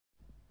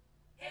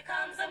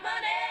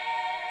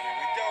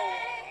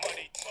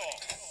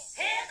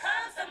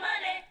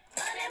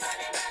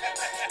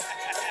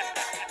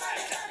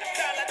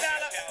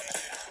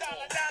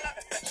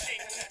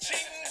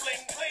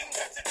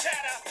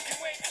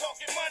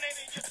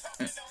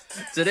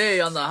Today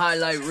on the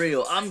highlight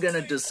reel, I'm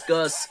gonna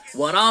discuss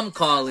what I'm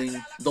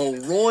calling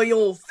the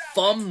Royal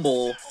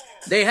Fumble.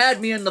 They had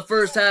me in the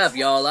first half,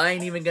 y'all. I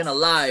ain't even gonna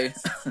lie.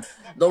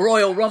 The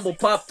Royal Rumble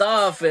popped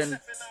off, and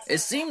it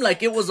seemed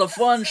like it was a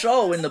fun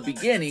show in the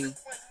beginning.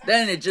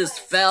 Then it just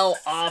fell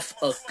off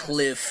a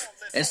cliff.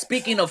 And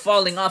speaking of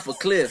falling off a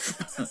cliff,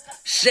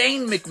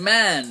 Shane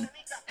McMahon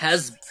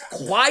has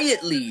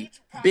quietly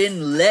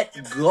been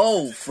let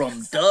go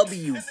from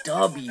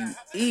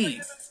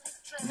WWE.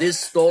 This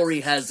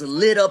story has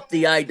lit up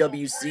the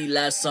IWC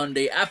last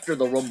Sunday after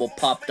the Rumble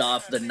popped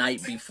off the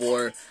night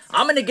before.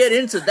 I'm going to get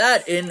into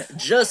that in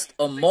just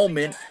a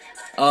moment.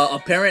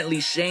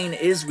 Apparently Shane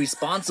is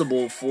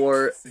responsible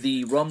for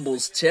the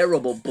Rumble's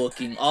terrible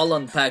booking. I'll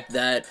unpack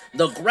that.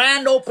 The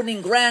grand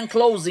opening, grand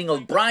closing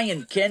of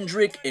Brian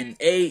Kendrick in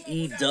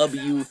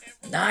AEW.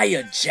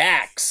 Nia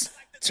Jax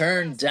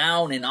turned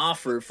down an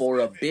offer for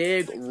a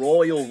big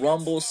Royal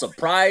Rumble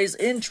surprise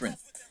entrant.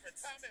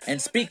 And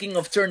speaking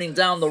of turning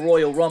down the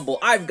Royal Rumble,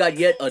 I've got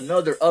yet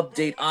another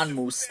update on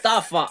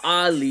Mustafa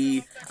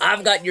Ali.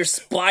 I've got your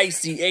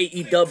spicy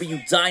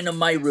AEW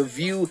Dynamite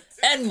review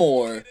and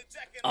more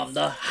on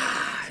the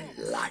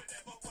highlight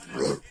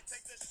reel.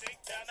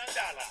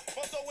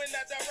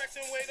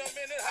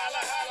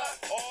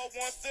 All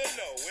wants to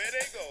know where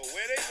they go,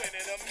 where they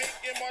winning. A Mick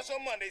and Marshall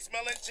Monday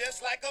smelling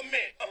just like a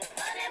mint.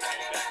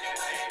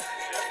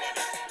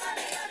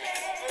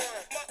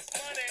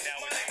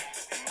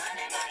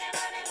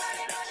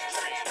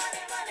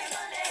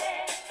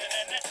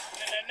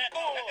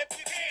 If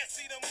you can't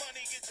see the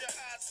money, get your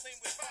eyes seen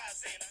with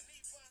eyes in.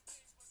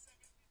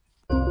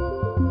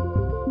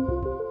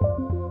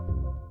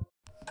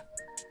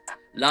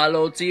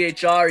 Lalo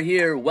THR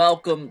here.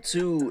 Welcome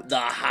to the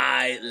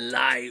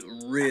highlight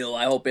reel.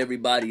 I hope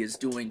everybody is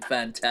doing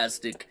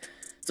fantastic.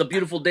 It's a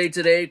beautiful day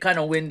today, kind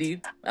of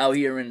windy out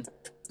here in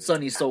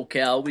sunny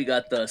SoCal. We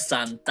got the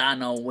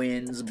Santana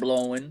winds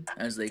blowing,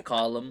 as they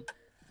call them.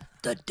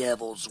 The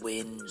devil's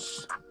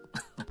winds.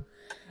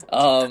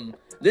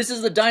 This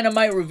is the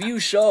Dynamite review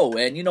show,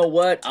 and you know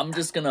what? I'm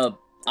just gonna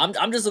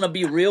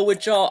be real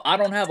with y'all. I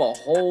don't have a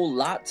whole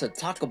lot to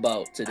talk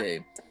about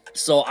today.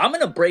 So I'm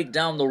gonna break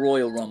down the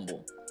Royal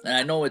Rumble. And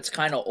I know it's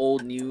kind of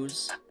old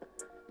news.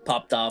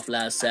 Popped off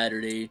last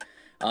Saturday.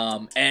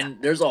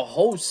 And there's a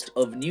host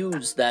of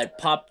news that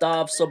popped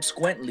off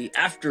subsequently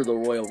after the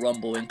Royal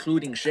Rumble,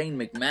 including Shane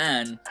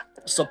McMahon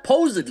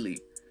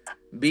supposedly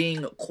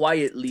being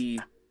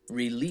quietly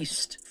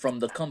released from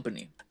the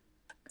company.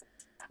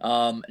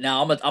 Now,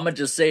 I'm gonna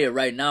just say it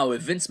right now.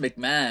 If Vince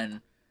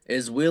McMahon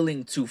is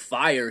willing to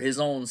fire his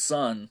own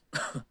son,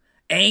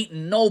 ain't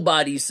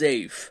nobody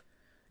safe.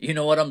 You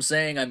know what I'm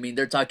saying? I mean,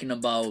 they're talking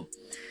about,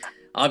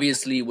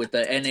 obviously, with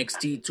the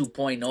NXT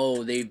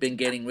 2.0, they've been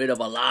getting rid of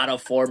a lot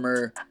of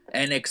former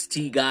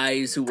NXT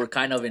guys who were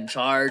kind of in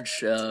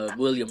charge.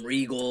 William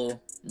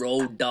Regal,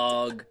 Road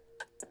Dogg,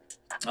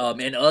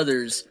 and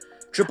others.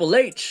 Triple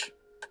H,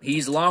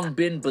 he's long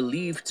been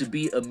believed to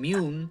be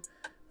immune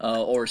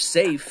or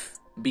safe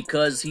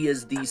because he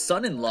is the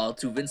son-in-law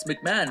to Vince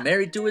McMahon,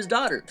 married to his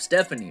daughter,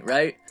 Stephanie,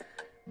 right?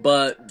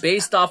 But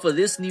based off of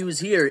this news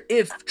here,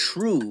 if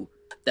true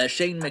that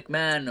Shane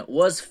McMahon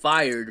was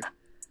fired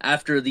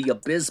after the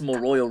abysmal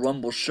Royal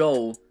Rumble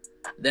show,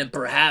 then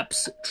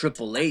perhaps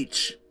Triple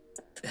H,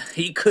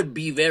 he could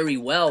be very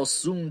well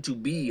soon to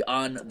be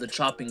on the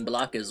chopping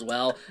block as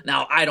well.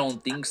 Now, I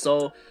don't think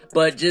so,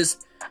 but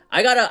just,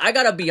 I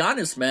gotta be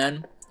honest,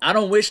 man. I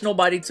don't wish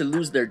nobody to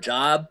lose their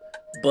job,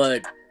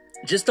 but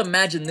just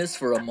imagine this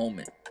for a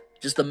moment.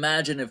 Just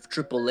imagine if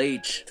Triple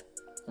H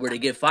were to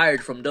get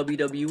fired from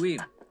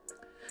WWE.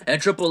 And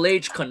Triple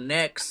H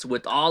connects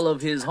with all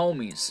of his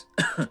homies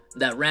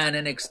that ran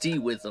NXT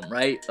with him,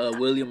 right?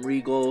 William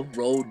Regal,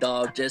 Road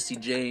Dogg, Jesse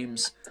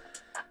James,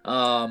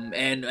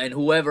 and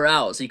whoever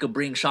else. He could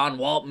bring Sean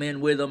Waltman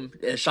with him,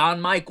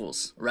 Shawn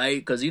Michaels, right?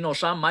 Because, you know,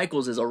 Shawn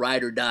Michaels is a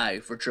ride or die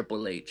for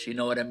Triple H. You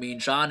know what I mean?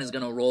 Shawn is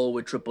going to roll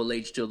with Triple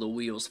H till the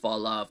wheels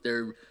fall off.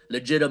 They're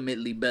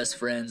legitimately best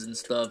friends and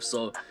stuff.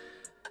 So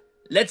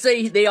let's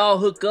say they all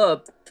hook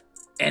up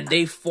and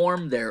they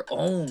form their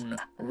own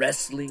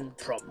wrestling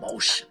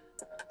promotion.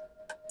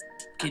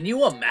 Can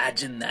you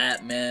imagine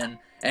that, man?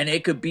 And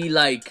it could be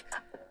like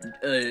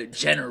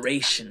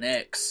Generation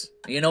X.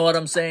 You know what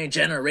I'm saying?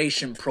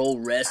 Generation Pro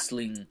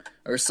Wrestling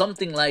or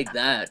something like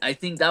that. I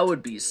think that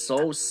would be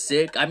so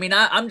sick. I mean,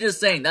 I'm just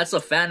saying, that's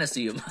a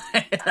fantasy of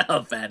mine.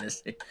 A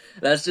fantasy.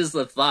 That's just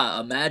a thought.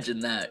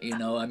 Imagine that, you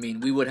know? I mean,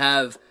 we would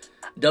have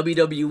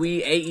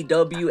WWE,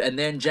 AEW, and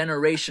then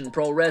Generation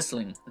Pro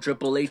Wrestling,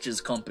 Triple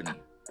H's company.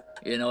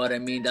 You know what I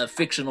mean? That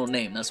fictional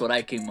name. That's what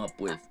I came up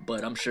with.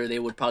 But I'm sure they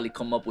would probably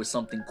come up with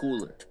something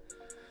cooler.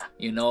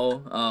 You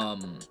know?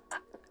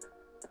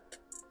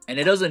 And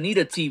it doesn't need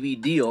a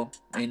TV deal.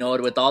 You know,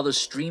 with all the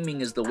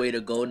streaming is the way to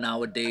go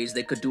nowadays.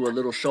 They could do a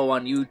little show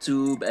on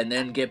YouTube and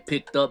then get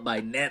picked up by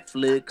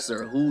Netflix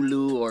or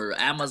Hulu or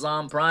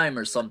Amazon Prime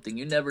or something.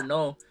 You never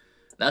know.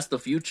 That's the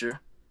future.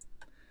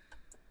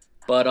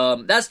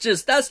 But that's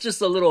just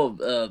a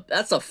little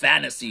that's a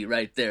fantasy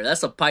right there.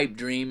 That's a pipe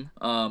dream.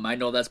 I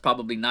know that's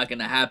probably not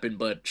gonna happen,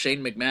 but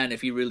Shane McMahon,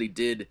 if he really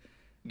did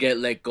get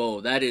let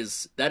go, that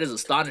is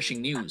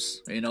astonishing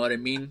news. You know what I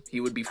mean? He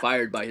would be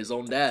fired by his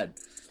own dad.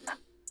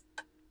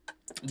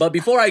 But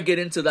before I get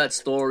into that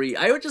story,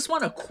 I would just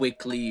want to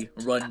quickly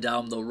run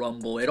down the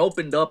Rumble. It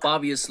opened up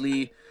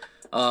obviously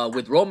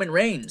with Roman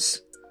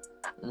Reigns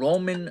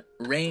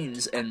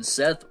and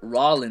Seth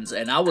Rollins,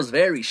 and I was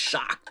very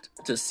shocked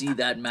to see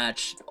that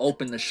match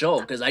open the show,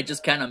 because I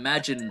just can't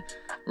imagine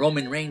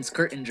Roman Reigns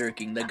curtain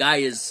jerking. The guy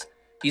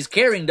he's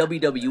carrying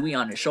WWE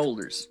on his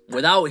shoulders.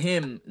 Without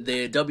him,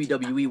 the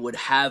WWE would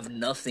have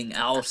nothing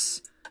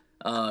else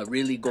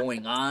really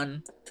going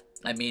on.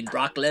 I mean,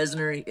 Brock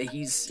Lesnar,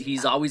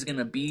 he's always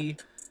gonna be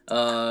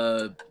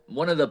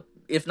one of the,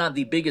 if not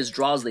the biggest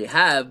draws they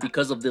have,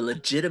 because of the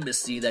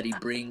legitimacy that he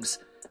brings.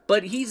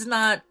 But he's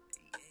not,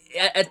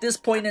 at this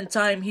point in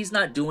time, he's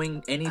not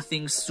doing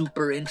anything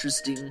super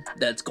interesting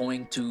that's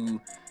going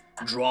to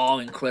draw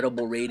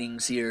incredible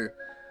ratings here.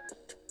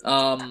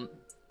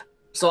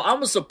 So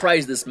I'm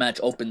surprised this match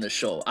opened the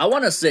show. I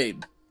want to say,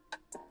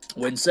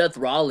 when Seth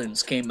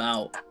Rollins came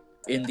out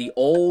in the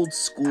old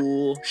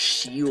school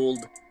Shield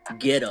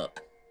getup,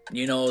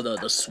 you know,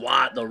 the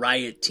SWAT, the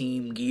Riot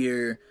Team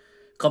gear,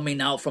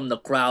 coming out from the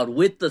crowd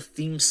with the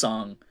theme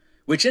song,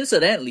 which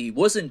incidentally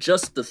wasn't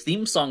just the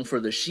theme song for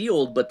the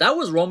Shield, but that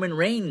was Roman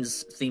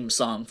Reigns' theme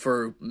song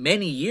for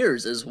many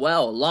years as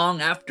well,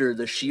 long after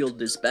the Shield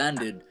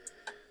disbanded.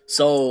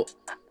 So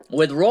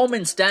with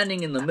Roman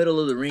standing in the middle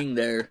of the ring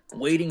there,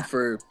 waiting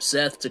for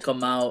Seth to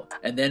come out,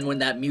 and then when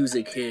that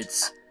music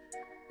hits,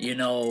 you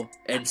know,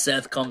 and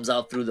Seth comes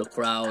out through the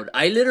crowd,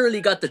 I literally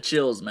got the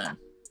chills, man.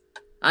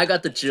 I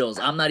got the chills.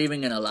 I'm not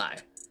even gonna lie.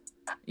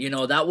 You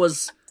know, that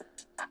was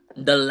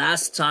the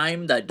last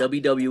time that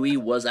WWE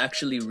was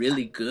actually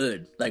really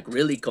good, like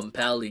really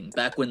compelling.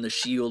 Back when the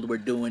Shield were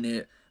doing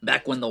it,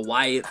 back when the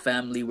Wyatt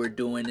family were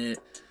doing it.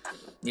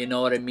 You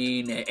know what I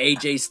mean?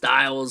 AJ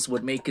Styles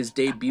would make his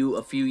debut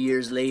a few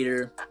years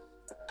later.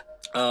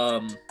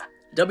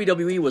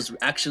 WWE was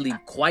actually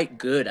quite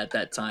good at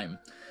that time.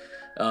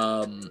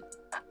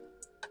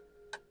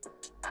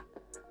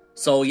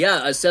 So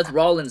yeah, Seth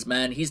Rollins,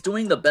 man, he's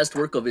doing the best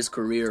work of his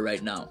career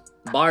right now,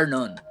 bar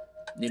none.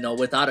 You know,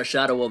 without a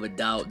shadow of a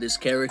doubt, this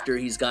character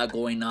he's got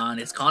going on,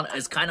 it's kind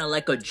of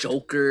like a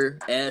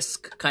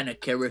Joker-esque kind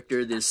of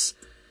character. This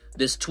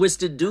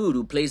twisted dude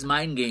who plays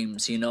mind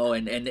games, you know,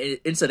 and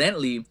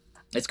incidentally,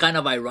 it's kind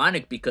of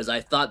ironic because I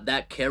thought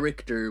that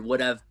character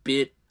would have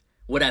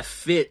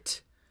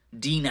fit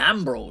Dean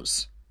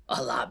Ambrose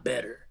a lot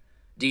better.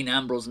 Dean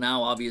Ambrose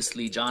now,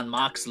 obviously, Jon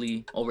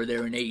Moxley over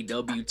there in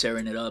AEW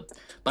tearing it up.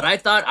 But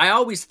I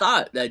always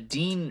thought that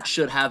Dean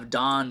should have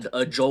donned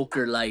a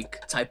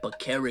Joker-like type of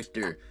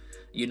character.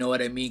 You know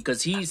what I mean?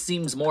 Because he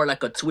seems more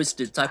like a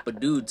twisted type of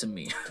dude to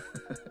me.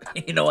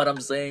 You know what I'm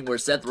saying? Where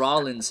Seth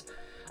Rollins,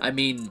 I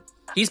mean,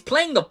 he's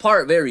playing the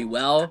part very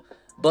well.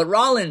 But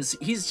Rollins,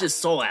 he's just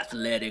so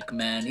athletic,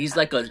 man. He's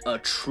like a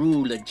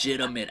true,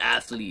 legitimate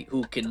athlete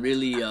who can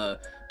really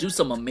do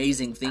some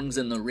amazing things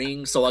in the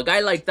ring. So a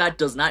guy like that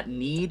does not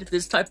need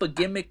this type of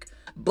gimmick,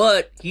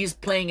 but he's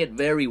playing it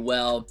very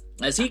well.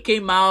 As he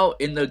came out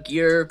in the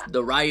gear,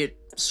 the Riot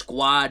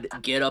Squad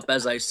get up,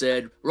 as I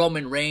said,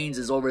 Roman Reigns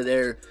is over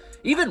there.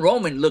 Even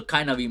Roman looked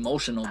kind of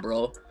emotional,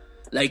 bro.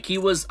 Like, he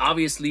was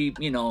obviously,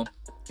 you know,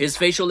 his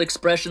facial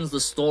expressions, the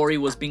story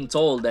was being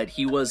told that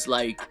he was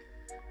like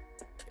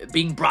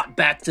being brought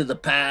back to the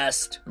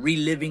past,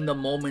 reliving the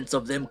moments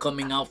of them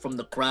coming out from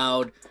the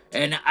crowd.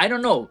 And I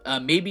don't know,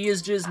 maybe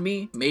it's just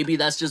me, maybe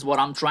that's just what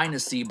I'm trying to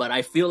see, but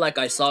I feel like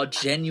I saw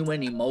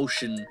genuine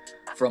emotion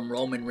from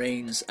Roman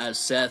Reigns as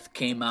Seth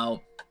came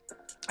out.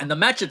 And the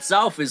match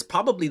itself is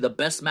probably the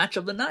best match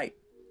of the night.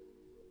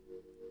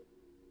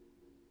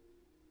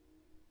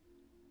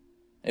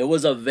 It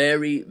was a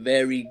very,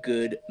 very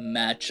good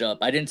matchup.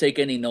 I didn't take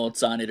any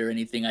notes on it or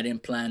anything. I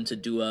didn't plan to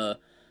do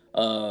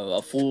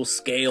a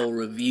full-scale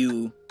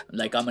review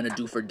like I'm going to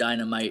do for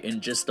Dynamite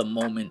in just a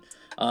moment.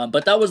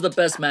 But that was the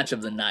best match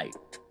of the night.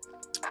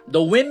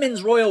 The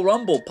Women's Royal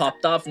Rumble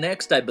popped off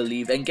next, I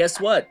believe. And guess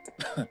what?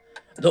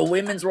 The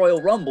Women's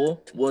Royal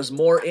Rumble was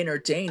more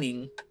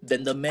entertaining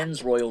than the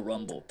Men's Royal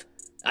Rumble.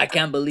 I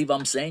can't believe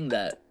I'm saying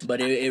that, but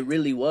it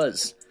really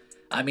was.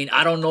 I mean,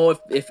 I don't know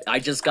if I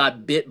just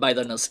got bit by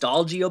the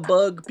nostalgia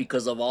bug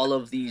because of all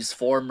of these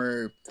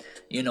former,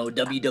 you know,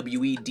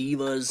 WWE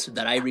divas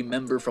that I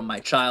remember from my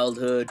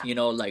childhood, you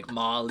know, like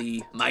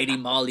Molly, Mighty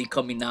Molly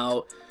coming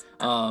out,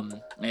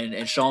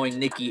 and showing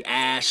Nikki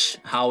Ash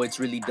how it's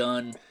really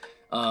done.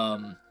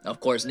 Of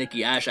course,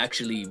 Nikki Ash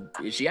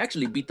she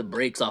actually beat the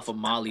brakes off of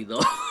Molly,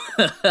 though.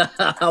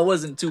 I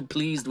wasn't too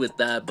pleased with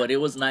that, but it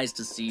was nice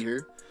to see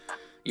her.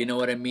 You know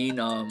what I mean?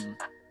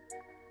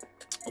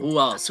 Who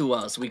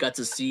else? We got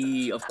to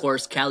see, of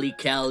course,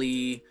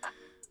 Kelly.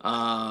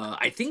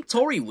 I think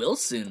Tori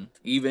Wilson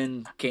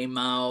even came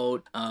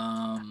out.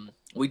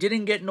 We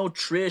didn't get no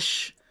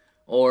Trish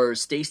or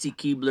Stacy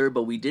Keibler,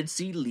 but we did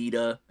see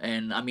Lita,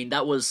 and I mean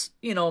that was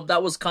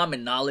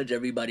common knowledge.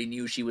 Everybody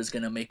knew she was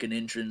gonna make an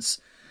entrance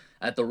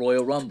at the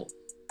Royal Rumble.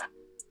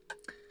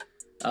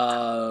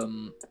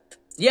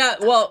 Yeah,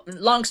 well,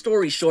 long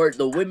story short,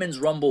 the Women's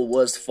Rumble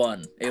was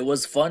fun. It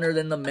was funner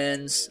than the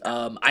men's.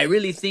 I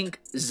really think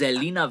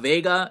Zelina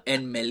Vega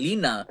and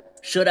Melina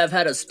should have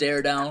had a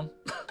stare down.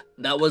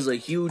 That was a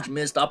huge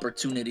missed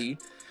opportunity.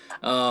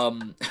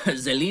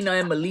 Zelina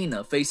and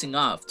Melina facing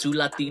off. Two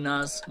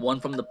Latinas, one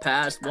from the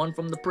past, one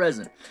from the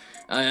present.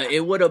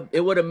 It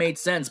would have made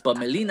sense, but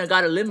Melina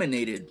got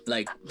eliminated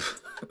like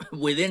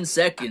within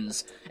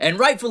seconds, and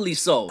rightfully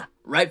so.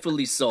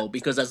 Rightfully so,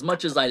 because as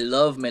much as I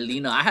love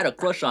Melina, I had a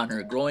crush on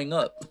her growing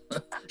up.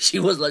 she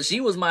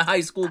was my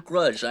high school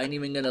crush. I ain't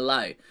even gonna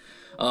lie.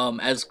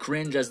 As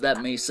cringe as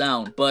that may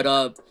sound,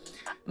 but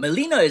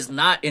Melina is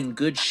not in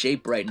good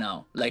shape right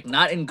now. Like,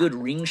 not in good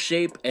ring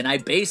shape, and I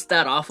based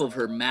that off of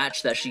her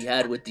match that she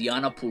had with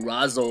Deonna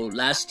Purrazzo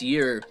last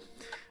year.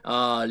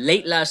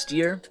 Late last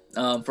year,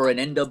 for an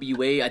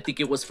NWA, I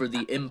think it was for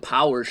the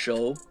Empower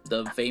show,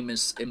 the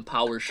famous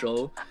Empower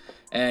show.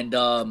 And,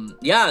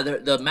 yeah,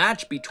 the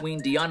match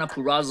between Deonna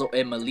Purrazzo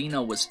and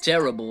Melina was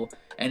terrible.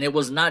 And it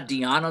was not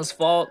Deonna's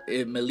fault.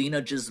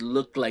 Melina just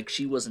looked like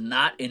she was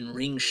not in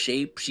ring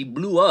shape. She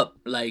blew up.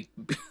 Like,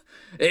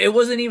 it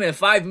wasn't even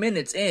 5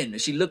 minutes in.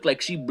 She looked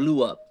like she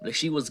blew up. Like,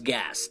 she was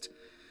gassed.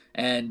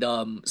 And,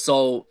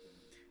 so,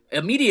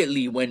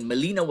 immediately when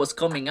Melina was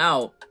coming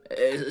out,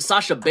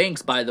 Sasha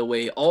Banks, by the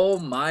way, oh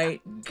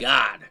my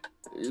god.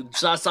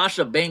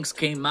 Sasha Banks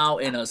came out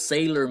in a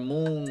Sailor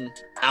Moon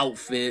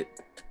outfit.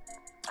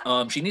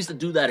 She needs to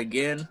do that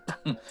again.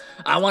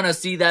 I want to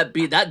see that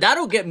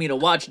that'll get me to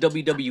watch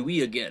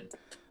WWE again.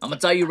 I'm gonna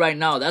tell you right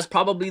now, that's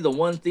probably the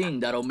one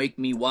thing that'll make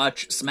me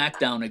watch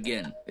SmackDown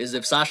again, is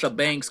if Sasha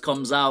Banks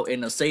comes out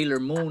in a Sailor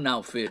Moon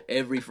outfit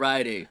every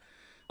Friday.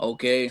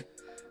 Okay?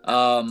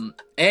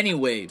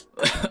 Anyway,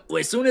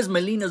 as soon as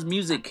Melina's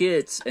music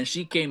hits and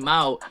she came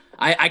out,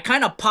 I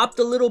kind of popped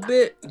a little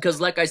bit,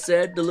 because like I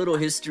said, the little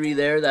history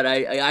there that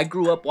I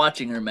grew up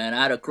watching her, man.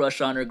 I had a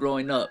crush on her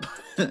growing up.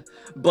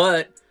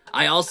 But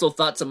I also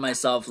thought to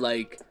myself,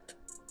 like,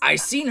 I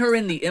seen her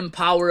in the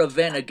Empower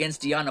event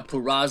against Deonna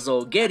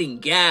Purrazzo getting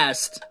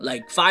gassed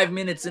like 5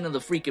 minutes into the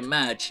freaking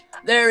match.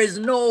 There is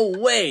no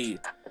way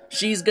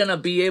she's gonna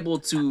be able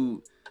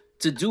to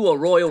do a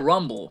Royal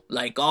Rumble,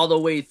 like, all the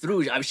way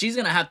through. I mean, she's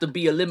gonna have to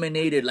be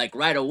eliminated, like,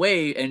 right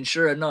away, and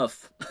sure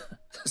enough,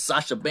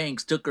 Sasha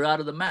Banks took her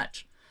out of the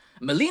match.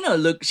 Melina,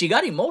 she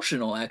got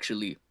emotional,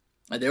 actually.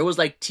 There was,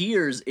 like,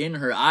 tears in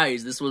her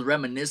eyes. This was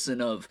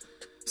reminiscent of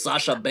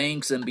Sasha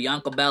Banks and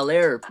Bianca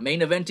Belair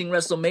main eventing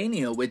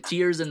WrestleMania with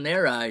tears in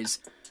their eyes.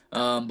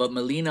 But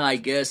Melina, I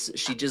guess,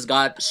 she just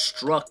got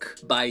struck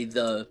by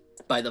the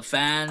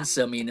fans.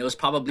 I mean, it was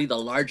probably the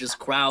largest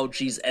crowd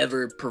she's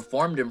ever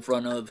performed in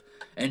front of,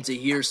 and to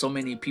hear so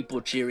many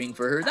people cheering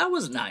for her, that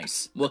was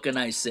nice. What can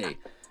I say?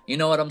 You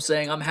know what I'm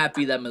saying? I'm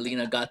happy that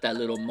Melina got that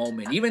little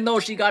moment, even though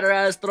she got her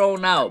ass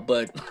thrown out,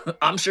 but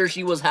I'm sure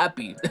she was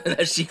happy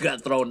that she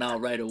got thrown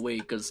out right away,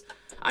 because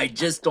I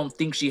just don't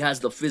think she has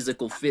the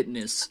physical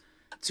fitness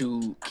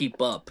to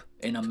keep up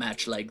in a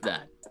match like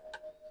that.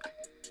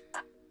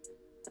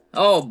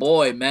 Oh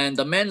boy, man,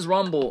 the men's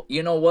rumble.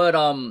 You know what?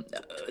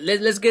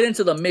 Let's get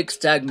into the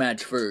mixed tag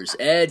match first.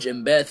 Edge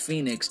and Beth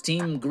Phoenix,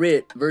 Team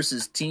Grit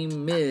versus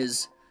Team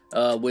Miz,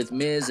 with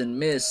Miz and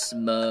Miz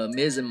and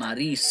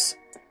Maryse.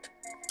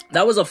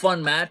 That was a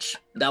fun match.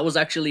 That was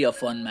actually a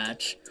fun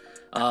match.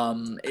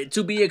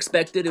 To be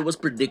expected, it was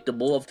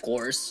predictable, of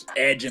course.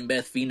 Edge and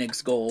Beth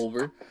Phoenix go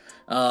over.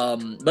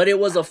 But it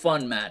was a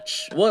fun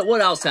match.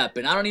 What else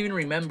happened? I don't even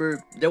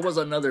remember. There was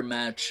another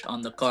match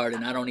on the card,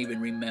 and I don't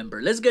even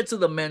remember. Let's get to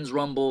the men's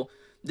rumble.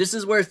 This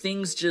is where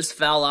things just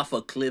fell off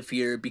a cliff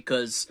here,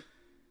 because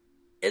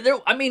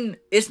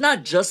it's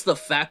not just the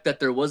fact that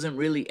there wasn't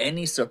really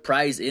any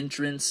surprise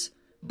entrance,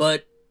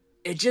 but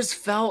it just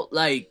felt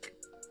like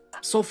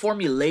so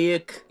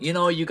formulaic. You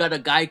know, you got a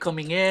guy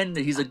coming in,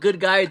 he's a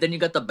good guy, then you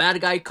got the bad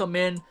guy come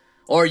in,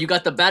 or you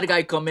got the bad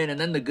guy come in and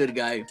then the good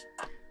guy.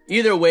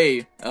 Either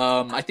way,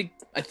 I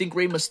think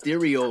Rey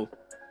Mysterio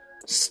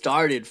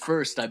started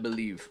first, I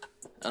believe.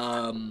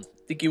 I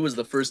think he was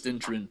the first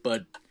entrant,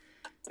 but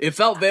it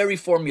felt very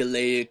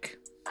formulaic,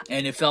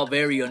 and it felt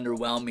very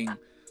underwhelming.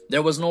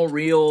 There was no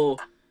real...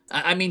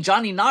 I mean,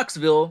 Johnny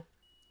Knoxville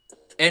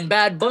and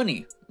Bad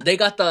Bunny, they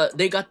got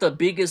the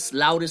biggest,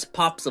 loudest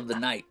pops of the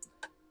night.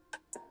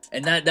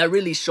 And that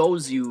really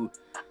shows you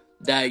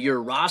that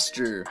your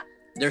roster...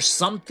 There's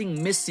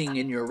something missing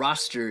in your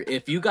roster.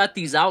 If you got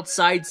these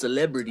outside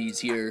celebrities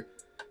here,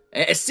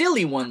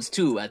 silly ones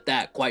too at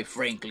that, quite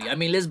frankly. I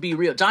mean, let's be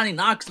real. Johnny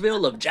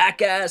Knoxville of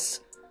Jackass,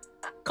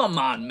 come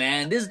on,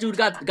 man. This dude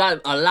got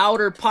a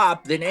louder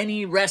pop than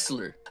any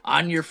wrestler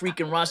on your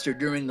freaking roster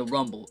during the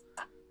Rumble.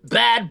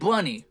 Bad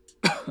Bunny.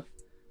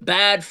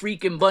 Bad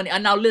freaking Bunny.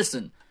 And now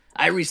listen,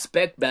 I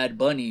respect Bad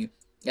Bunny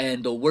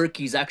and the work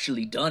he's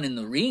actually done in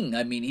the ring.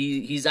 I mean,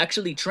 he's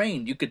actually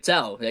trained. You could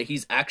tell that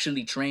he's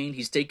actually trained.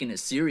 He's taken it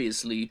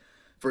seriously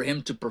for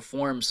him to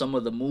perform some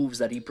of the moves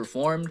that he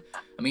performed.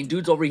 I mean,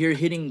 dude's over here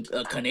hitting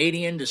a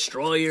Canadian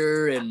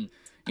Destroyer and,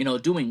 you know,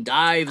 doing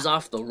dives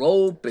off the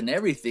rope and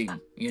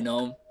everything, you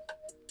know.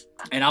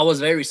 And I was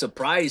very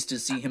surprised to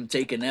see him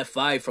take an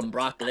F5 from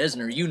Brock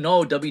Lesnar. You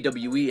know,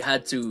 WWE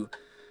had to,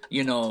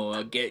 you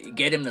know,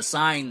 get him to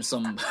sign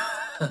some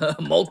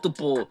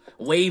multiple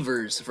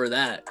waivers for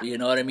that. You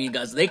know what I mean,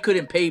 guys? They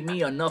couldn't pay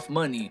me enough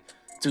money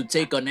to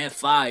take an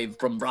F5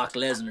 from Brock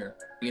Lesnar.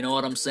 You know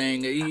what I'm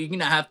saying? You're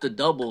gonna have to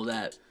double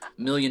that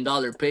 $1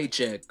 million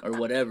paycheck or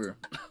whatever.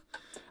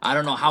 I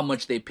don't know how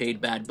much they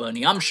paid Bad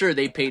Bunny. I'm sure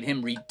they paid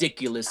him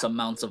ridiculous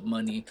amounts of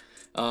money.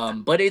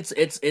 But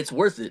it's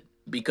worth it,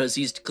 because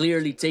he's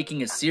clearly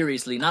taking it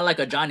seriously. Not like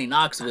a Johnny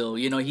Knoxville.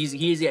 You know,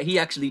 he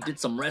actually did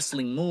some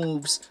wrestling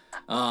moves.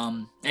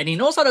 And he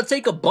knows how to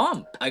take a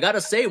bump. I gotta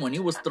say, when he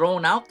was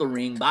thrown out the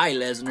ring by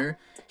Lesnar,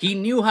 he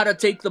knew how to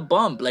take the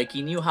bump. Like,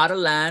 he knew how to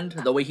land.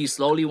 The way he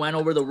slowly went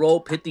over the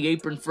rope, hit the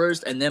apron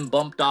first, and then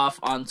bumped off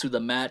onto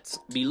the mats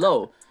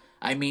below.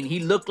 I mean,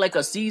 he looked like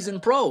a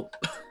seasoned pro.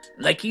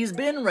 Like he's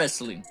been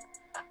wrestling.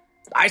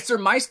 I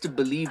surmise to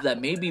believe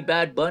that maybe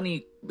Bad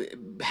Bunny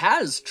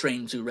has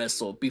trained to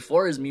wrestle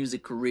before his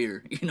music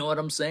career. You know what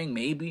I'm saying?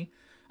 Maybe.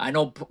 I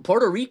know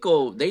Puerto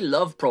Rico, they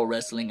love pro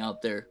wrestling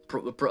out there.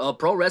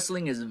 Pro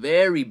wrestling is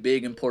very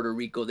big in Puerto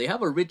Rico. They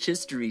have a rich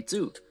history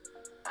too.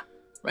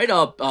 Right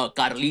up,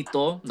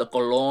 Carlito, the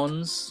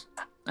Colons.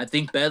 I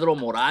think Pedro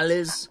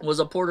Morales was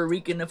a Puerto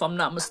Rican, if I'm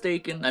not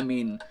mistaken. I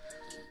mean,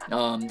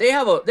 they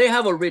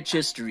have a rich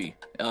history.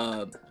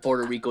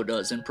 Puerto Rico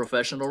does in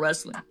professional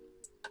wrestling.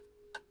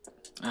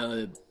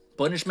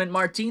 Punishment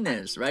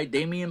Martinez, right?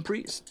 Damian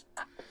Priest.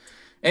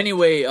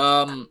 Anyway,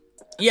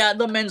 yeah,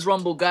 the Men's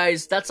Rumble,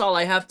 guys. That's all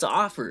I have to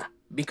offer,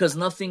 because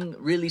nothing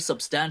really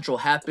substantial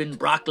happened.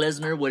 Brock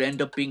Lesnar would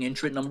end up being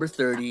entrant number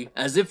 30,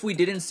 as if we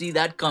didn't see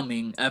that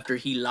coming after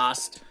he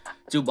lost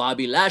to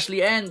Bobby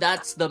Lashley. And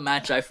that's the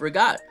match I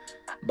forgot.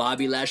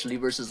 Bobby Lashley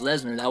versus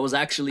Lesnar. That was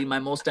actually my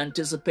most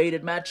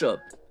anticipated matchup.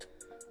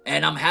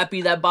 And I'm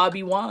happy that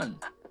Bobby won.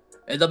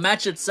 And the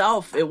match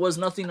itself, it was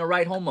nothing to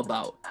write home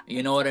about.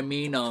 You know what I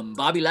mean?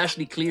 Bobby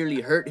Lashley clearly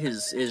hurt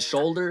his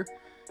shoulder,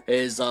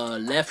 his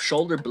left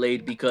shoulder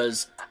blade,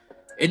 because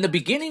in the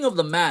beginning of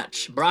the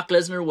match, Brock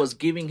Lesnar was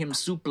giving him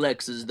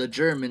suplexes, the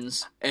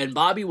Germans, and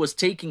Bobby was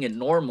taking it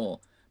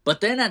normal.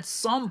 But then at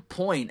some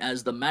point,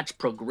 as the match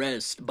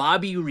progressed,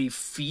 Bobby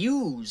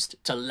refused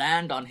to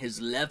land on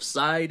his left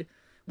side,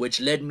 which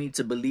led me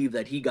to believe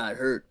that he got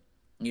hurt.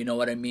 You know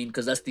what I mean?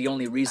 Because that's the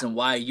only reason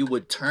why you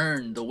would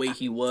turn the way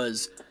he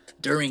was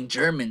during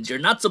Germans. You're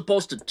not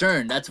supposed to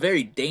turn. That's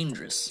very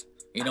dangerous.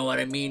 You know what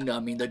I mean? I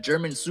mean, the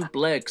German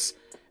suplex,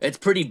 it's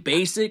pretty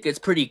basic. It's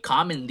pretty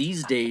common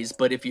these days.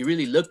 But if you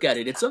really look at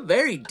it, it's a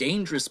very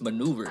dangerous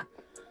maneuver.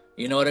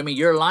 You know what I mean?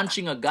 You're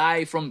launching a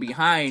guy from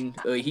behind.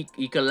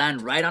 He could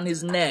land right on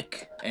his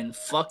neck and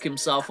fuck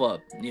himself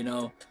up, you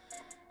know?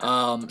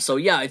 So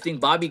yeah, I think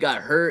Bobby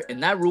got hurt,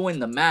 and that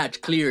ruined the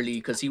match clearly,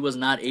 because he was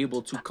not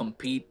able to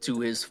compete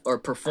to his, or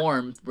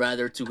perform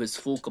rather, to his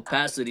full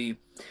capacity.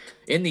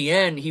 In the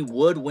end, he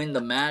would win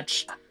the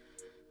match.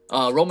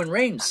 Roman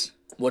Reigns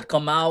would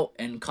come out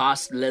and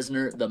cost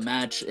Lesnar the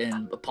match,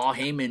 and Paul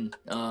Heyman,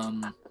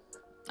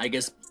 I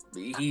guess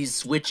he's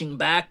switching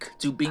back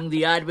to being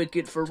the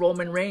advocate for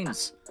Roman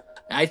Reigns.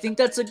 I think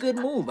that's a good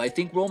move. I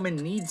think Roman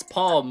needs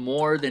Paul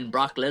more than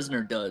Brock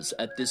Lesnar does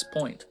at this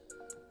point.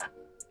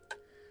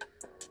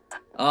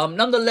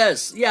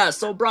 Nonetheless, yeah,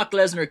 so Brock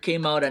Lesnar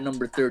came out at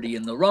number 30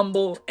 in the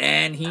Rumble,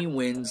 and he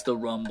wins the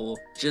Rumble,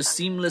 just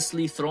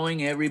seamlessly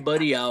throwing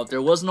everybody out.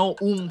 There was no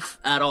oomph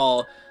at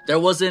all. There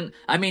wasn't,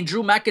 I mean,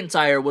 Drew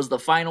McIntyre was the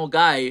final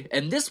guy,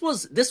 and this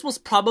was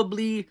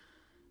probably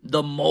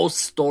the most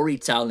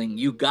storytelling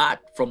you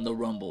got from the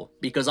Rumble,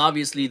 because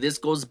obviously this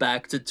goes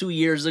back to 2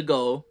 years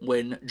ago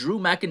when Drew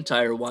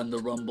McIntyre won the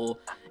Rumble,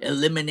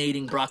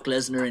 eliminating Brock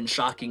Lesnar in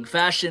shocking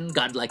fashion,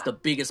 got like the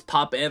biggest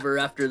pop ever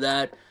after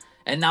that.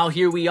 And now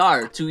here we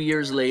are, 2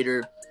 years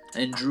later,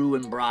 and Drew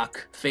and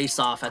Brock face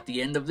off at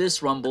the end of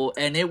this Rumble,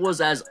 and it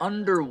was as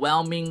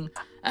underwhelming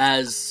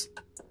as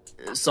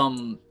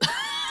some...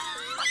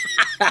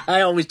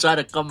 I always try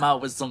to come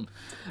out with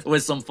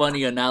some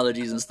funny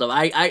analogies and stuff.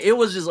 It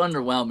was just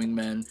underwhelming,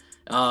 man.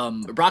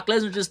 Brock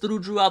Lesnar just threw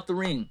Drew out the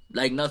ring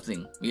like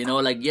nothing, you know,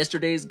 like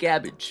yesterday's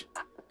garbage.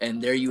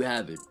 And there you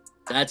have it.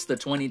 That's the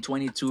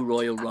 2022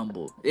 Royal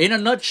Rumble. In a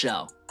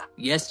nutshell,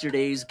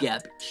 yesterday's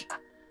garbage.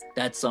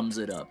 That sums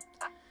it up.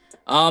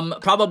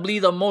 Probably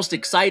the most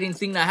exciting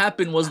thing that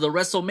happened was the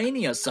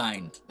WrestleMania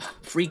sign.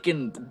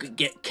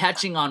 Freaking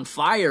catching on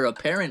fire,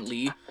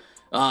 apparently,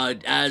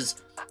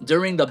 as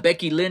during the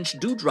Becky Lynch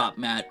Doudrop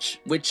match,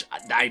 which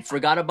I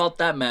forgot about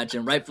that match,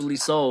 and rightfully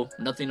so.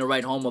 Nothing to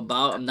write home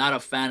about. I'm not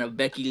a fan of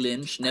Becky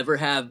Lynch. Never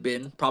have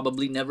been.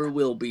 Probably never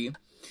will be.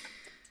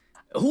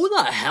 Who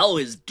the hell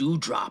is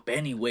Doudrop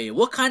anyway?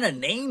 What kind of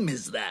name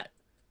is that?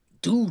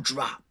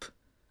 Doudrop.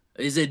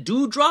 Is it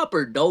Doudrop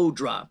or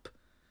Doudrop?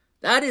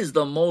 That is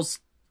the most...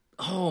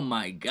 Oh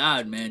my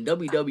god, man.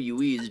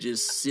 WWE is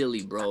just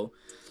silly, bro.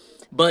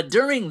 But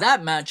during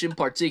that match in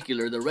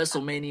particular, the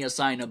WrestleMania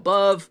sign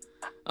above,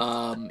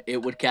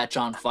 it would catch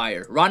on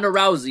fire. Ronda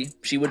Rousey,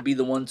 she would be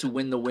the one to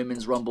win the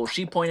Women's Rumble.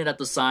 She pointed at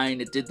the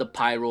sign, it did the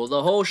pyro,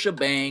 the whole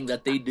shebang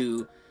that they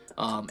do,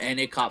 and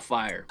it caught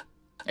fire.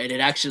 And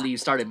it actually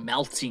started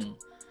melting.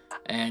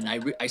 And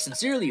I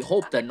sincerely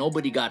hope that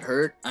nobody got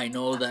hurt. I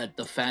know that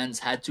the fans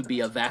had to be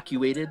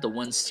evacuated, the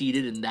ones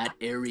seated in that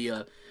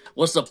area.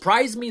 What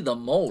surprised me the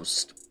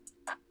most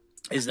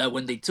is that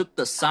when they took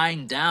the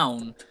sign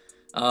down,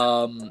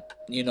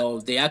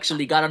 they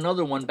actually got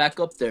another one back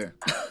up there.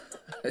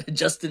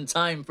 Just in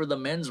time for the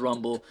Men's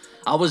Rumble.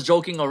 I was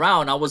joking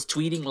around. I was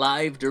tweeting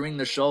live during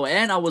the show,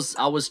 and I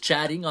was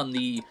chatting on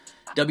the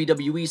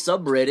WWE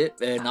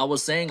subreddit, and I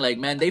was saying, like,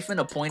 man, they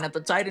finna point at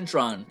the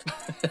Titantron.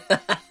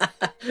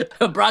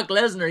 Brock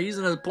Lesnar, he's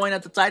gonna point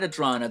at the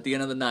Titantron at the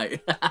end of the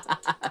night.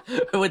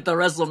 With the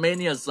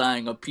WrestleMania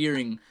sign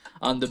appearing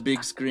on the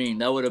big screen.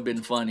 That would have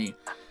been funny.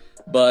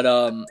 But,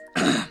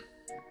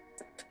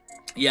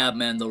 yeah,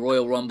 man, the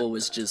Royal Rumble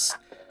was just...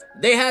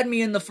 They had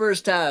me in the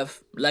first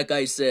half, like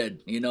I said.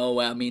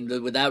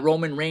 With that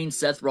Roman Reigns,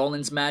 Seth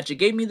Rollins match, it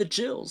gave me the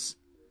chills.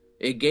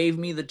 It gave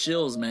me the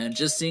chills, man.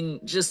 Just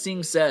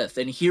seeing Seth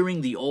and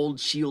hearing the old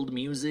Shield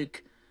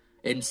music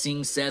and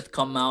seeing Seth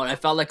come out. I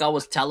felt like I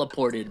was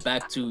teleported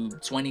back to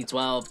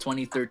 2012,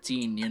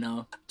 2013,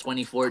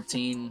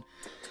 2014.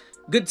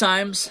 Good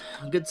times.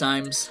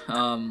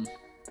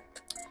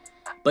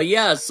 But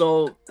yeah,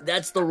 so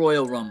that's the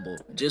Royal Rumble.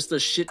 Just a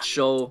shit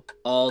show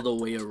all the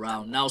way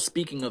around. Now,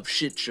 speaking of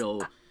shit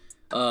show,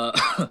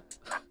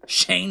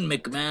 Shane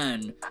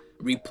McMahon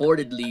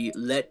reportedly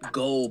let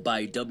go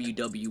by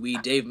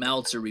WWE. Dave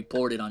Meltzer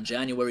reported on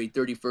January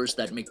 31st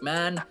that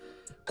McMahon,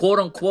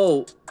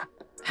 quote-unquote,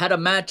 had a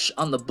match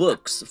on the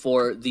books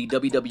for the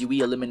WWE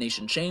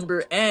Elimination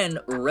Chamber and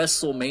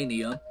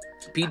WrestleMania.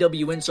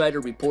 PW Insider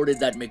reported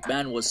that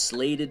McMahon was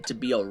slated to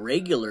be a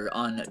regular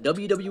on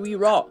WWE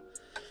Raw.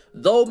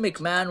 Though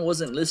McMahon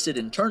wasn't listed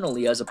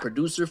internally as a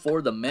producer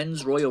for the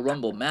Men's Royal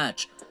Rumble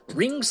match,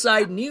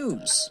 Ringside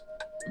News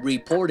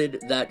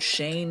reported that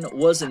Shane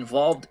was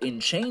involved in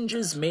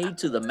changes made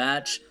to the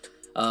match.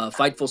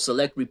 Fightful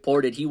Select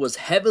reported he was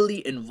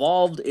heavily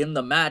involved in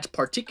the match,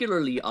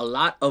 particularly a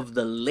lot of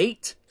the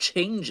late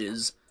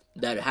changes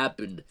that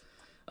happened.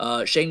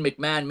 Shane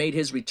McMahon made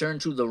his return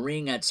to the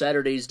ring at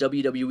Saturday's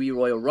WWE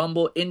Royal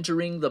Rumble,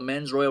 entering the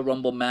Men's Royal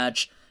Rumble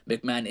match.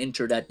 McMahon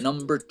entered at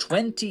number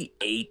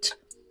 28.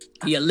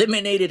 He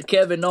eliminated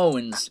Kevin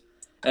Owens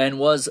and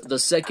was the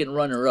second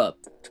runner-up.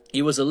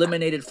 He was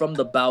eliminated from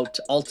the bout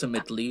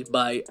ultimately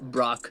by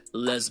Brock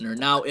Lesnar.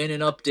 Now, in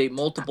an update,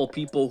 multiple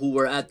people who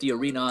were at the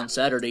arena on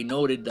Saturday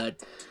noted that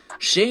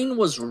Shane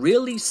was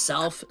really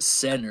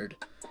self-centered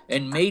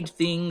and made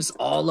things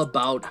all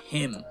about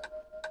him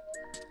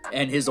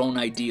and his own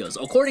ideas.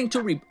 According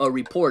to a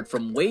report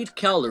from Wade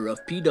Keller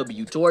of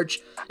PW Torch,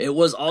 it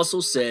was also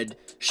said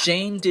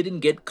Shane didn't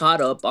get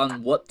caught up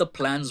on what the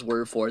plans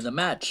were for the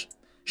match.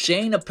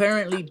 Shane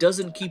apparently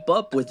doesn't keep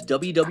up with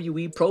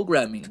WWE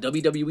programming,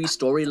 WWE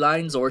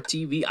storylines, or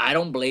TV. I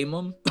don't blame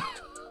him.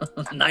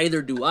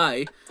 Neither do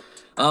I.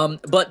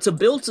 But to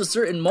build to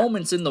certain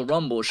moments in the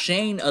Rumble,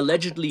 Shane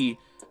allegedly,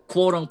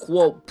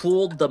 quote-unquote,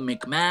 pulled the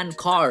McMahon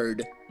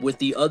card with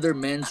the other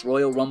Men's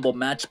Royal Rumble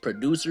match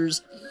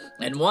producers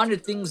and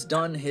wanted things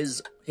done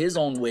his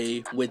own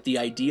way with the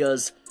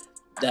ideas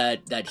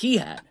that he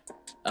had.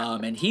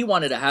 And he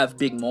wanted to have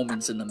big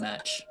moments in the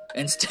match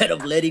instead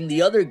of letting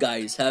the other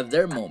guys have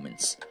their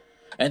moments.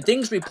 And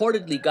things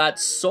reportedly got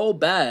so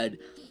bad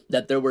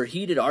that there were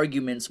heated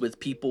arguments with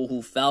people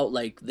who felt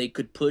like they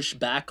could push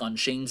back on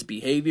Shane's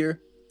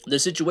behavior. The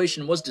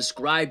situation was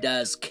described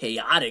as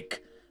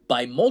chaotic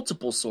by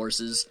multiple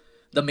sources.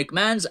 The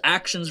McMahon's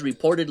actions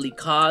reportedly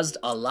caused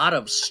a lot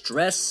of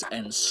stress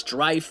and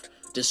strife,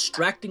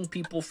 distracting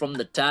people from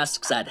the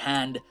tasks at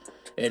hand.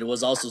 It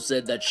was also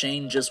said that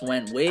Shane just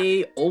went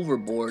way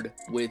overboard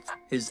with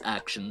his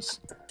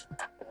actions.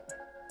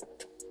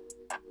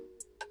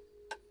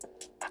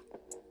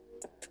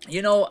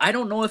 I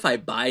don't know if I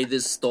buy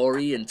this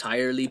story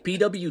entirely.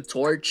 PW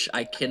Torch,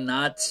 I can't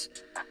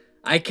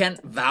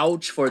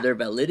vouch for their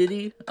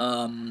validity.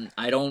 I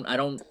know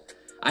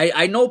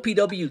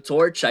PW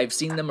Torch, I've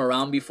seen them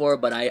around before,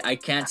 but I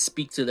can't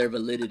speak to their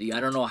validity. I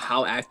don't know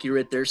how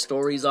accurate their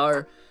stories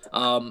are.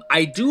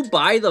 I do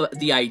buy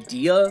the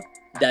idea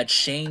that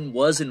Shane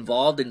was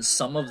involved in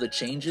some of the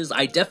changes.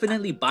 I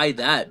definitely buy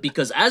that,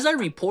 because as I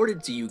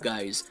reported to you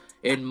guys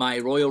in my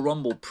Royal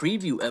Rumble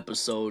preview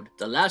episode,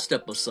 the last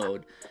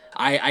episode,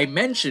 I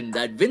mentioned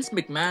that Vince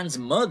McMahon's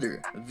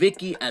mother,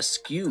 Vicky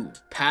Askew,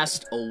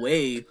 passed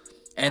away,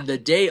 and the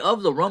day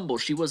of the Rumble,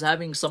 she was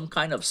having some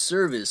kind of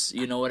service,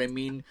 you know what I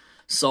mean?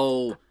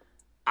 So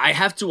I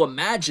have to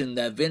imagine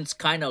that Vince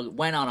kind of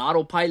went on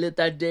autopilot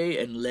that day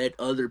and let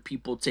other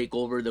people take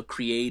over the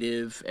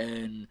creative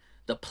and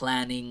the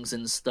plannings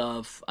and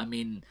stuff. I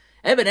mean,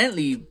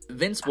 evidently,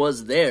 Vince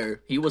was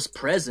there. He was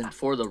present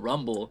for the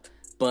Rumble,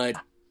 but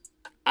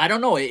I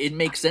don't know, it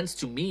makes sense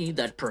to me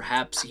that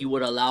perhaps he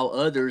would allow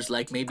others,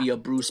 like maybe a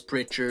Bruce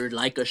Pritchard,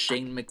 like a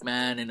Shane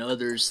McMahon, and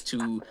others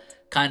to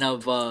kind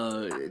of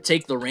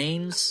take the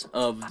reins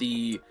of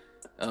the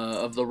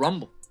of the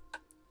Rumble.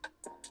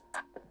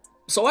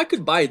 So I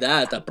could buy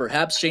that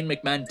perhaps Shane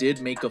McMahon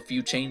did make a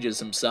few changes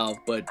himself,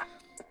 but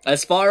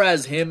as far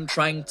as him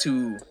trying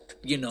to,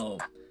 you know,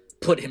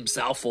 put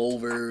himself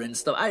over and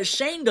stuff,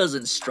 Shane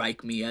doesn't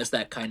strike me as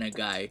that kind of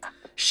guy.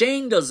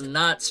 Shane does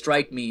not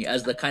strike me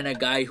as the kind of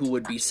guy who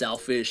would be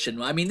selfish.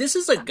 And I mean, this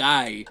is a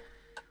guy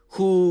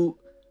who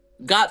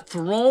got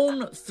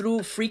thrown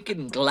through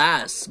freaking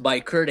glass by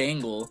Kurt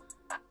Angle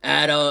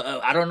at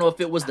I don't know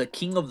if it was the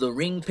King of the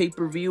Ring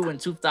pay-per-view in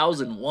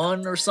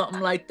 2001 or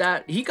something like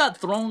that. He got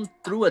thrown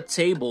through a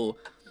table,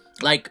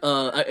 like,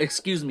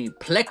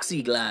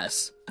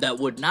 plexiglass that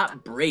would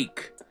not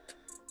break.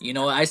 You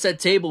know, I said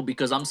table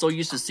because I'm so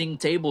used to seeing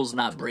tables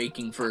not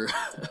breaking for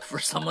for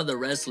some of the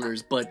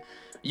wrestlers, but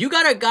you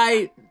got a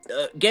guy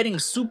getting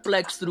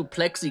suplexed through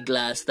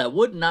plexiglass that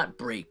would not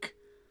break.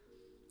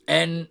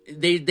 And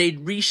they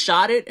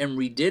reshot it and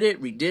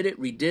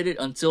redid it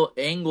until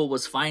Angle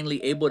was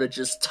finally able to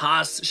just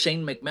toss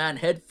Shane McMahon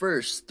head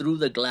first through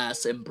the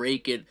glass and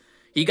break it.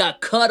 He got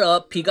cut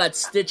up, he got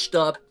stitched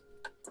up.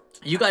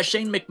 You got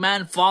Shane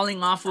McMahon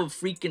falling off of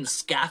freaking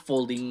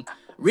scaffolding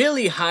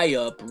really high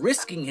up,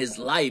 risking his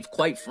life,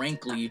 quite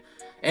frankly,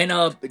 in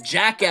a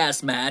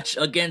jackass match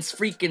against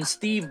freaking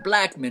Steve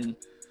Blackman,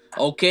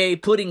 okay,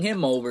 putting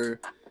him over.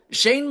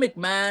 Shane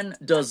McMahon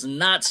does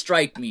not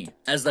strike me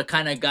as the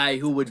kind of guy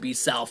who would be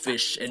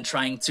selfish and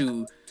trying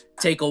to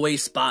take away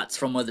spots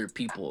from other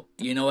people.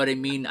 You know what I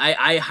mean?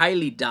 I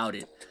highly doubt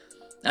it.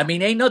 I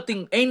mean, ain't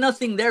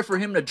nothing there for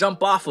him to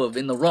jump off of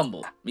in the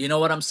Rumble. You know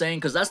what I'm saying?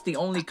 Because that's the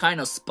only kind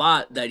of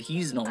spot that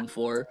he's known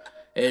for,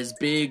 is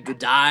big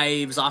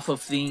dives off of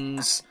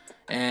things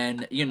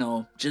and, you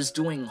know, just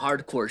doing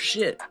hardcore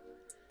shit.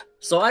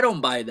 So I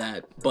don't buy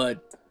that.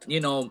 But, you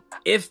know,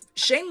 if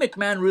Shane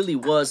McMahon really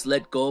was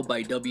let go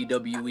by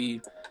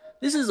WWE,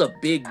 this is a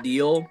big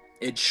deal.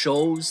 It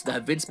shows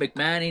that Vince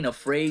McMahon ain't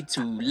afraid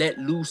to let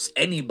loose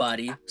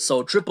anybody.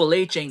 So Triple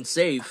H ain't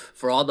safe,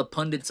 for all the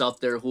pundits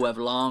out there who have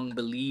long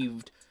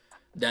believed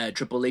that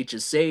Triple H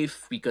is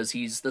safe because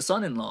he's the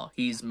son-in-law.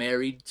 He's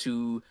married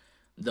to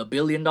the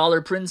billion-dollar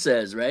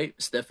princess, right?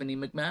 Stephanie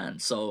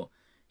McMahon. So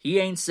he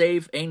ain't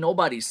safe. Ain't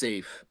nobody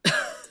safe.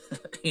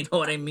 You know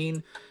what I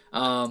mean?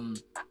 Oh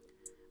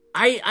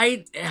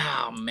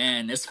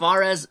man, as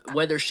far as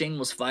whether Shane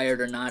was fired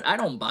or not, I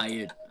don't buy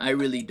it. I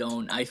really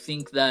don't. I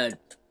think that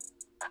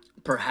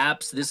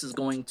perhaps this is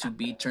going to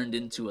be turned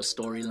into a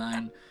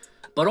storyline,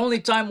 but only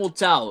time will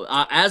tell.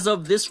 As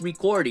of this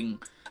recording,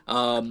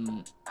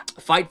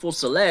 Fightful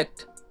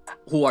Select,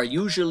 who are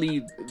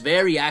usually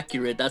very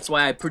accurate, that's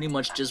why I pretty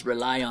much just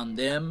rely on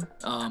them.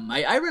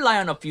 I rely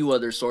on a few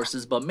other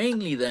sources, but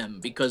mainly them,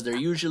 because they're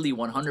usually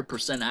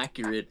 100%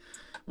 accurate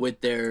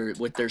with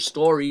their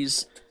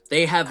stories.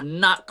 They have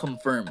not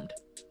confirmed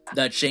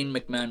that Shane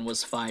McMahon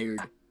was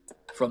fired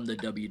from the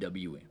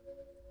WWE.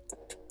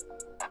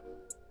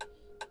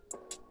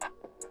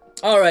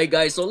 Alright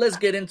guys, so let's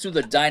get into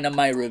the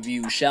Dynamite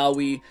review, shall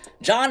we?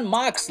 Jon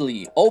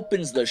Moxley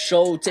opens the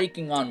show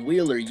taking on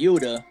Wheeler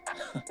Yuta.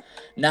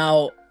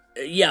 Now,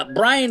 yeah,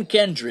 Brian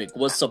Kendrick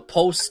was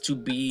supposed to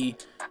be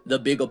the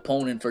big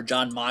opponent for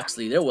Jon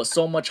Moxley. There was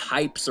so much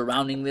hype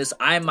surrounding this.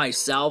 I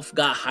myself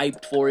got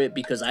hyped for it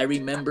because I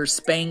remember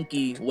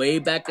Spanky way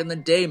back in the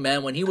day,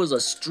 man, when he was a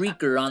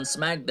streaker on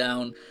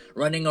SmackDown,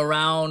 running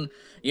around,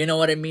 you know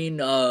what I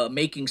mean,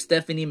 making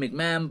Stephanie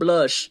McMahon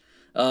blush.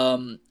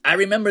 I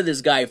remember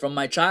this guy from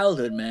my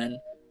childhood, man,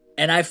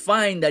 and I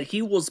find that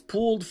he was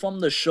pulled from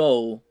the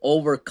show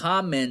over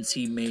comments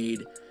he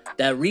made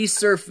that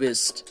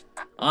resurfaced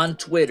on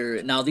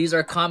Twitter. Now, these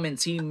are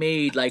comments he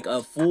made like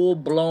a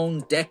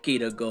full-blown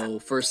decade ago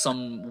for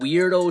some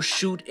weirdo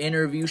shoot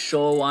interview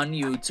show on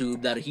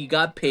YouTube that he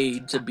got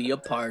paid to be a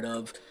part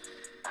of.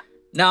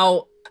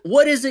 Now,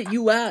 what is it,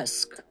 you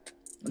ask,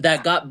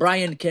 that got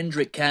Brian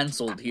Kendrick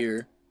canceled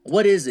here?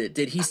 What is it?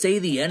 Did he say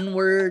the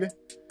N-word?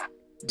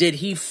 Did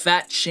he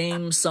fat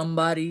shame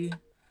somebody?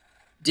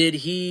 Did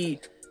he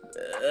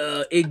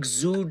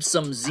exude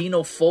some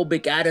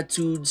xenophobic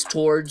attitudes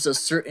towards a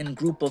certain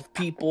group of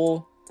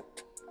people?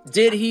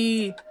 Did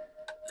he,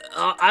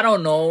 I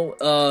don't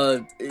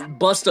know,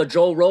 bust a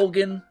Joe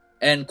Rogan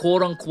and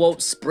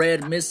quote-unquote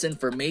spread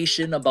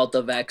misinformation about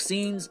the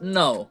vaccines?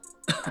 No.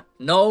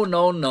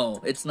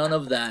 No. It's none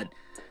of that.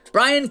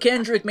 Brian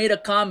Kendrick made a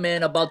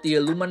comment about the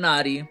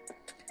Illuminati,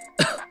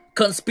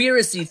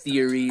 conspiracy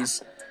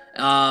theories,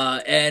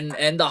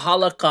 and the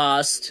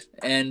Holocaust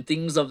and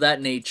things of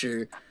that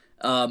nature,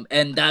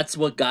 and that's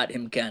what got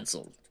him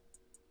canceled.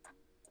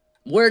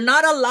 We're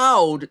not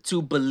allowed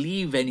to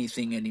believe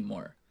anything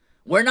anymore.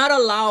 We're not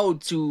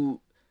allowed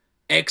to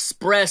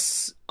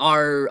express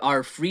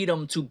our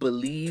freedom to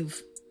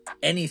believe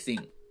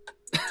anything.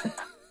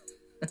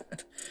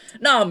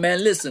 No,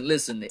 man,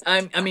 listen.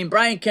 I mean,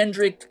 Brian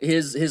Kendrick,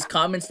 his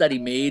comments that he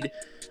made,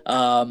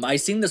 I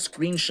seen the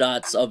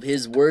screenshots of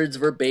his words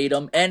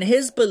verbatim, and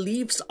his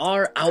beliefs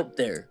are out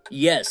there.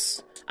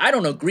 Yes, I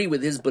don't agree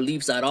with his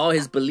beliefs at all.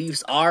 His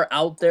beliefs are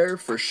out there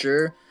for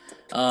sure.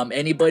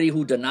 anybody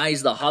who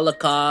denies the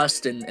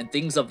Holocaust and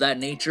things of that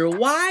nature.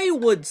 Why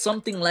would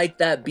something like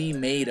that be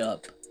made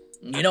up?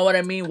 You know what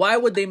I mean? Why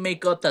would they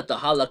make up that the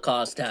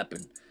Holocaust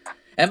happened?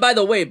 And by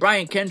the way,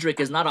 Brian Kendrick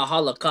is not a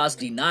Holocaust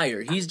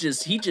denier. He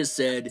just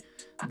said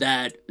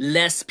that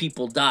less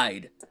people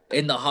died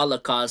in the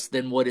Holocaust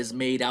than what is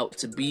made out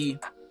to be.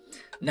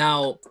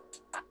 Now,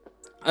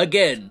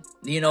 again,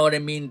 you know what I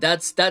mean?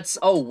 That's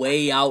a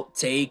way out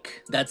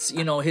take. That's,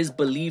 you know, his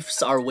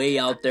beliefs are way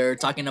out there,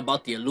 talking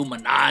about the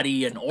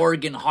Illuminati and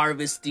organ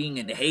harvesting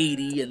and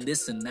Haiti and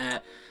this and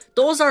that.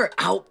 Those are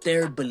out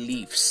there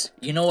beliefs.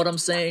 You know what I'm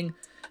saying?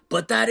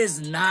 But that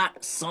is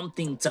not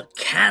something to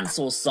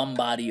cancel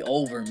somebody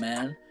over,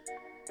 man.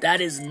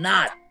 That is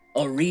not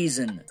a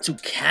reason to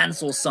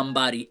cancel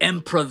somebody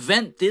and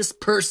prevent this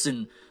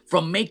person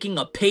from making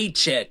a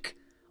paycheck,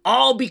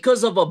 all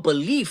because of a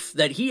belief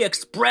that he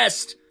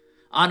expressed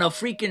on a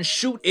freaking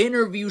shoot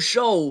interview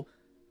show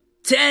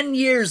 10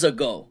 years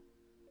ago.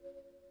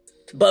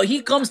 But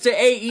he comes to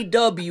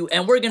AEW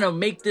and we're gonna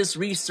make this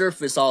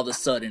resurface all of a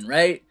sudden,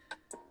 right?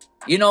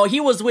 You know, he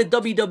was with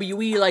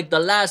WWE like the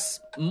last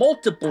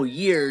multiple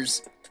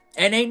years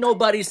and ain't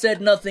nobody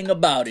said nothing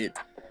about it.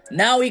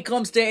 Now he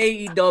comes to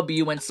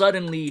AEW and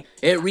suddenly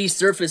it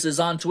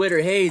resurfaces on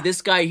Twitter. Hey,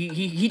 this guy,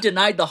 he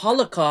denied the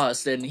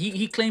Holocaust and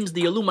he claims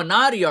the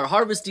Illuminati are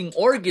harvesting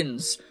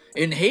organs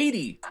in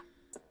Haiti.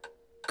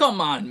 Come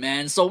on,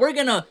 man. So we're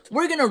gonna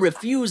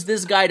refuse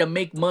this guy to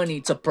make money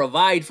to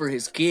provide for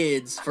his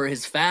kids, for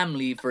his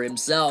family, for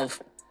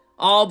himself.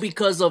 All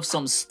because of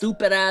some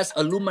stupid ass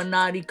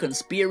Illuminati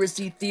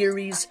conspiracy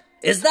theories.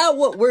 Is that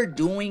what we're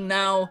doing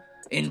now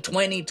in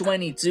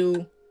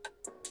 2022?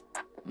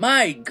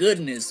 My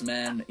goodness,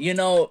 man. You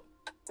know,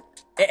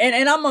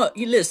 and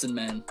you listen,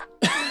 man.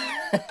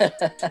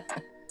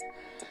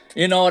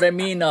 You know what I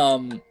mean?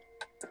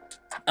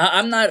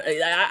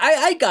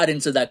 I got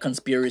into that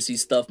conspiracy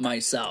stuff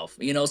myself,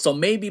 you know, so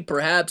maybe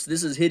perhaps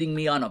this is hitting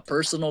me on a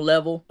personal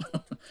level.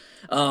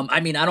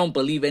 I mean, I don't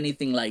believe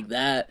anything like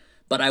that.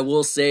 But I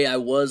will say I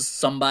was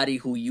somebody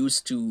who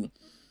used to,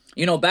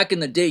 you know, back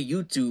in the day,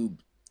 YouTube,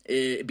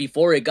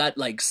 before it got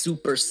like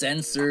super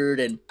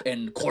censored and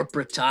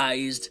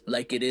corporatized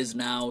like it is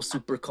now,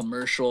 super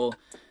commercial.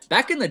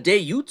 Back in the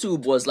day,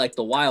 YouTube was like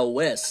the Wild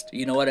West.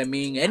 You know what I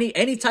mean?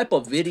 Any type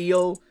of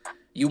video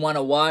you want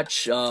to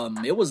watch,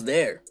 it was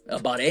there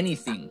about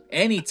anything,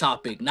 any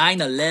topic,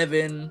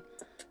 9/11.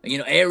 You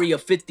know, Area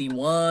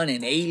 51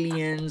 and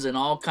aliens and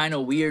all kind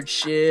of weird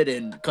shit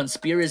and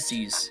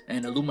conspiracies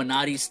and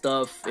Illuminati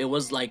stuff. It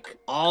was like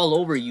all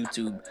over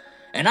YouTube.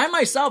 And I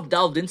myself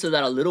delved into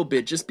that a little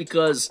bit just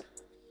because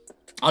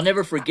I'll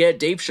never forget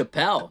Dave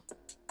Chappelle.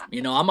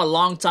 You know, I'm a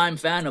longtime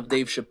fan of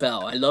Dave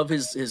Chappelle. I love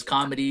his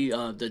comedy,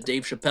 the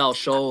Dave Chappelle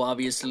Show,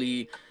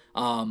 obviously.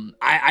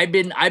 I've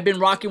been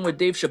rocking with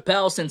Dave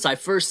Chappelle since I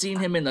first seen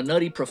him in the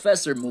Nutty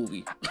Professor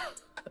movie.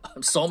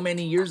 So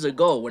many years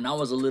ago when I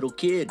was a little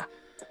kid.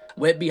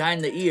 Wet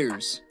behind the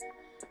ears,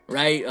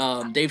 right?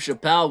 Dave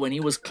Chappelle when he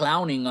was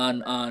clowning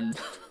on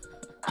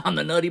on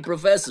the Nutty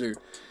Professor,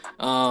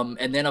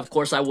 and then of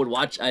course I would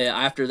watch.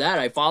 After that,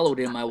 I followed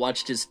him. I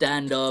watched his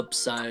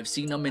stand-ups. I've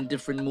seen him in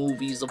different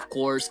movies, of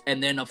course,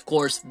 and then of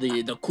course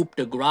the coup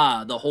de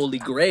grace, the Holy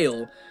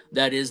Grail,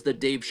 that is the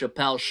Dave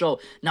Chappelle Show.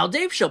 Now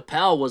Dave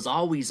Chappelle was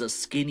always a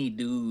skinny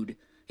dude.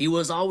 He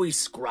was always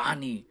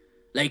scrawny.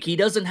 Like he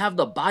doesn't have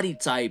the body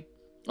type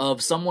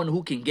of someone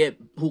who can get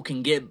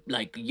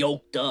like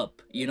yoked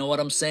up, you know what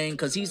I'm saying?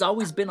 Because he's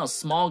always been a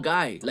small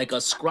guy, like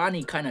a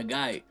scrawny kind of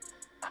guy.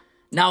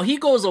 Now he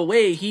goes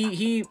away,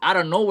 he out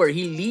of nowhere,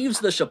 he leaves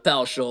the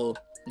Chappelle Show,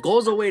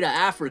 goes away to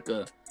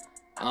Africa,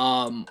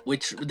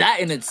 which that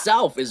in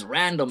itself is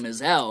random as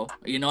hell.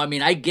 You know, I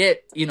mean, I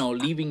get, you know,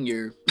 leaving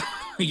your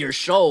your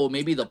show,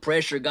 maybe the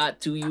pressure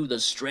got to you, the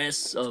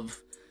stress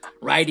of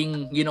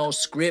writing, you know,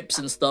 scripts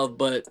and stuff,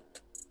 but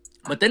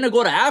then to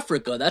go to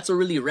Africa, that's a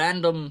really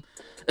random.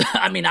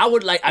 I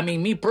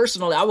mean, me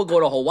personally, I would go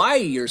to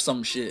Hawaii or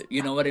some shit,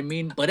 you know what I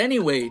mean? But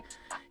anyway,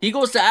 he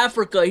goes to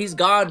Africa, he's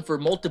gone for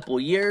multiple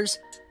years,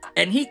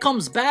 and he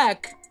comes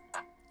back,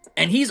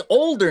 and he's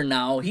older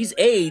now, he's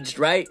aged,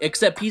 right?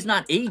 Except he's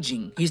not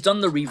aging, he's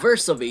done the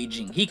reverse of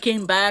aging. He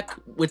came back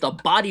with a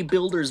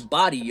bodybuilder's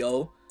body,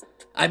 yo.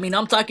 I mean,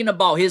 I'm talking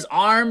about his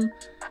arm,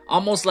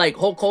 almost like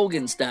Hulk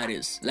Hogan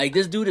status. Like,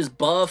 this dude is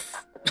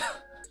buff.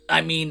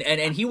 I mean,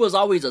 and he was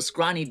always a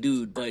scrawny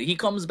dude, but he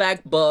comes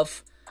back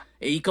buff.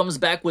 He comes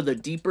back with a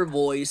deeper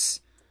voice.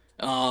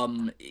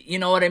 You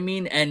know what I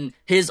mean? And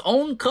his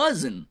own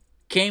cousin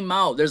came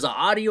out. There's an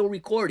audio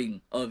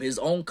recording of his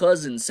own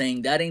cousin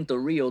saying that ain't the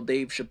real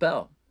Dave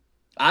Chappelle.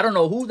 I don't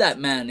know who that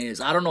man is.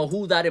 I don't know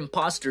who that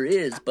imposter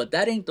is, but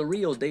that ain't the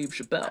real Dave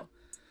Chappelle.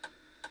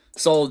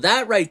 So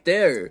that right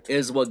there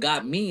is what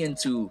got me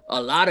into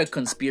a lot of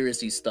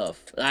conspiracy stuff.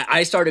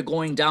 I started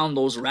going down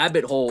those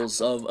rabbit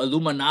holes of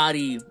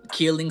Illuminati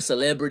killing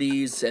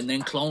celebrities and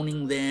then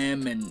cloning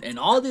them and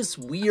all this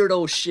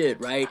weirdo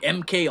shit, right?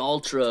 MK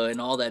Ultra and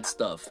all that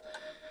stuff.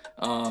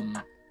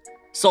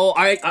 So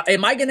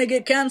am I gonna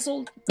get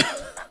canceled?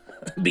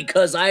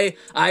 because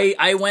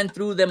I went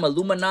through them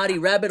Illuminati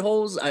rabbit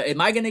holes.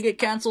 Am I gonna get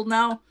canceled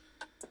now?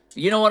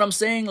 You know what I'm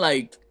saying?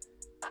 Like,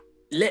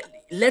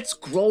 let's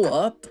grow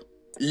up.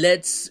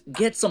 Let's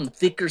get some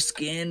thicker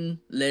skin.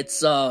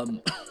 Let's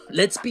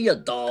be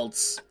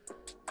adults.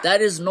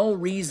 That is no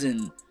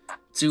reason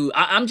to.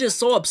 I'm just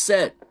so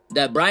upset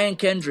that Brian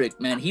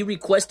Kendrick, man, he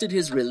requested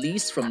his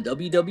release from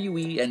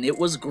WWE and it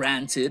was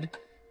granted.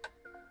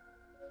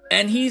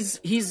 And he's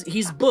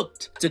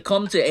booked to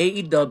come to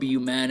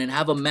AEW, man, and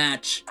have a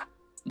match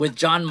with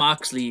Jon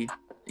Moxley,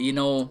 you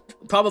know,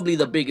 probably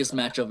the biggest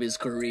match of his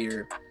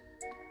career.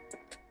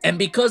 And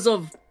because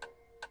of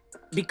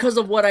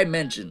what I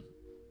mentioned,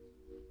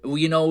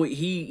 you know,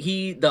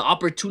 the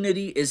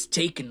opportunity is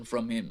taken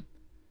from him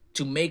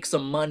to make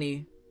some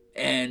money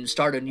and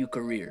start a new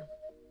career.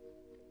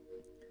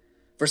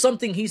 For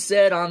something he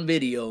said on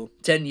video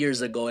 10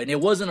 years ago, and it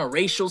wasn't a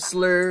racial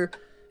slur,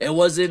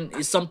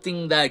 it's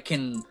something that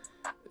can,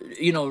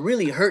 you know,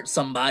 really hurt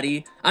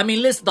somebody. I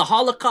mean, listen, the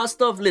Holocaust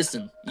stuff,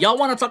 listen, y'all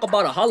want to talk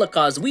about a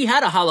Holocaust? We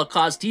had a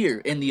Holocaust here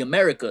in the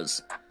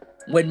Americas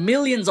when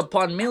millions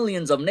upon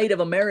millions of Native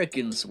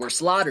Americans were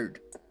slaughtered,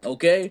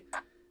 okay?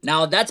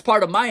 Now, that's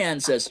part of my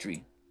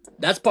ancestry.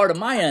 That's part of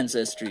my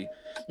ancestry.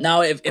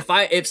 Now,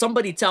 if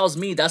somebody tells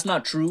me that's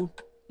not true,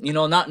 you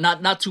know,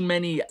 not too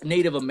many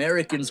Native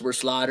Americans were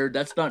slaughtered,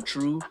 that's not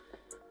true,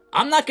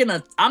 I'm not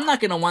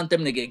gonna want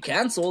them to get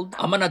canceled.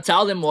 I'm gonna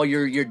tell them, well,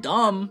 you're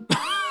dumb.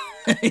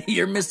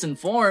 You're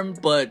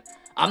misinformed, but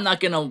I'm not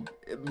gonna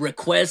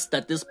request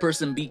that this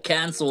person be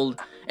canceled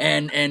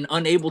and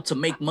unable to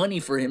make money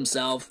for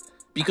himself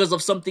because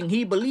of something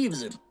he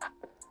believes in.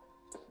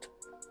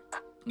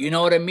 You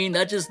know what I mean?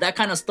 That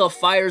kind of stuff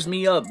fires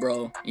me up,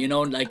 bro. You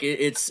know, like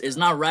it's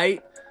not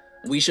right.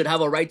 We should have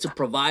a right to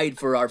provide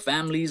for our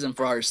families and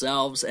for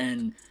ourselves,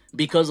 and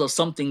because of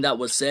something that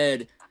was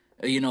said,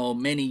 you know,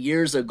 many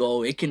years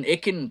ago, it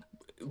can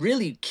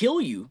really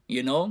kill you,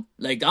 you know?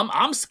 Like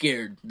I'm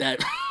scared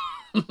that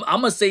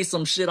I'm gonna say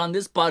some shit on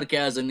this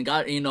podcast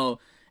and you know,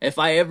 if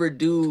I ever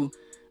do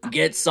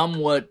get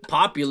somewhat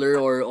popular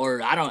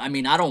or I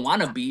don't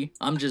want to be.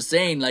 I'm just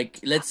saying, like,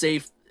 let's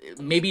say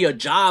maybe a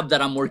job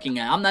that I'm working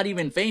at. I'm not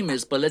even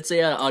famous, but let's say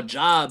a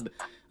job,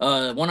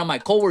 one of my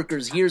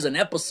coworkers hears an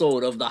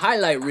episode of the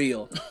highlight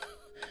reel.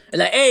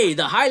 Like, hey,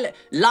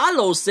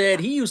 Lalo said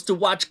he used to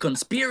watch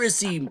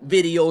conspiracy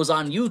videos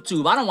on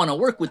YouTube. I don't want to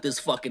work with this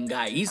fucking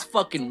guy. He's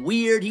fucking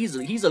weird. He's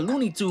a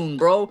Looney Tune,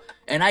 bro.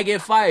 And I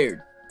get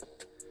fired.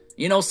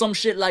 You know, some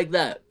shit like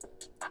that.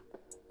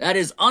 That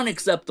is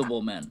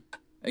unacceptable, man.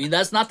 I mean,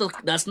 that's not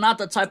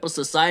the type of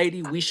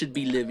society we should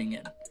be living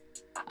in.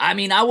 I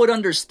mean, I would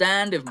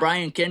understand if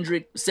Brian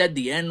Kendrick said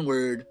the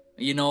N-word,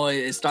 you know,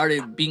 it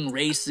started being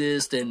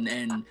racist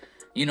and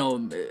you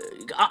know,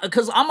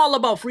 because I'm all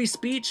about free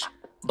speech,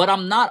 but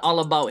I'm not all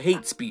about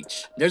hate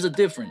speech. There's a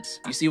difference.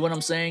 You see what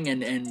I'm saying?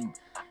 And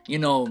you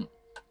know,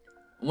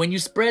 when you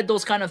spread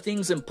those kind of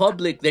things in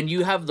public, then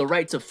you have the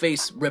right to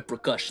face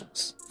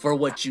repercussions for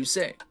what you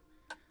say.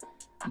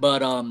 But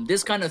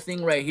this kind of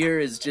thing right here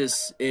is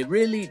just, it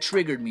really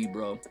triggered me,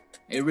 bro.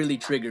 It really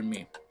triggered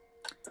me.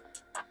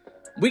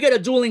 We get a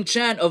dueling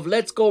chant of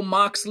 "Let's Go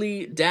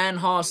Moxley,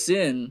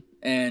 Danhausen."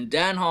 And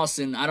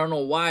Danhausen, I don't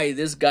know why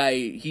this guy,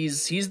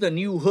 he's the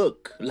new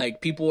Hook. Like,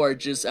 people are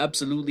just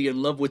absolutely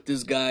in love with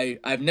this guy.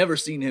 I've never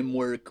seen him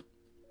work.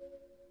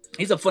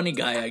 He's a funny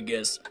guy, I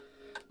guess.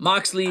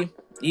 Moxley,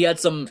 he had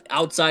some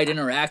outside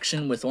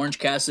interaction with Orange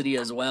Cassidy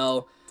as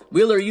well.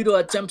 Wheeler Yuta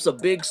attempts a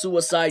big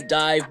suicide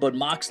dive, but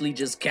Moxley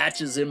just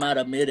catches him out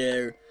of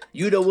midair.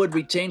 Yuta would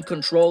retain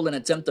control and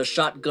attempt a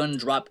shotgun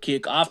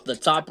dropkick off the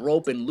top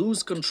rope and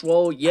lose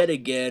control yet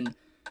again.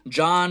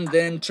 John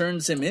then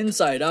turns him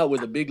inside out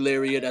with a big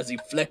lariat as he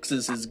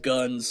flexes his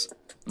guns.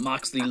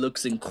 Moxley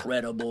looks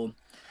incredible.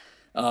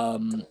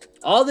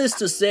 All this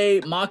to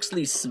say,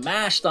 Moxley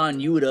smashed on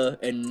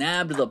Yuta and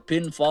nabbed the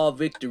pinfall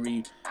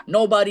victory.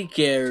 Nobody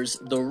cares.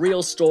 The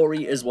real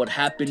story is what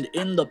happened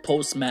in the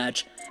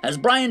post-match as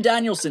Bryan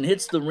Danielson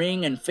hits the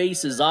ring and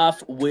faces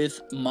off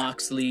with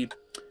Moxley.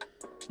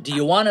 "Do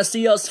you want to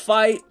see us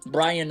fight?"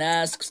 Bryan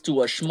asks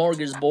to a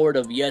smorgasbord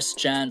of yes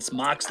chants.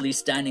 Moxley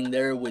standing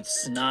there with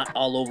snot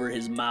all over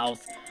his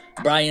mouth.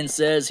 Bryan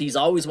says he's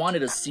always wanted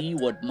to see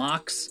what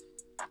Mox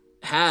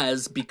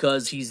has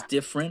because he's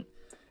different.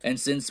 And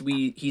since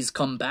he's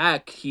come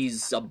back,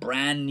 he's a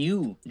brand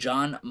new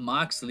Jon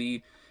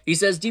Moxley. He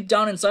says deep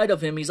down inside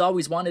of him, he's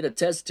always wanted to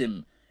test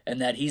him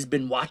and that he's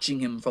been watching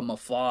him from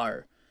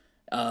afar.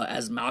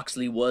 As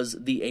Moxley was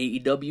the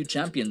AEW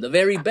champion, the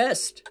very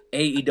best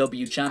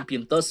AEW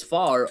champion thus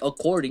far,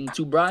 according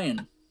to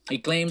Bryan. He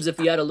claims if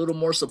he had a little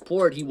more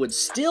support, he would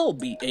still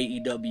be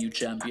AEW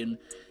champion,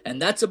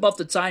 and that's about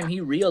the time he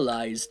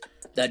realized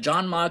that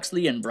Jon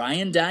Moxley and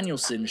Bryan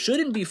Danielson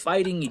shouldn't be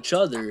fighting each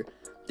other,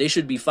 they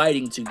should be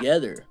fighting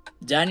together.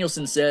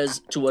 Danielson says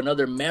to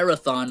another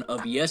marathon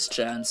of yes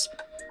chants.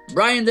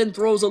 Bryan then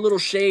throws a little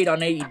shade on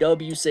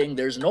AEW, saying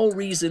there's no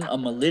reason a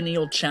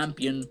millennial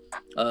champion,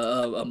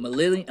 a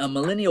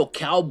millennial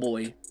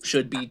cowboy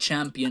should be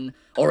champion,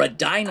 or a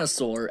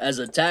dinosaur as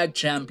a tag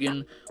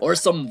champion, or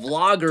some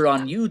vlogger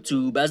on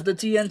YouTube as the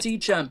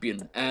TNT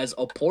champion, as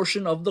a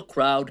portion of the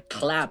crowd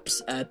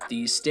claps at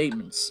these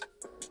statements.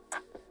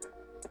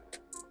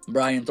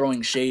 Brian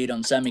throwing shade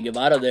on Sammy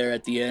Guevara there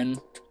at the end.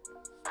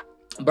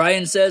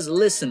 Brian says,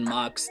 listen,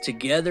 Mox,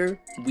 together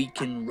we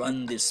can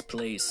run this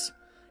place.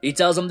 He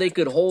tells them they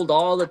could hold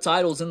all the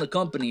titles in the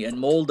company and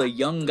mold a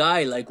young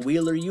guy like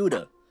Wheeler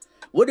Yuta.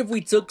 What if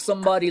we took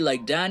somebody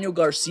like Daniel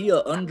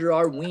Garcia under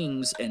our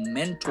wings and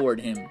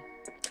mentored him?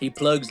 He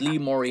plugs Lee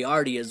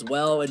Moriarty as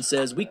well and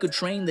says we could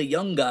train the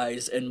young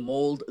guys and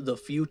mold the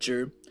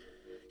future.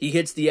 He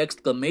hits the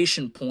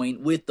exclamation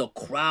point with the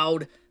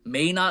crowd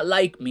may not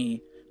like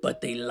me,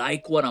 but they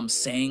like what I'm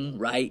saying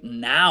right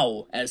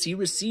now, as he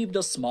received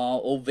a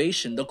small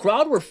ovation. The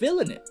crowd were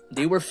feeling it.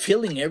 They were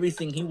feeling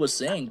everything he was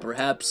saying.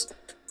 Perhaps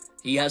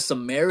he has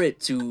some merit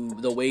to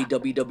the way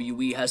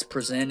WWE has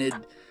presented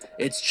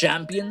its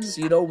champions.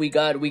 You know, we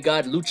got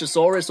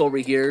Luchasaurus over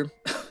here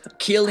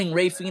killing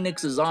Rey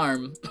Fenix's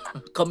arm,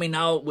 coming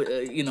out with,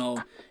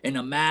 in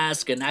a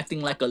mask and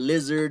acting like a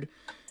lizard.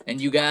 And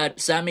you got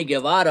Sammy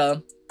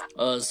Guevara,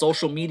 a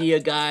social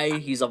media guy.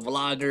 He's a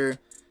vlogger,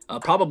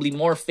 probably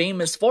more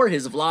famous for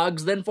his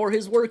vlogs than for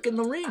his work in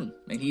the ring.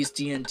 And he's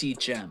TNT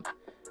champ.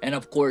 And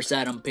of course,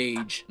 Adam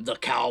Page, the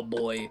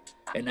cowboy.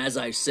 And as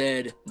I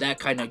said, that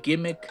kind of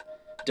gimmick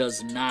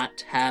does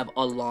not have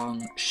a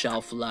long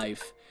shelf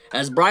life.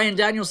 As Bryan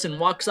Danielson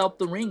walks out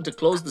the ring to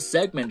close the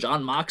segment,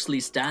 Jon Moxley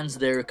stands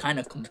there kind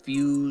of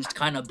confused,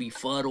 kind of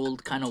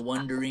befuddled, kind of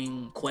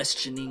wondering,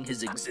 questioning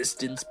his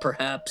existence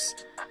perhaps.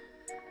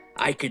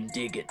 I can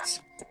dig it.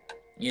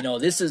 You know,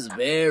 this is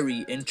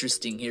very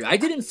interesting here. I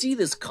didn't see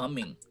this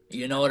coming.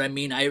 You know what I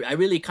mean? I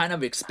really kind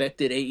of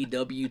expected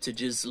AEW to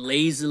just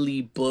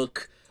lazily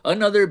book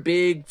another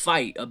big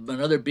fight,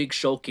 another big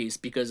showcase,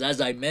 because as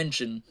I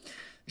mentioned,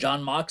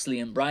 Jon Moxley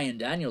and Bryan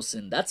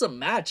Danielson, that's a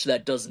match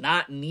that does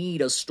not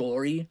need a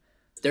story.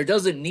 There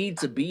doesn't need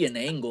to be an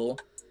angle.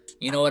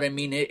 You know what I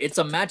mean? It's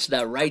a match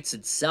that writes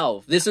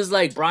itself. This is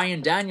like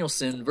Bryan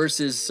Danielson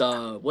versus,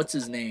 what's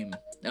his name?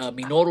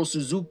 Minoru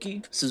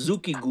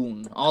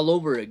Suzuki-gun, all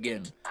over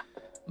again.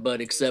 But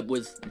except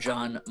with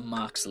Jon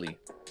Moxley.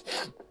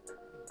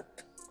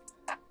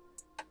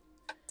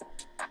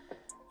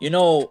 You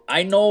know,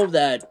 I know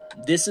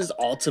that this is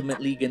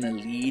ultimately going to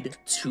lead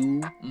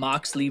to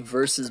Moxley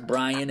versus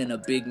Bryan in a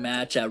big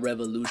match at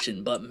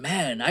Revolution. But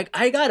man,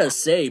 I gotta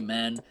say,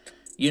 man,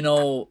 you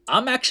know,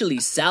 I'm actually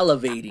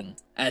salivating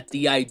at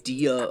the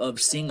idea of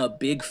seeing a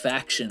big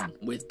faction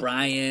with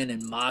Bryan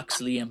and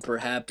Moxley and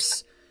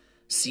perhaps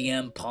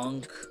CM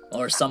Punk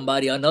or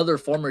somebody, another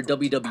former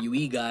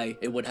WWE guy,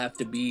 it would have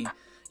to be.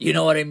 You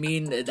know what I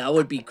mean? That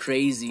would be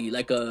crazy.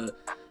 Like a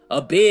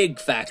big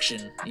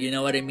faction, you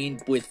know what I mean,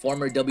 with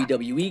former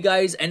WWE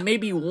guys and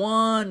maybe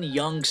one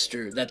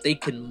youngster that they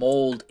can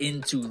mold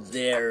into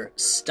their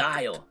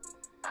style.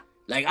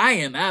 Like, I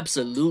am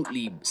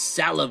absolutely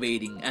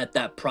salivating at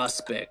that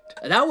prospect.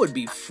 That would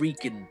be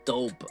freaking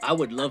dope. I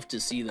would love to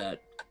see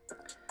that.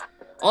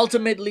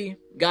 Ultimately,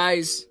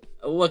 guys,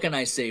 what can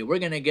I say? We're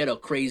gonna get a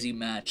crazy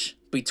match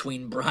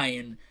between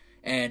Bryan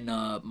and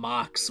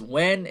Mox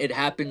when it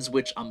happens,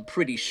 which I'm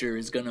pretty sure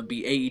is gonna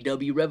be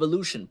AEW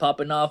Revolution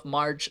popping off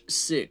March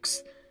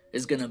 6th.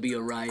 Is gonna be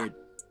a riot.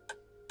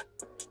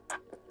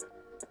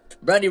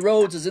 Brandy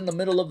Rhodes is in the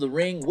middle of the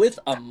ring with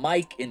a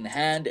mic in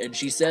hand, and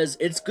she says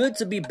it's good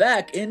to be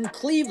back in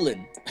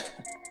Cleveland.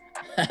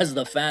 As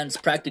the fans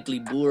practically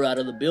boo her out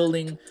of the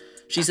building,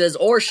 she says,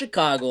 or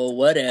Chicago,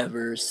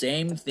 whatever,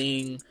 same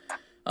thing.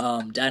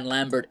 Dan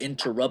Lambert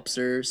interrupts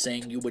her,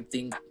 saying you would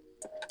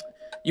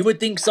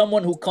think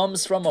someone who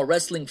comes from a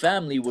wrestling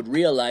family would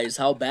realize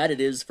how bad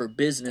it is for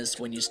business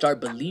when you start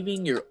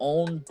believing your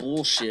own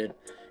bullshit.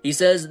 He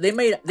says they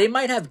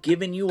might have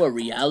given you a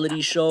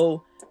reality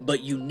show,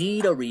 but you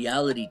need a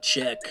reality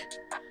check.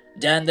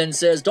 Dan then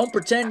says, don't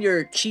pretend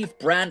your chief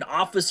brand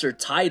officer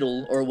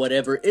title or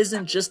whatever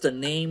isn't just a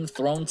name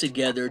thrown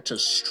together to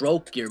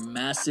stroke your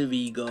massive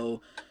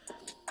ego.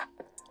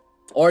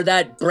 Or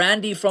that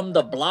Brandy from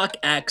the block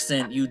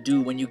accent you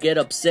do when you get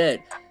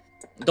upset.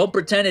 Don't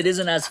pretend it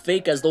isn't as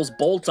fake as those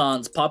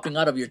bolt-ons popping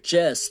out of your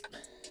chest.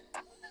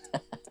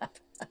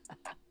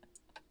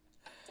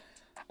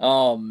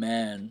 Oh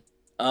man.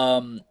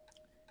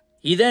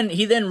 He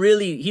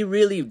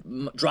really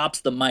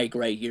drops the mic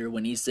right here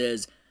when he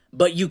says,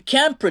 but you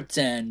can't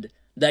pretend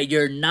that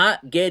you're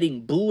not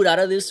getting booed out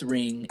of this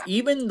ring,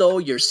 even though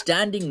you're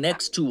standing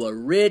next to a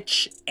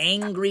rich,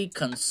 angry,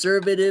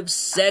 conservative,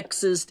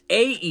 sexist,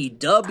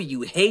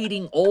 AEW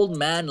hating old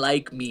man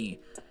like me.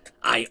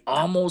 I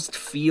almost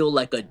feel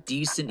like a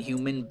decent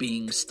human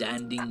being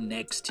standing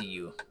next to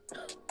you.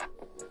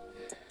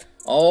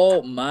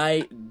 Oh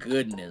my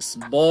goodness.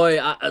 Boy,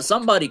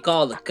 somebody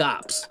call the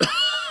cops.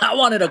 I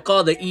wanted to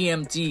call the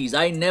EMTs.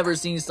 I never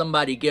seen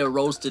somebody get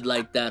roasted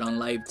like that on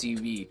live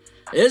TV.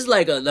 It's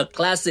like the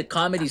classic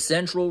Comedy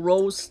Central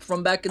roast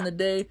from back in the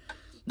day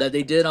that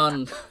they did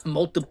on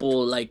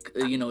multiple, like,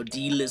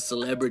 D-list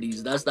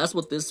celebrities. That's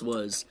what this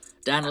was.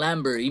 Dan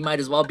Lambert, he might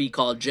as well be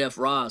called Jeff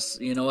Ross.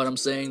 You know what I'm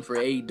saying? For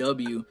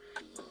AEW.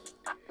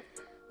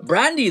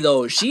 Brandy,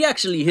 though, she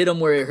actually hit him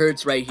where it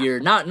hurts right here.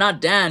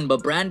 Not Dan,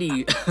 but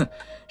Brandy.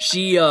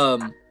 she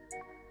of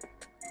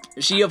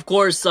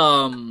course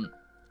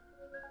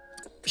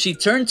she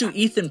turned to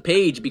Ethan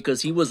Page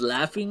because he was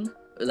laughing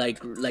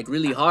like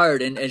really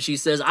hard, and she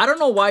says, I don't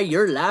know why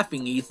you're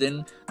laughing,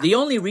 Ethan. The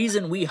only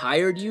reason we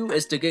hired you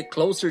is to get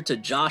closer to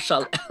Josh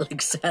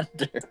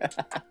Alexander.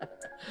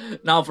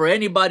 Now, for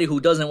anybody who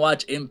doesn't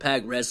watch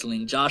Impact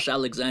Wrestling, Josh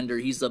Alexander,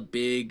 he's a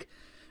big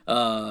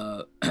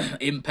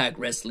Impact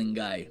Wrestling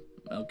guy,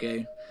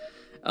 okay?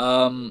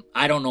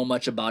 I don't know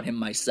much about him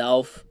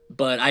myself,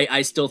 but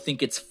I still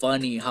think it's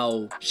funny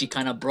how she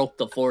kind of broke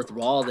the fourth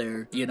wall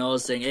there, you know,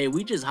 saying, hey,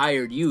 we just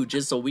hired you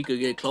just so we could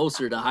get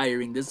closer to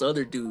hiring this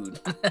other dude.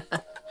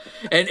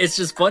 And it's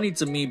just funny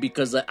to me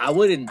because I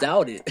wouldn't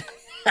doubt it.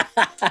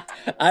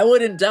 I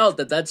wouldn't doubt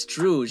that that's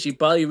true. She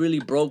probably really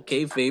broke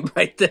kayfabe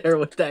right there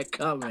with that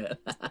comment.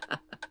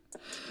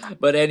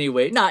 But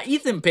anyway,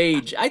 Ethan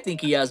Page, I think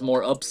he has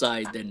more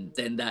upside than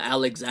the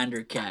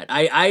Alexander cat.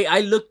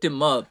 I looked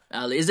him up.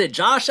 Is it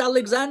Josh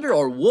Alexander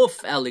or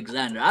Wolf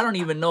Alexander? I don't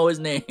even know his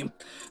name.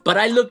 But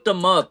I looked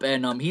him up,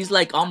 and he's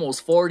like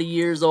almost 40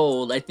 years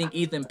old. I think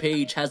Ethan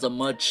Page has a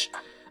much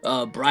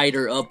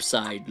brighter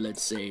upside,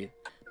 let's say.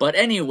 But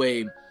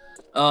anyway,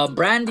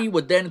 Brandy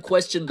would then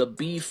question the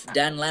beef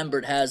Dan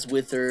Lambert has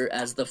with her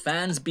as the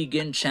fans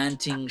begin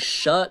chanting,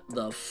 shut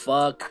the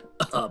fuck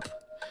up.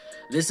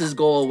 This is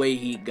go away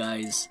heat,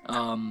 guys.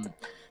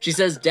 She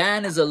says,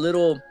 Dan, it's a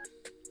little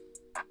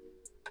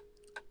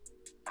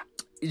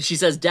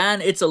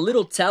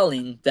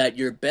telling that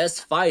your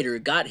best fighter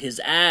got his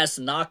ass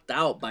knocked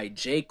out by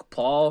Jake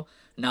Paul.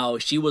 Now,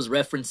 she was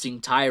referencing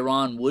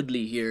Tyron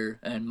Woodley here,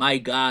 and my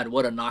God,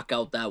 what a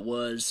knockout that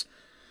was.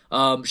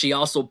 She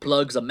also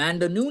plugs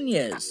Amanda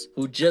Nunes,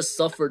 who just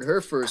suffered her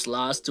first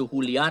loss to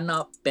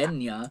Juliana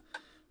Pena.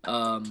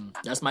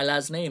 That's my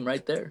last name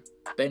right there.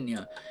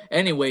 Pena.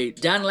 Anyway,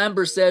 Dan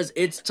Lambert says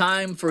it's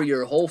time for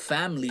your whole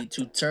family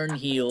to turn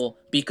heel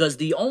because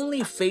the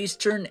only face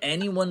turn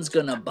anyone's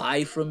gonna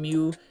buy from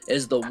you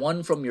is the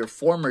one from your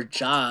former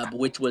job,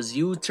 which was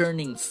you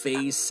turning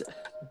face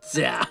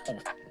down.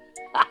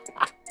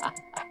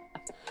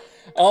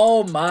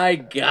 Oh my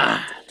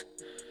God.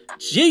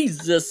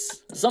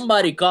 Jesus.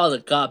 Somebody call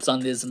the cops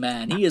on this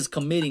man. He is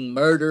committing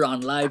murder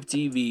on live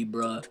TV,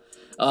 bruh.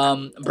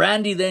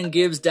 Brandy then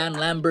gives Dan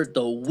Lambert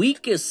the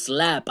weakest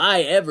slap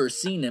I ever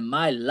seen in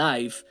my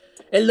life.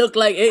 It looked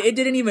like, it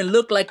didn't even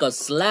look like a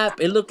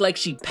slap. It looked like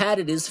she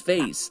patted his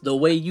face, the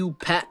way you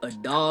pat a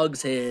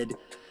dog's head.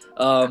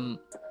 Dan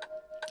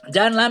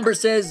Lambert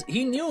says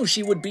he knew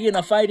she would be in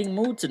a fighting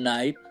mood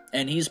tonight,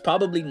 and he's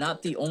probably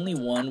not the only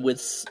one with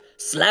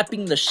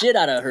slapping the shit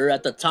out of her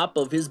at the top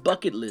of his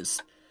bucket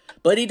list.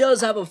 But he does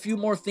have a few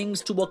more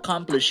things to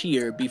accomplish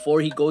here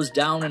before he goes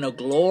down in a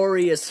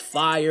glorious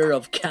fire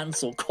of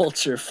cancel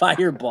culture,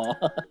 fireball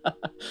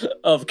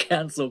of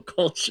cancel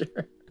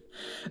culture.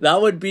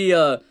 That would be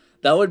a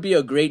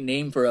great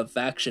name for a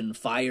faction,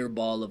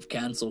 fireball of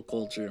cancel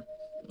culture.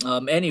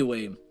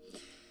 Anyway,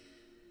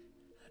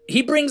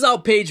 he brings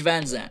out Paige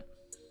Van Zandt.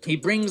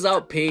 And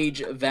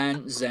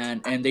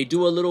they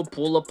do a little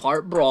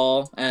pull-apart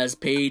brawl as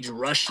Paige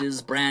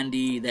rushes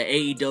Brandy. The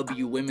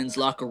AEW women's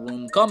locker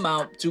room come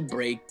out to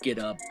break it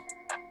up.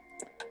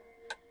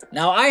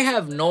 Now, I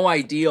have no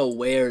idea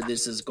where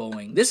this is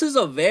going. This is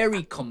a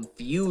very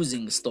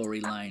confusing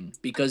storyline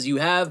because you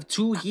have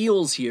two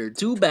heels here,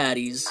 two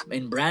baddies,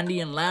 in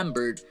Brandy and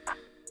Lambert,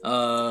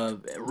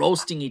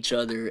 roasting each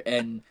other,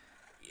 and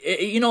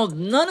you know,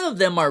 none of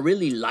them are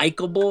really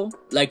likable,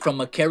 like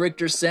from a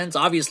character sense.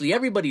 Obviously,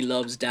 everybody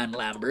loves Dan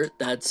Lambert.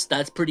 That's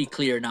pretty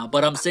clear now.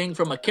 But I'm saying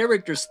from a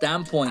character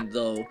standpoint,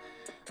 though,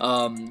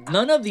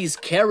 none of these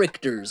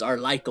characters are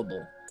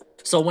likable.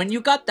 So when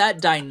you got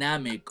that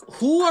dynamic,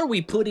 who are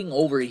we putting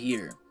over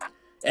here?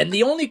 And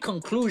the only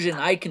conclusion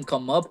I can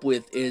come up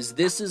with is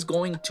this is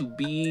going to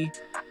be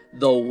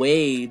the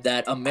way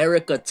that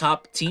America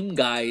Top Team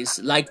guys,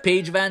 like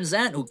Paige Van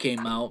Zandt, who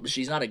came out.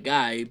 She's not a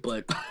guy,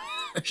 but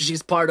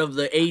she's part of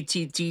the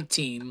ATT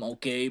team,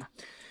 okay?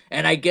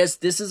 And I guess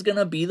this is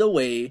gonna be the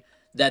way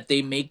that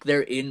they make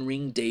their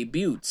in-ring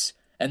debuts.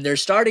 And they're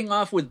starting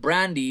off with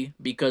Brandy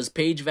because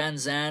Paige Van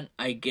Zandt,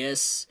 I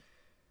guess,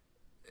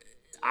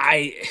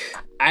 I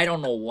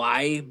don't know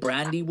why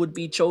Brandy would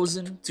be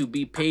chosen to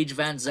be Paige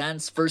Van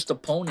Zandt's first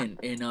opponent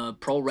in a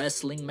pro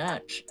wrestling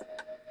match.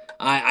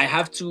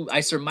 I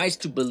surmise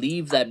to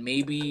believe that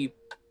maybe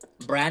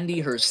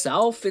Brandy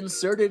herself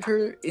inserted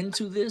her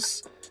into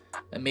this.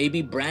 And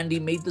maybe Brandy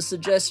made the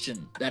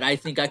suggestion that I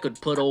think I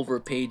could put over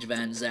Paige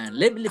Van Zandt.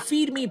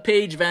 Feed me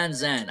Paige Van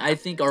Zandt, I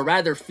think, or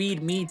rather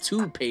feed me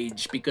to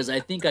Paige, because I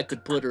think I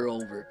could put her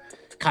over,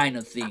 kind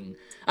of thing.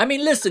 I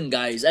mean, listen,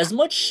 guys, as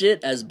much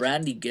shit as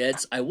Brandy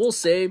gets, I will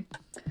say,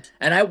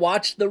 and I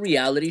watched the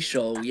reality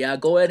show. Yeah,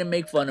 go ahead and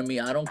make fun of me.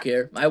 I don't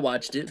care. I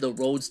watched it. The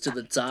Roads to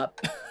the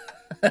Top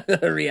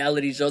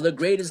reality show, the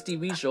greatest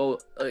TV show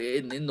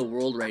in the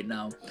world right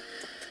now.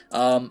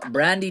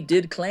 Brandy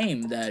did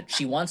claim that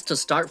she wants to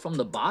start from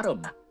the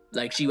bottom.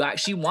 Like, she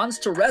wants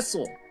to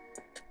wrestle.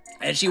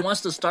 And she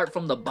wants to start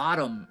from the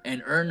bottom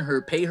and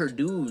pay her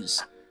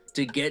dues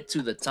to get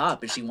to the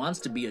top. And she wants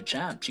to be a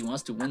champ. She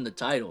wants to win the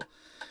title.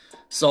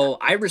 So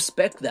I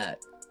respect that.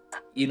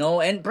 You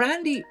know, and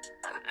Brandy,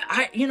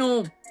 I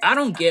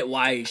don't get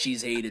why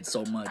she's hated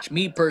so much.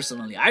 Me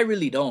personally, I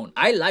really don't.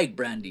 I like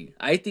Brandy.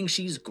 I think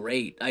she's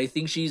great. I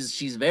think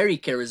she's very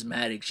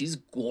charismatic. She's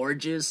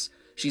gorgeous.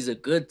 She's a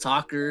good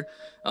talker.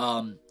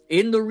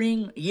 In the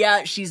ring,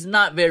 yeah, she's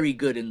not very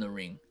good in the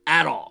ring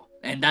at all.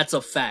 And that's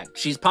a fact.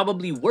 She's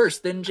probably worse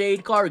than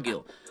Jade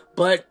Cargill.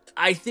 But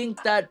I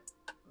think that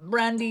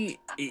Brandy,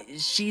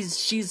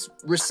 she's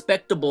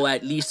respectable,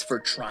 at least for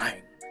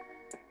trying.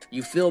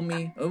 You feel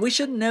me? We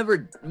should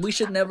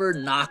never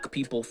knock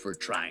people for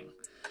trying.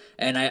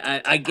 And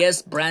I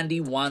guess Brandy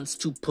wants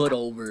to put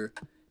over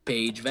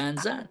Paige Van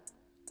Zandt.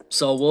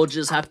 So we'll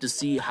just have to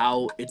see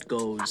how it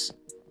goes.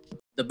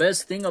 The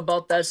best thing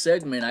about that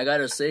segment, I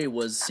gotta say,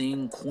 was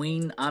seeing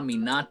Queen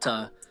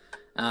Aminata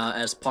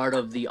as part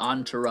of the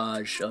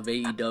entourage of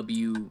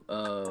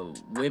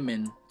AEW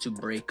women to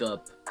break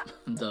up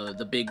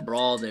the big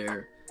brawl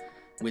there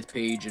with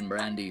Paige and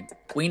Brandy.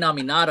 Queen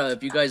Aminata,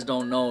 if you guys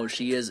don't know,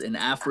 she is an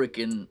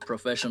African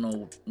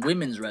professional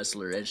women's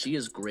wrestler, and she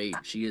is great.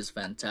 She is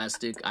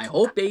fantastic. I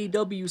hope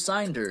AEW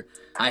signed her.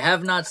 I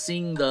have not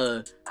seen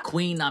the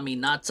Queen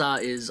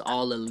Aminata is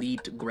all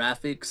elite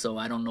graphic, so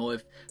I don't know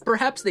if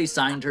perhaps they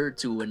signed her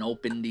to an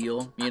open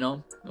deal, you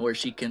know, where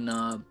she can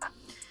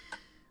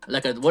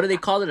what do they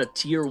call it? A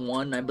tier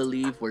 1, I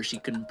believe, where she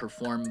can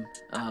perform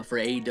for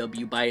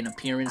AEW by an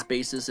appearance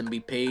basis and be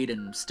paid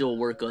and still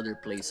work other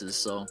places.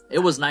 So it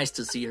was nice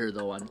to see her,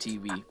 though, on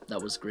TV.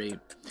 That was great.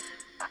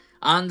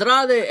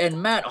 Andrade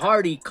and Matt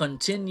Hardy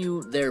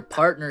continue their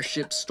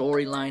partnership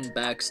storyline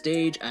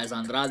backstage as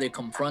Andrade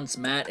confronts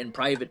Matt in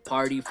private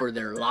party for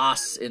their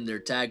loss in their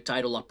tag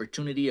title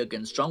opportunity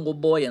against Jungle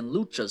Boy and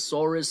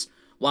Luchasaurus,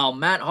 while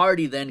Matt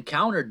Hardy then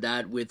countered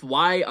that with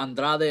why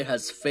Andrade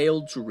has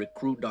failed to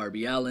recruit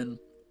Darby Allin.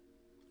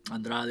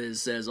 Andrade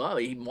says, oh,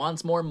 he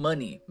wants more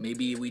money.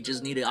 Maybe we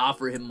just need to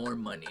offer him more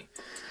money.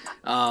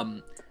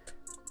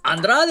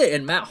 Andrade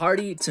and Matt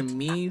Hardy, to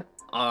me,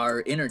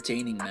 are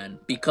entertaining, man,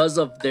 because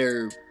of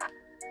their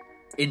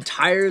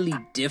entirely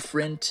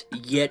different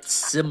yet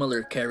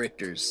similar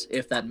characters,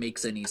 if that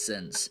makes any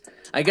sense.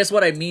 I guess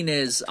what I mean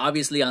is,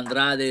 obviously,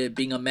 Andrade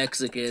being a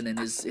Mexican and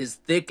his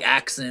thick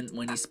accent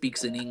when he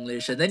speaks in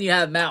English, and then you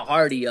have Matt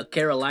Hardy, a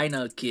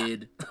Carolina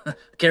kid,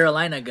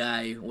 Carolina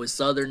guy, with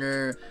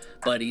Southerner,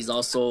 but he's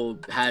also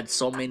had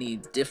so many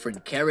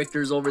different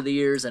characters over the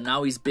years, and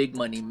now he's Big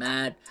Money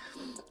Matt.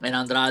 And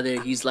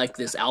Andrade, he's like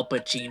this Al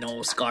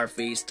Pacino,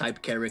 Scarface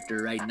type character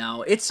right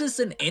now. It's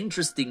just an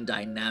interesting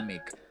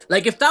dynamic.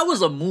 Like, if that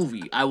was a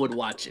movie, I would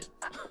watch it.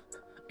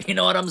 You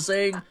know what I'm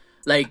saying?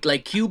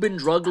 Like Cuban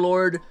drug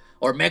lord,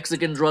 or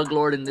Mexican drug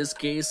lord in this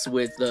case,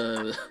 with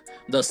the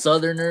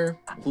Southerner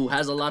who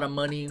has a lot of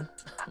money,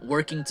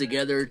 working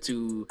together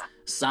to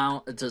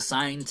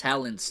sign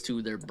talents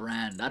to their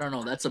brand. I don't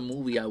know, that's a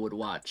movie I would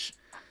watch.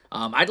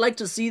 I'd like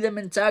to see them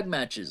in tag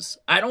matches.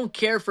 I don't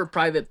care for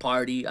Private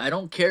Party. I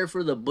don't care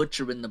for the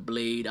Butcher and the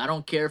Blade. I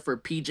don't care for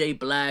PJ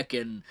Black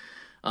and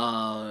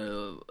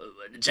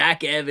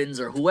Jack Evans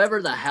or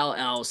whoever the hell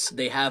else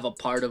they have a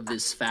part of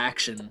this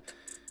faction.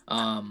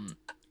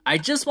 I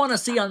just want to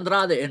see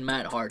Andrade and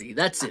Matt Hardy.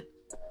 That's it.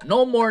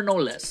 No more, no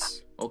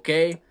less.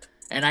 Okay?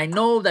 And I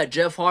know that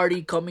Jeff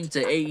Hardy coming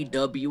to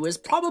AEW is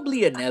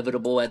probably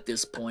inevitable at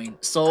this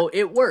point. So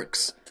it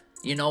works.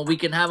 You know, we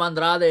can have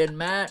Andrade and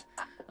Matt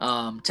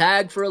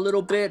tag for a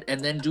little bit and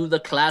then do the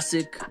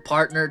classic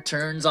partner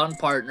turns on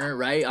partner,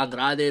 right?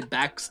 Andrade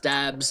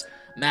backstabs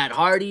Matt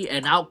Hardy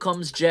and out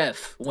comes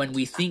Jeff. When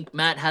we think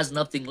Matt has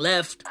nothing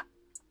left,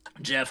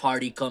 Jeff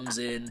Hardy comes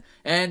in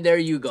and there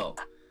you go.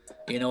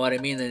 You know what I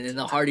mean? And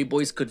the Hardy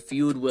Boys could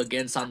feud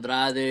against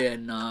Andrade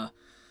and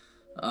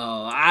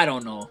I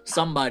don't know,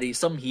 somebody,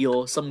 some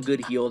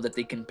good heel that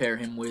they can pair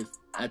him with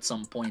at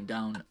some point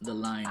down the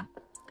line.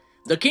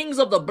 The Kings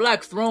of the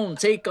Black Throne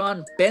take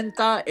on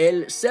Penta,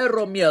 El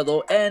Cerro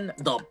Miedo, and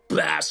the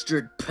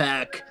Bastard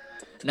Pack.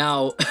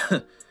 Now,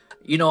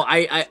 you know,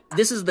 I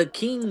this is the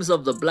Kings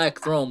of the Black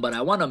Throne, but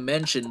I want to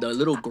mention the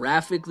little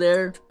graphic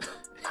there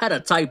had a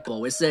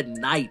typo. It said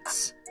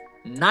Knights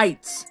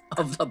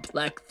of the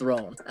Black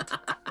Throne.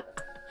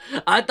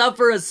 I thought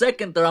for a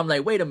second there, I'm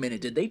like, wait a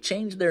minute, did they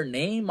change their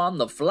name on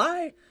the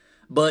fly?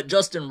 But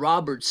Justin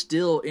Roberts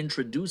still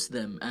introduced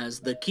them as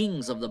the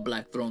Kings of the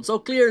Black Throne. So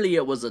clearly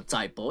it was a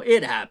typo.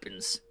 It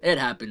happens. It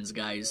happens,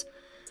 guys.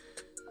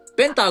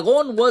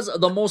 Pentagon was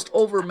the most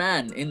over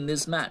man in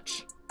this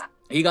match.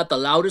 He got the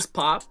loudest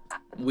pop.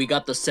 We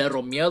got the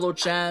Cerro Miedo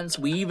chants.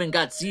 We even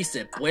got Si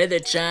Se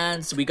Puede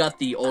chants. We got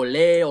the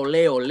Ole,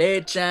 Ole,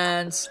 Ole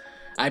chants.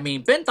 I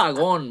mean,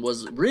 Pentagon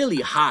was really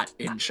hot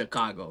in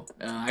Chicago.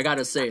 I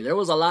gotta say, there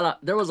was a lot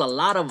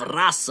of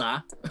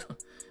raza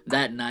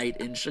that night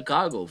in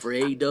Chicago for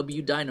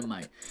AEW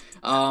Dynamite.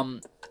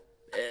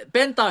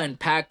 Penta and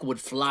Pac would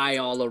fly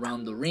all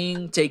around the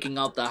ring, taking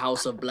out the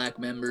House of Black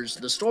members.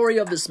 The story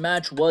of this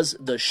match was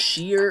the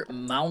sheer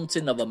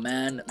mountain of a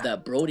man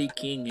that Brody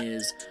King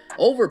is,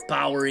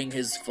 overpowering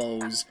his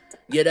foes.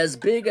 Yet as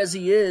big as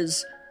he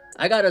is,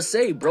 I gotta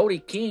say, Brody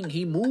King,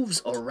 he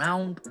moves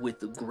around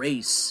with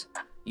grace.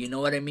 You know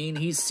what I mean?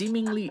 He's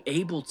seemingly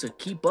able to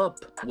keep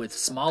up with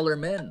smaller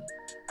men,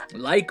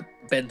 like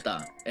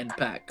Penta and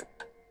Pac.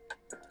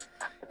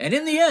 And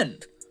in the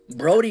end,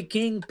 Brody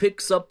King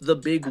picks up the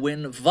big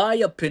win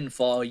via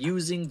pinfall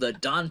using the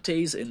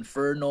Dante's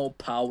Inferno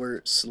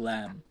Power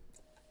Slam.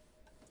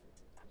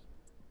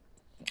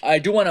 I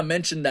do want to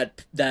mention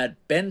that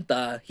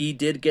Penta, he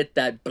did get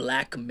that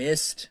black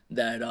mist,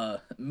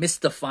 that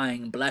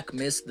mystifying black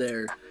mist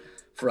there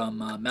from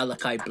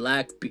Malachi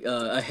Black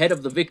ahead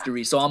of the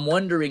victory. So I'm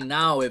wondering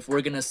now if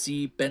we're going to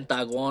see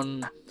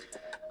Pentagon,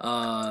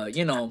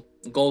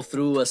 go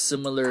through a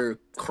similar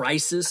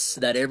crisis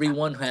that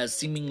everyone has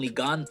seemingly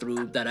gone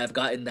through, that I've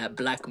gotten that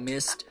black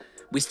mist.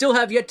 I still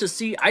have yet to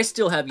see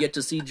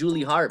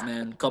Julie Hart,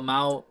 man, come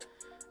out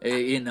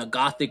in a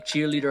gothic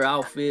cheerleader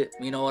outfit,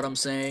 you know what I'm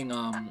saying?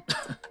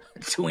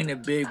 Doing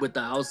it big with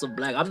the House of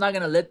Black. I'm not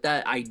gonna let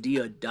that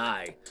idea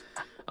die.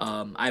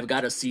 I've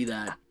got to see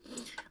that.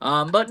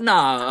 But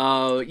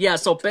nah,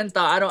 so Penta,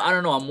 I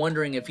don't know. I'm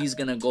wondering if he's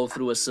gonna go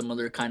through a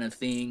similar kind of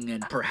thing,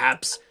 and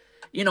perhaps,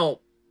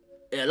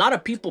 a lot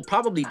of people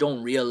probably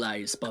don't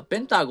realize, but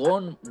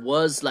Pentagon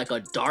was like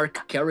a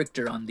dark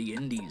character on the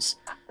indies.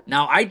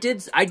 Now, I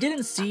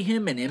didn't see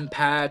him in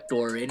Impact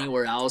or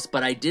anywhere else,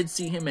 but I did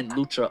see him in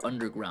Lucha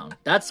Underground.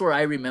 That's where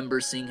I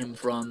remember seeing him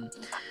from.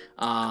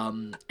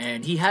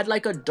 And he had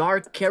like a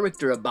dark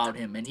character about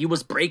him, and he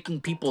was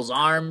breaking people's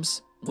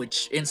arms,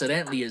 which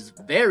incidentally is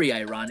very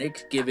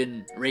ironic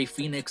given Rey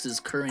Fenix's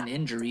current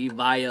injury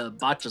via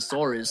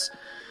Botchasaurus.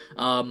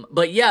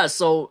 But yeah,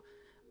 so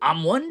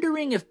I'm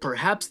wondering if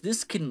perhaps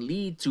this can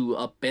lead to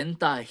a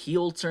Penta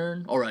heel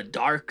turn, or a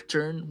dark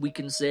turn, we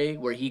can say,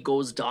 where he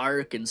goes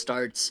dark and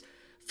starts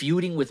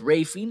feuding with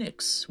Rey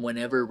Fenix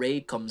whenever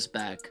Rey comes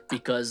back.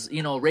 Because,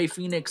 Rey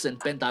Fenix and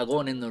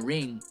Pentagon in the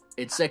ring,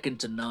 it's second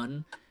to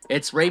none.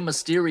 It's Rey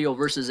Mysterio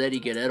versus Eddie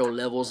Guerrero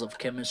levels of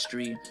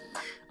chemistry.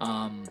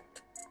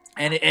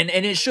 And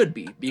it should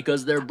be,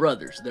 because they're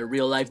brothers. They're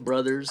real life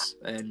brothers.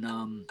 And,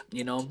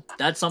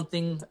 that's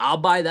something, I'll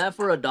buy that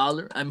for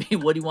 $1. I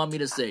mean, what do you want me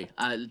to say?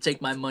 I'll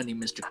take my money,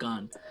 Mr.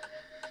 Khan.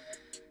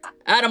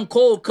 Adam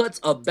Cole cuts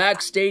a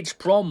backstage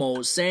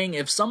promo saying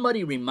if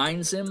somebody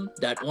reminds him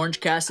that Orange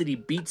Cassidy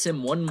beats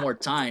him one more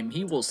time,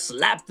 he will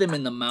slap them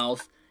in the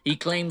mouth. He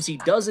claims he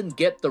doesn't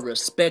get the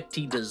respect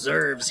he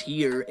deserves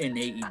here in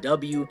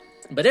AEW.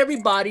 But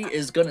everybody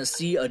is gonna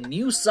see a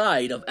new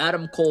side of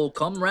Adam Cole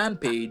come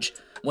Rampage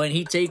when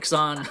he takes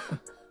on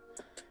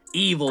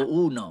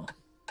Evil Uno.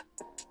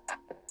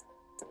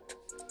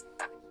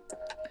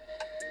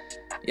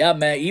 Yeah,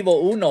 man,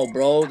 Evil Uno,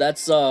 bro.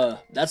 That's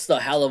the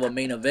hell of a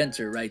main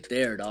eventer right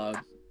there, dog.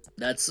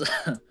 That's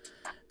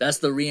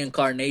the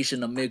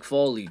reincarnation of Mick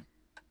Foley.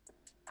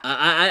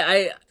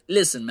 I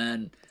listen,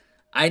 man.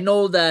 I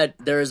know that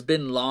there's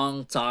been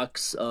long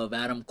talks of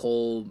Adam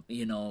Cole,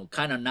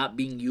 kind of not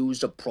being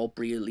used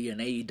appropriately in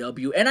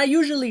AEW, and I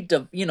usually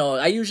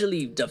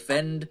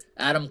defend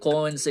Adam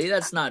Cole and say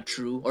that's not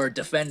true, or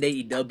defend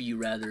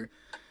AEW rather.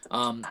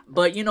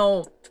 But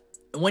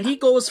when he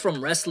goes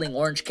from wrestling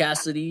Orange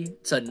Cassidy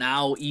to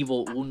now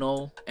Evil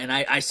Uno, and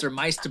I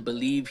surmise to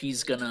believe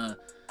he's gonna,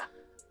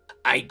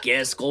 I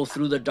guess, go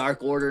through the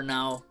Dark Order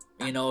now.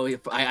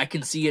 If I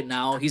can see it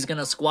now. He's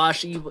gonna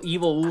squash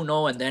Evil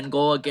Uno and then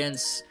go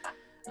against...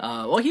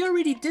 he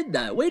already did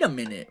that. Wait a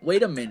minute.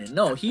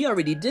 No, he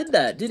already did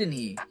that, didn't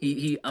he?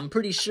 He I'm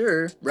pretty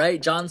sure,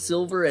 right? John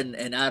Silver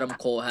and Adam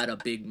Cole had a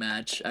big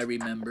match, I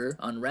remember,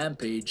 on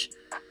Rampage.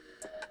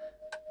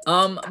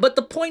 But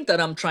the point that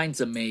I'm trying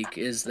to make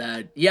is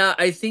that, yeah,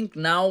 I think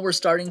now we're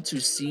starting to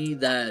see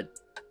that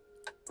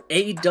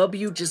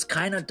AEW just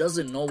kind of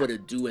doesn't know what to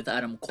do with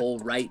Adam Cole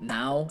right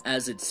now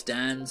as it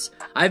stands.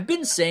 I've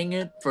been saying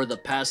it for the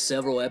past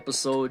several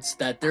episodes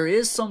that there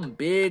is some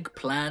big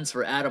plans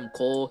for Adam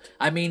Cole.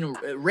 I mean,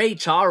 Ray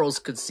Charles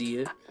could see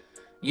it.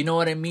 You know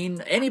what I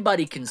mean?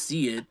 Anybody can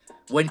see it.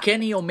 When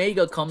Kenny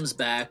Omega comes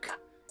back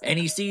and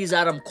he sees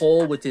Adam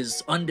Cole with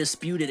his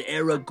Undisputed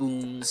Era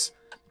goons,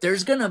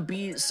 there's gonna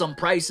be some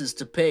prices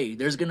to pay.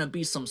 There's gonna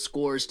be some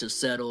scores to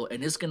settle,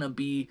 and it's gonna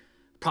be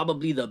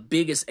probably the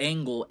biggest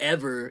angle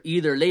ever,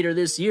 either later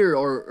this year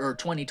or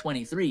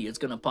 2023. It's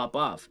gonna pop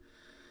off.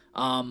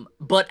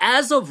 But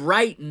as of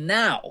right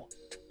now,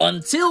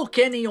 until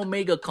Kenny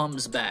Omega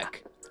comes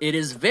back, it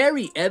is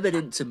very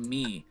evident to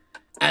me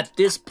at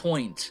this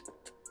point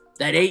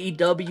that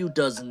AEW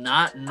does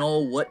not know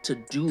what to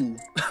do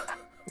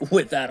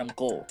with Adam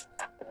Cole.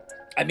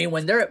 I mean,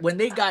 when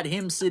they got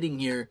him sitting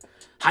here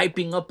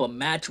hyping up a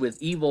match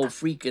with Evil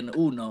freaking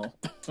Uno,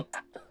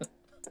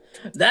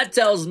 that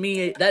tells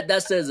me,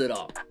 that says it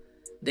all.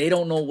 They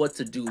don't know what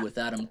to do with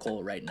Adam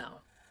Cole right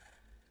now.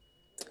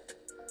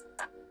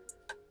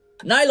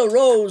 Nyla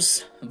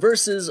Rose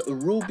versus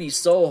Ruby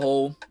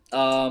Soho.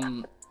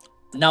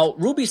 Now,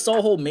 Ruby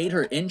Soho made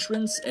her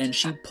entrance and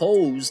she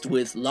posed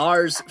with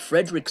Lars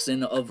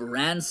Fredriksson of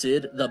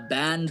Rancid, the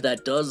band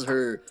that does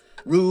her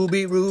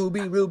Ruby,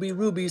 Ruby, Ruby,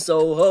 Ruby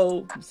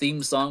Soho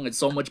theme song. It's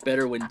so much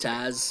better when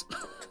Taz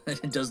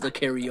does the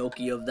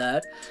karaoke of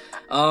that.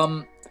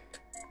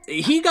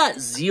 He got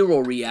zero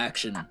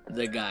reaction,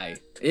 the guy.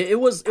 It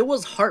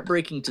was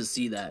heartbreaking to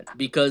see that,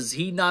 because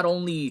he not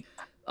only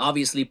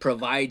obviously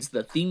provides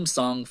the theme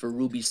song for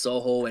Ruby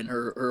Soho and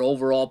her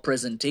overall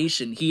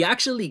presentation, he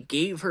actually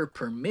gave her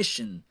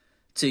permission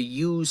to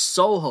use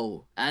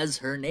Soho as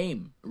her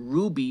name,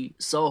 Ruby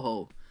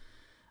Soho.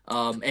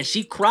 And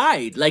she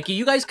cried. Like,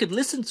 you guys could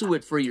listen to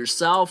it for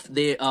yourself.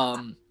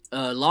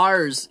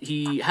 Lars,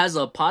 he has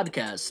a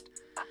podcast.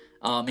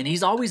 And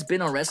he's always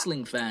been a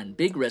wrestling fan,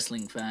 big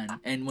wrestling fan.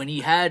 And when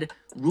he had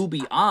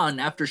Ruby on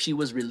after she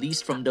was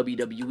released from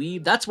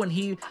WWE, that's when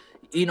he,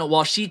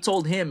 while she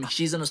told him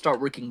she's going to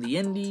start working the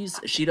indies,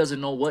 she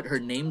doesn't know what her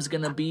name's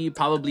going to be.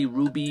 Probably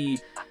Ruby,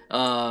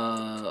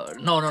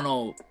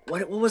 no.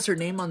 What was her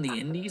name on the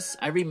indies?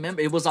 I remember,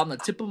 it was on the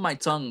tip of my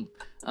tongue.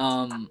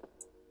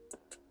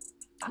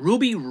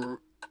 Ruby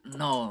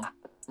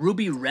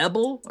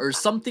Rebel or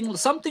something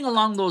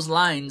along those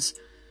lines.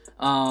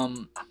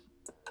 And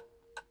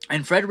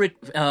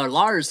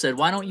Lars said,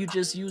 why don't you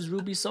just use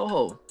Ruby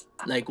Soho?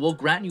 Like, we'll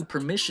grant you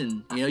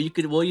permission.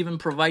 We'll even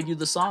provide you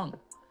the song.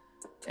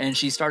 And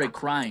she started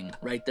crying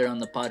right there on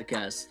the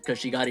podcast because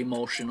she got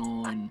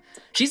emotional. And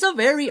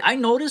I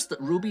noticed that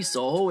Ruby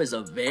Soho is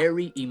a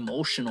very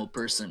emotional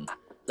person.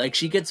 Like,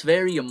 she gets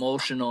very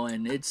emotional,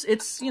 and it's a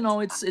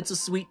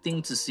sweet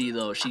thing to see,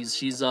 though.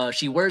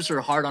 She wears her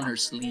heart on her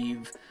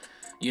sleeve.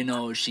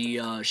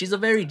 She's a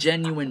very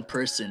genuine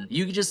person.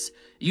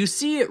 You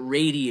see it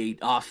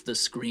radiate off the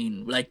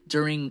screen, like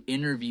during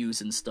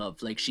interviews and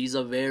stuff. Like, she's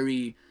a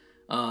very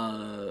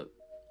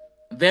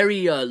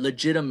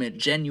legitimate,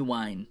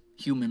 genuine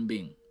human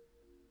being.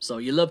 So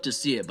you love to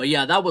see it. But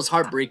yeah, that was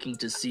heartbreaking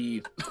to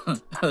see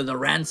the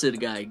Rancid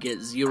guy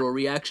get zero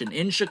reaction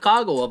in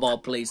Chicago, of all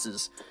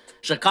places.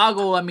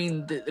 Chicago, I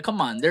mean,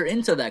 come on, they're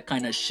into that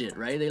kind of shit,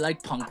 right? They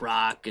like punk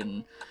rock,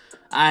 and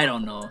I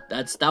don't know.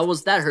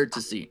 That hurt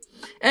to see.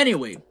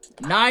 Anyway,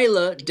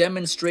 Nyla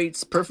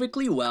demonstrates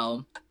perfectly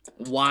well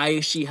why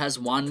she has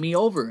won me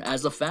over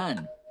as a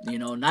fan.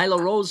 Nyla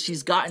Rose,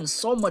 she's gotten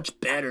so much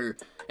better,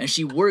 and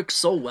she works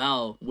so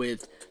well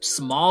with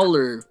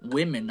smaller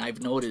women,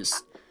 I've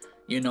noticed.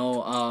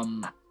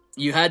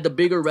 You had the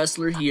bigger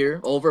wrestler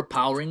here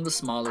overpowering the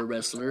smaller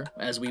wrestler,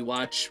 as we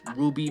watch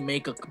Ruby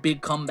make a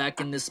big comeback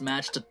in this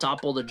match to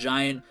topple the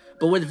Giant.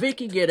 But with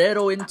Vicky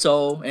Guerrero in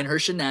tow and her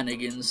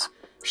shenanigans,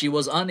 she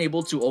was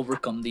unable to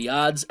overcome the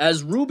odds,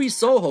 as Ruby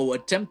Soho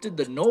attempted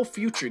the no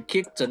future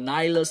kick to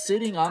Nyla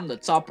sitting on the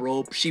top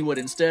rope. She would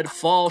instead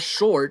fall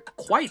short,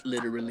 quite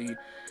literally,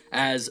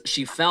 as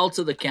she fell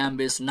to the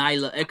canvas.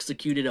 Nyla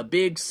executed a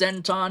big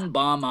senton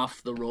bomb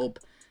off the rope,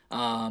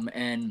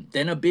 and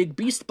then a big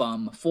beast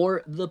bomb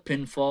for the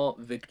pinfall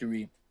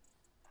victory.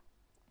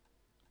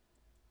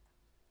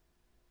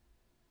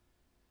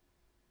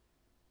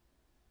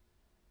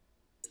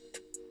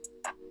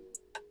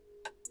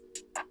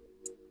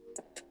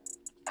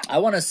 I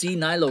want to see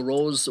Nyla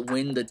Rose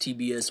win the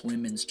TBS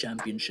Women's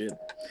Championship.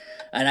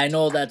 And I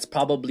know that's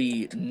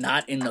probably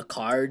not in the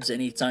cards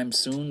anytime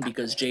soon,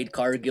 because Jade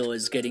Cargill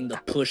is getting the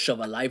push of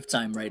a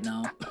lifetime right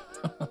now.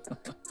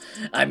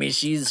 I mean,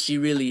 she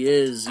really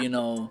is,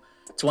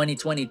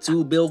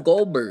 2022 Bill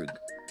Goldberg,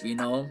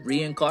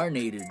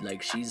 reincarnated.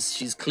 Like,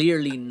 she's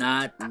clearly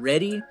not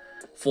ready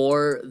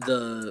for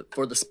the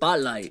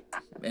spotlight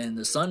and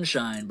the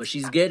sunshine, but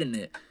she's getting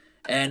it.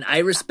 And I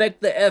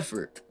respect the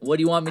effort. What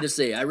do you want me to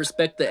say? I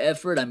respect the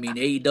effort. I mean,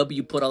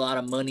 AEW put a lot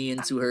of money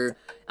into her.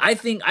 I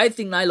think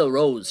Nyla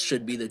Rose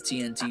should be the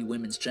TNT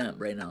Women's Champ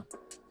right now.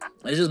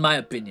 That's just my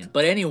opinion.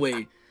 But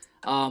anyway,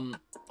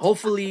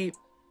 hopefully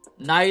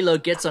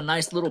Nyla gets a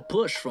nice little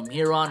push from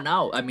here on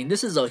out. I mean,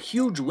 this is a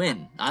huge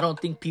win. I don't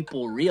think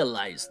people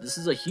realize this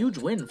is a huge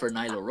win for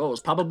Nyla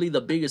Rose. Probably the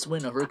biggest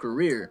win of her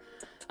career.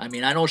 I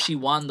mean, I know she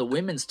won the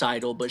women's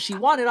title, but she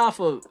won it off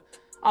of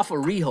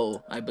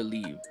Riho, I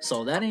believe.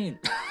 So that ain't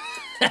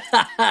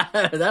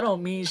that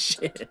don't mean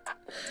shit.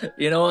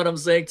 You know what I'm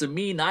saying? To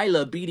me,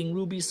 Nyla beating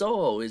Ruby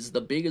Soho is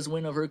the biggest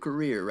win of her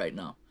career right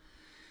now.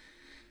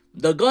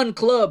 The Gun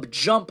Club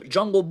jump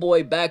Jungle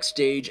Boy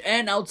backstage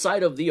and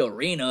outside of the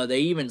arena. They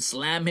even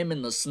slam him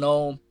in the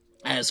snow,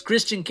 as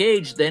Christian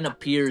Cage then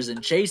appears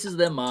and chases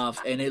them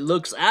off, and it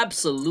looks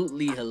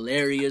absolutely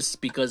hilarious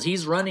because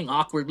he's running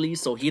awkwardly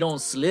so he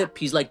don't slip.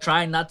 He's like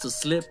trying not to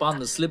slip on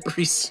the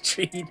slippery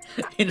street.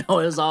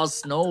 It's all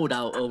snowed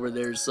out over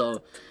there,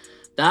 so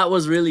that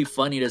was really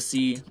funny to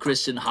see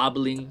Christian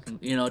hobbling,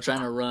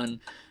 trying to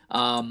run.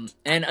 And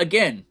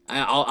again,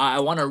 I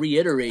want to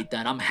reiterate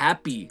that I'm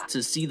happy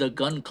to see the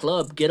Gun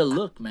Club get a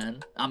look,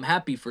 man. I'm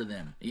happy for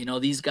them.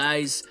 These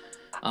guys,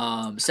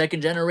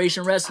 second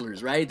generation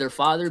wrestlers, right? Their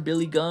father,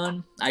 Billy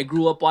Gunn, I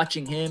grew up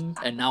watching him,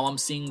 and now I'm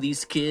seeing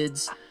these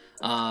kids,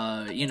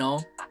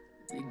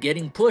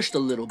 getting pushed a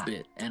little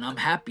bit, and I'm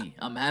happy.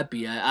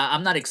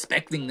 I'm not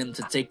expecting them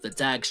to take the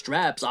tag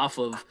straps off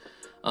of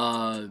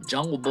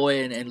Jungle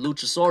Boy and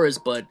Luchasaurus,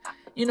 but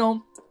you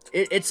know,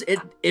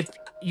 if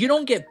you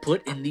don't get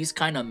put in these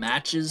kind of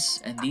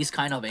matches and these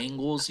kind of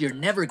angles, you're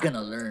never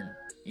gonna learn.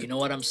 You know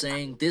what I'm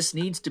saying? This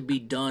needs to be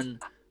done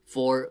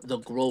for the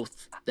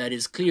growth that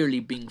is clearly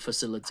being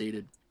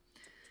facilitated.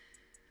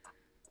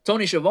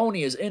 Tony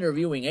Schiavone is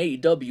interviewing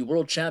AEW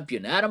World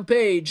Champion Adam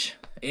Page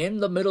in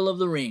the middle of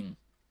the ring.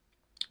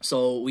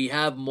 So we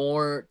have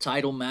more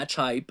title match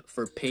hype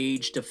for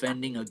Page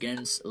defending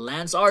against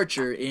Lance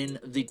Archer in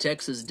the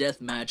Texas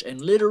Death Match,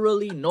 and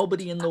literally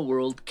nobody in the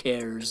world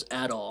cares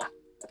at all.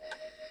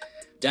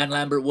 Dan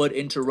Lambert would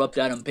interrupt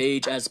Adam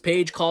Page as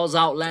Page calls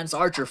out Lance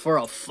Archer for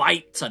a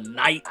fight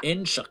tonight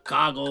in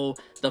Chicago.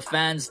 The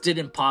fans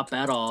didn't pop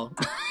at all.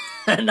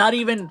 not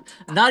even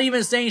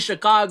saying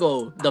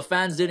Chicago. The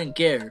fans didn't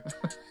care.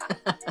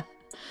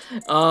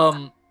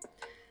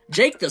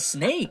 Jake the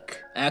Snake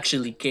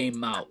actually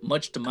came out,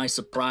 much to my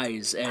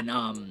surprise,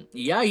 and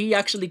yeah, he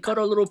actually cut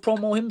a little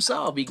promo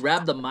himself. He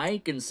grabbed the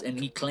mic and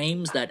he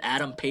claims that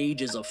Adam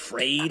Page is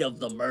afraid of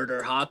the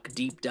Murder Hawk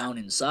deep down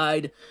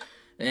inside.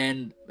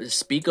 And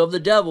speak of the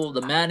devil,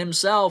 the man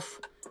himself,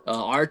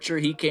 Archer,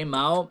 he came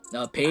out.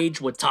 Page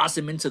would toss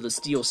him into the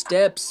steel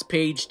steps.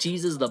 Page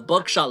teases the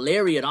buckshot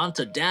lariat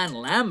onto Dan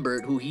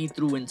Lambert, who he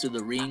threw into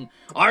the ring.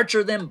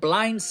 Archer then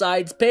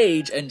blindsides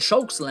Page and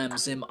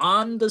chokeslams him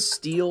on the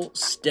steel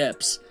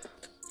steps.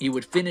 He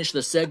would finish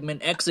the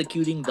segment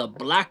executing the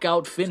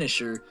blackout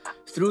finisher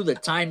through the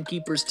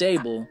timekeeper's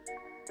table,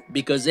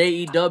 because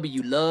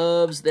AEW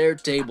loves their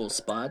table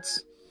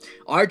spots.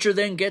 Archer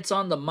then gets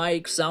on the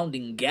mic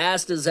sounding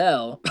gassed as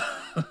hell.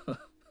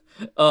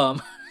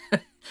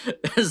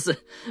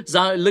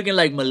 Looking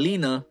like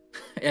Melina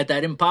at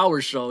that Empower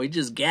show. He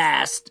just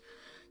gassed,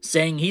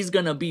 saying he's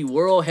gonna be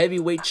world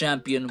heavyweight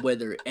champion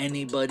whether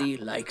anybody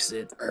likes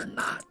it or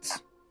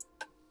not.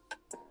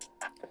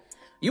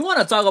 You want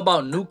to talk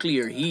about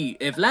nuclear heat?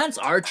 If Lance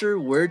Archer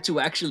were to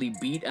actually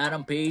beat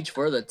Adam Page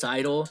for the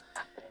title,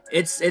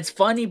 it's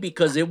funny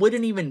because it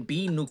wouldn't even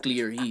be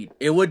nuclear heat.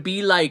 It would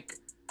be like,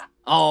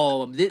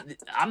 oh,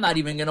 I'm not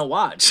even gonna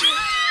watch.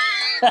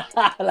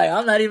 Like,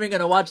 I'm not even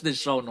gonna watch this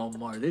show no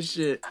more. This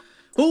shit.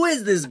 Who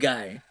is this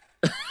guy?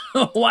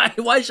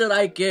 Why should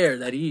I care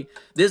that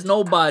this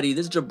nobody,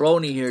 this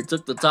jabroni here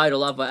took the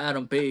title off of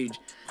Adam Page?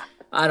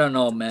 I don't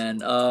know,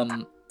 man.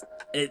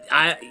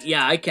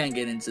 I can't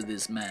get into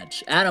this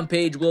match. Adam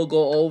Page will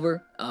go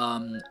over.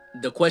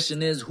 The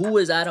question is, who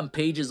is Adam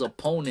Page's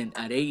opponent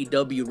at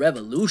AEW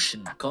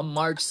Revolution come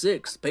March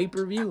 6th,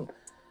 pay-per-view?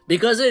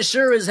 Because it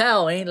sure as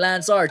hell ain't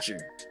Lance Archer.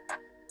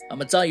 I'm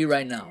gonna tell you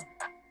right now.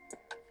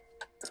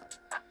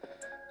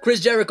 Chris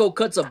Jericho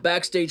cuts a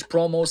backstage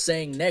promo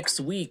saying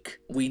next week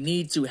we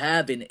need to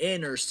have an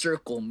inner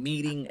circle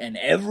meeting and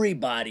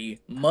everybody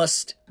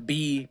must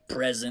be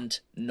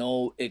present,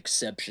 no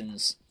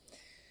exceptions.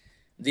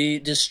 The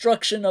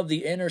destruction of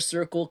the inner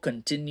circle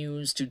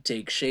continues to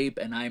take shape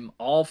and I'm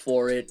all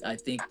for it. I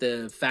think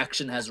the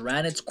faction has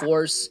ran its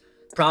course.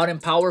 Proud and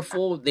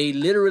Powerful, they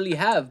literally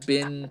have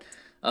been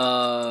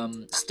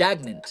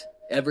stagnant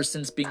ever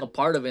since being a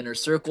part of Inner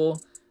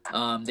Circle.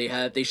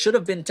 They should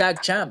have been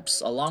tag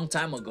champs a long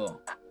time ago.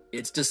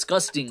 It's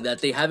disgusting that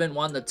they haven't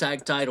won the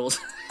tag titles.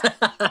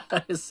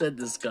 I said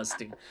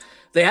disgusting.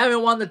 They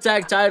haven't won the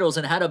tag titles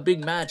and had a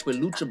big match with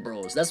Lucha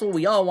Bros. That's what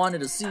we all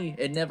wanted to see.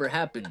 It never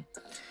happened.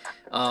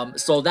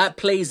 So that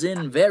plays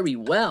in very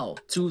well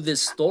to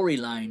this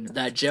storyline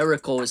that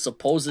Jericho is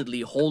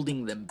supposedly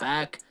holding them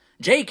back.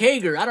 Jake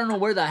Hager, I don't know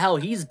where the hell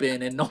he's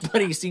been and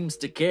nobody seems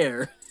to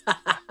care.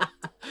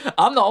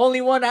 I'm the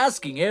only one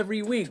asking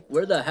every week,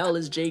 where the hell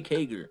is Jake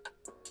Hager?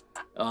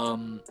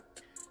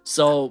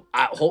 So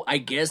I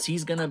guess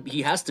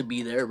he has to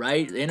be there,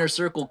 right? The Inner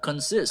Circle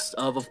consists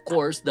of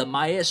course, the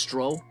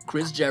Maestro,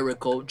 Chris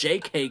Jericho,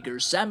 Jake Hager,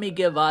 Sammy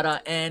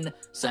Guevara, and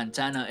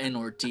Santana and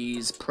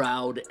Ortiz,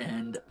 Proud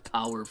and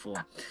Powerful.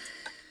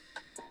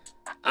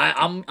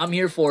 I'm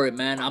here for it,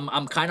 man.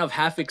 I'm kind of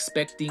half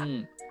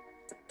expecting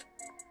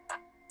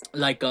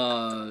like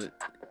a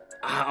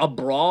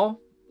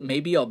brawl.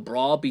 Maybe a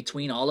brawl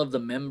between all of the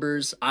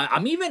members.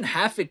 I'm even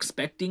half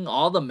expecting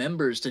all the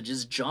members to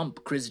just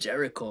jump Chris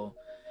Jericho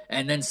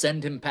and then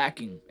send him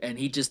packing and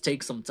he just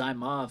takes some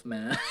time off,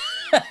 man.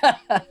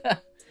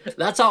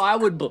 That's how I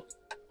would book.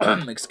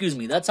 Excuse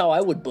me. That's how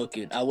I would book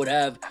it. I would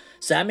have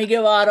Sammy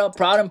Guevara,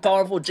 Proud and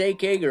Powerful,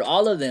 Jake Hager,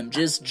 all of them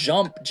just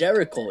jump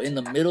Jericho in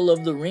the middle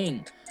of the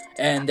ring.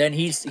 And then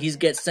he's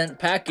gets sent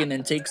packing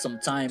and takes some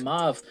time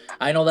off.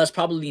 I know that's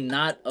probably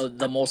not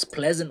the most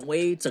pleasant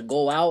way to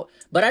go out,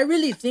 but I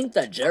really think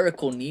that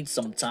Jericho needs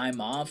some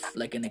time off,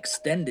 like an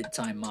extended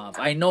time off.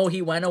 I know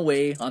he went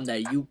away on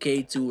that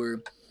UK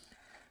tour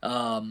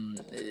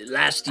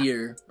last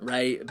year,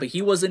 right? But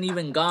he wasn't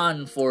even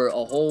gone for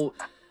a whole.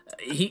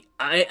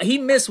 He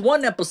missed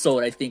one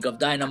episode, I think, of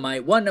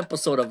Dynamite, one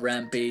episode of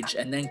Rampage,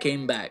 and then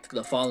came back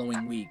the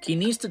following week. He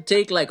needs to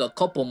take like a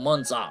couple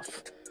months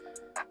off.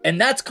 And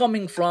that's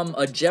coming from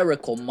a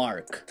Jericho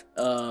mark,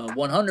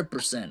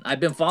 100%. I've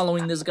been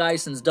following this guy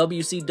since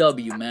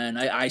WCW, man.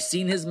 I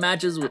seen his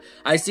matches.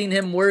 I seen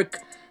him work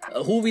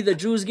Juvi the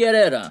Juice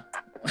Guerrera.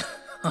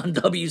 on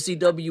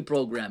WCW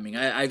programming.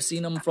 I've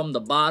seen him from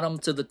the bottom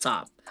to the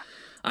top.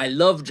 I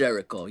love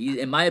Jericho.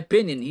 In my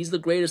opinion, he's the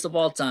greatest of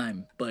all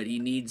time, but he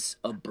needs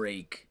a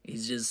break.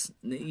 He's just,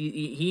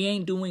 he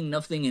ain't doing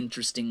nothing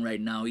interesting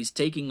right now. He's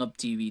taking up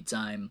TV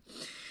time.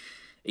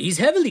 He's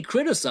heavily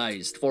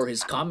criticized for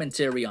his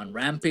commentary on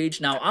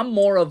Rampage. Now, I'm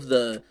more of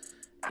the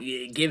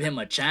give him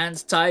a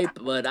chance type,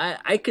 but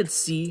I can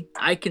see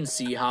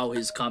how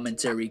his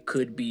commentary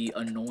could be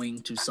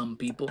annoying to some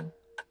people.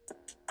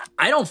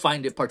 I don't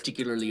find it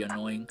particularly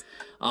annoying.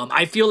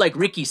 I feel like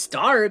Ricky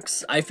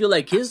Starks, I feel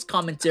like his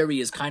commentary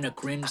is kind of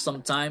cringe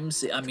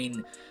sometimes. I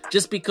mean,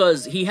 just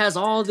because he has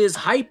all this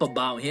hype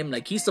about him,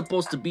 like he's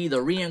supposed to be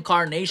the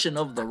reincarnation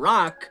of The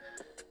Rock.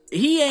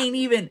 He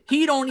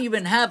don't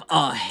even have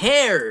a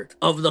hair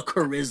of the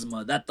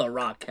charisma that The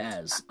Rock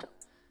has.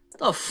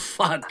 The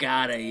fuck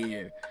out of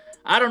here.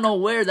 I don't know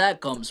where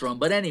that comes from,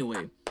 but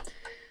anyway.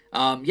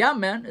 Yeah,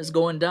 man, it's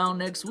going down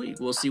next week.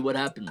 We'll see what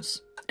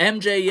happens.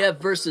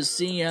 MJF versus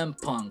CM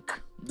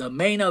Punk. The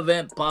main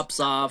event pops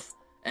off,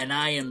 and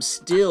I am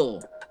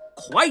still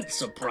quite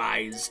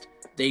surprised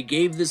they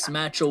gave this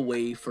match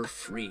away for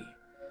free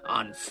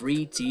on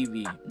free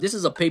TV. This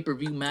is a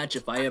pay-per-view match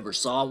if I ever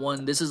saw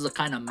one. This is the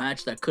kind of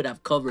match that could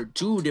have covered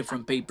 2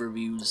 different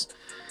pay-per-views.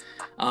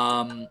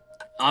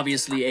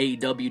 Obviously,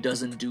 AEW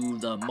doesn't do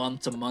the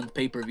month-to-month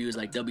pay-per-views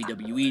like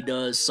WWE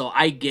does, so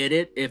I get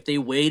it. If they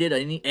waited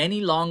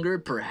any longer,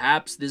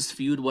 perhaps this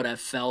feud would have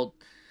felt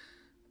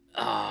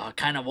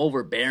kind of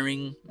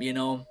overbearing, you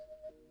know.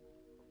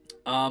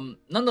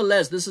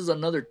 Nonetheless, this is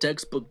another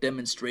textbook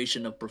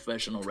demonstration of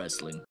professional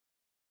wrestling.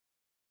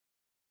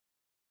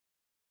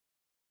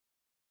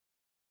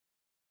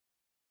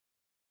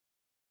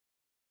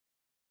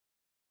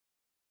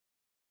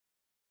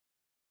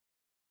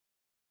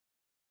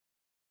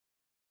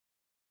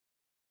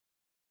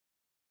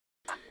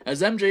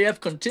 As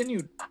MJF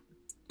continued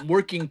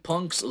working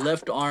Punk's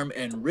left arm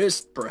and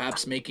wrist,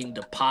 perhaps making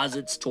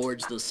deposits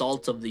towards the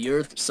salt of the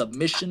earth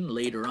submission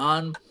later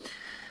on,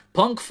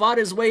 Punk fought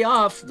his way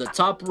off the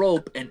top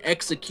rope and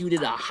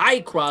executed a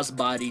high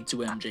crossbody to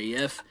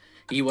MJF.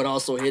 He would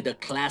also hit a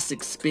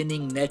classic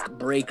spinning neck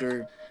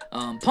breaker.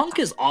 Punk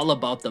is all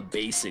about the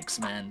basics,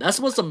 man. That's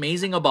what's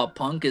amazing about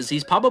Punk, is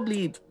he's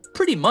probably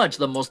pretty much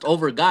the most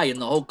over guy in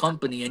the whole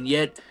company, and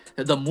yet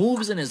the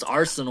moves in his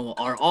arsenal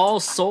are all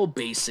so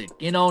basic.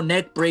 You know,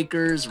 neck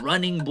breakers,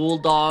 running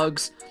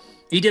bulldogs.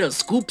 He did a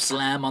scoop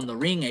slam on the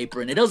ring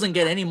apron. It doesn't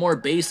get any more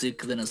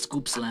basic than a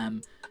scoop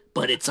slam,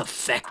 but it's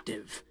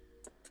effective.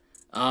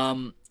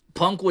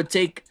 Punk would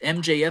take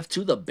MJF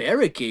to the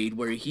barricade,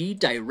 where he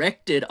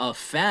directed a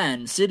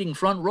fan sitting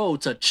front row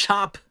to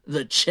chop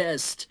the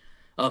chest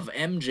of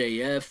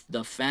MJF.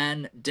 The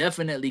fan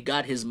definitely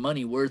got his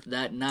money worth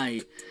that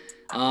night.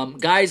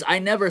 Guys, I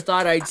never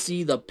thought I'd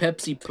see the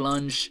Pepsi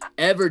plunge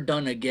ever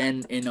done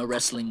again in a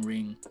wrestling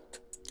ring.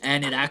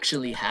 And it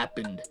actually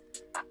happened.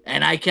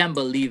 And I can't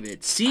believe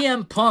it.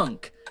 CM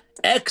Punk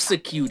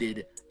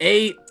executed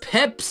a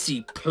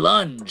Pepsi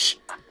plunge.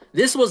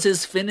 This was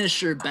his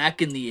finisher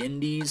back in the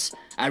Indies.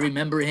 I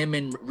remember him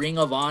in Ring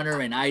of Honor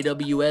and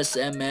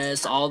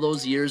IWS-MS all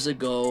those years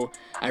ago.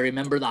 I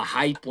remember the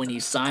hype when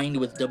he signed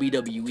with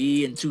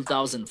WWE in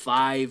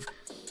 2005.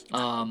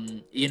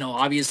 You know,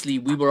 obviously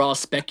we were all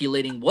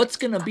speculating what's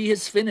gonna be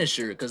his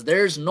finisher, because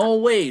there's no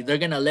way they're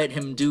gonna let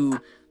him do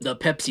the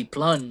Pepsi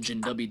plunge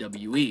in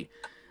WWE.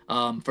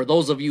 For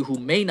those of you who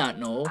may not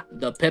know,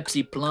 the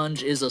Pepsi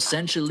plunge is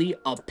essentially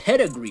a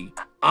pedigree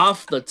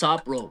off the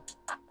top rope.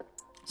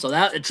 So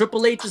that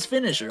Triple H's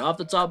finisher off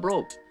the top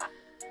rope.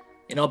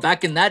 You know,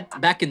 back in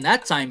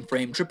that time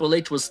frame, Triple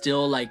H was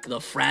still like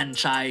the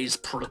franchise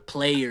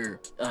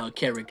player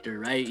character,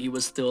 right? He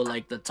was still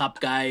like the top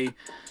guy,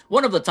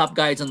 one of the top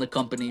guys in the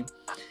company.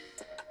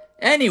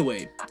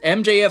 Anyway,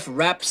 MJF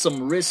wrapped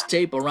some wrist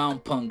tape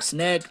around Punk's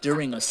neck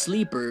during a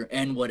sleeper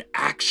and would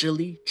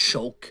actually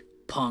choke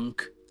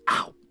Punk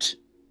out.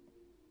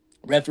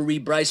 Referee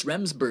Bryce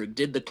Remsburg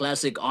did the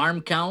classic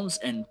arm counts,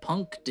 and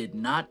Punk did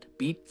not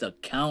beat the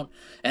count.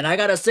 And I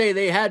gotta say,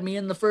 they had me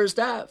in the first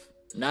half.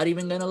 Not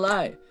even gonna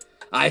lie.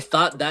 I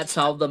thought that's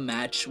how the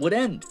match would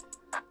end.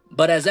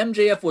 But as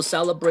MJF was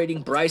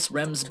celebrating, Bryce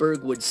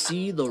Remsburg would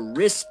see the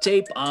wrist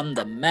tape on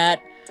the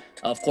mat.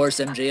 Of course,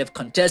 MJF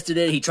contested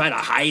it. He tried to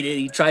hide it.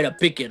 He tried to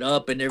pick it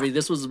up and everything.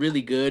 This was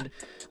really good.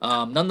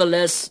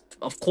 Nonetheless,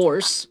 of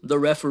course, the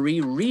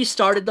referee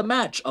restarted the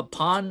match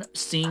upon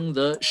seeing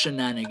the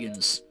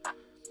shenanigans.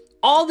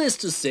 All this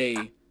to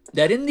say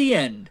that in the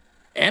end,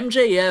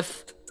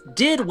 MJF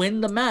did win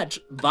the match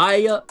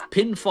via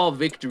pinfall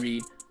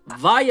victory,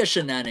 via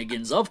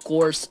shenanigans, of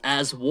course,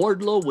 as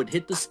Wardlow would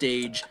hit the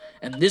stage,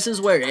 and this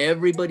is where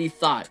everybody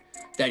thought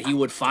that he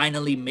would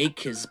finally make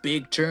his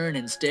big turn.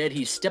 Instead,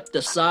 he stepped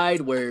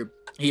aside, where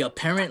he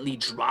apparently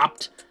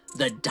dropped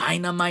the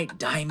Dynamite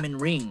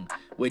diamond ring,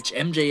 which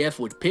MJF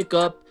would pick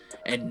up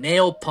and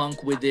nail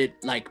Punk with it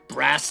like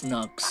brass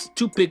knucks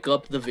to pick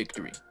up the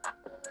victory.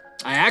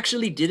 I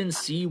actually didn't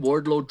see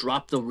Wardlow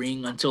drop the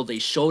ring until they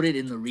showed it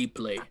in the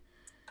replay.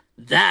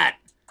 That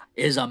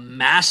is a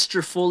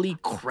masterfully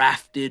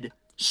crafted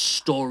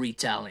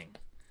storytelling.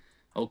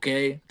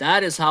 Okay?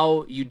 That is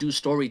how you do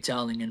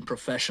storytelling in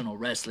professional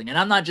wrestling. And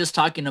I'm not just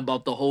talking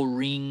about the whole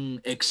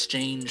ring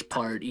exchange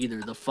part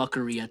either, the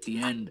fuckery at the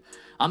end.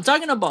 I'm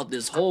talking about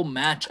this whole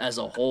match as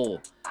a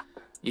whole.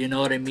 You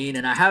know what I mean?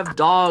 And I have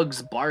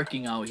dogs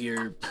barking out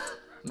here,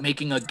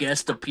 making a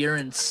guest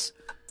appearance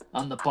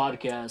on the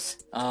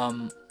podcast.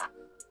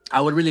 I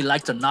would really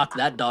like to knock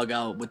that dog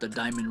out with a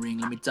diamond ring,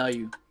 let me tell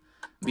you.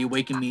 Be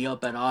waking me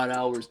up at odd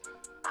hours.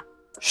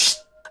 Shh.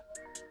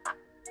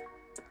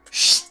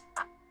 Shh.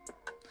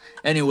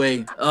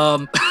 Anyway,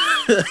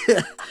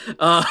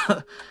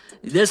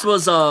 this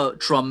was a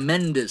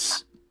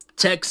tremendous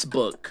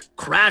textbook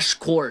crash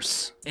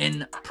course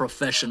in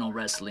professional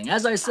wrestling.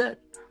 As I said,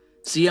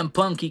 CM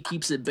Punk, he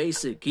keeps it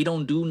basic. He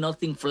don't do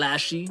nothing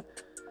flashy.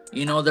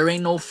 You know, there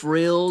ain't no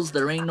frills,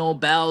 there ain't no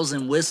bells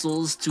and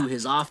whistles to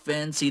his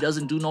offense. He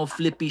doesn't do no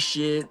flippy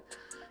shit.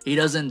 He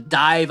doesn't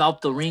dive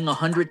out the ring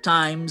 100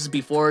 times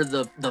before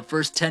the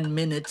first 10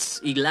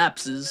 minutes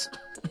elapses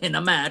in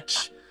a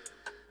match.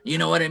 You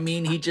know what I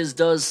mean? He just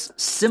does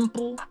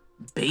simple,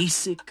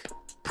 basic,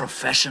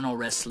 professional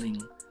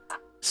wrestling.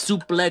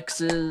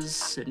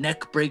 Suplexes,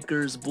 neck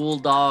breakers,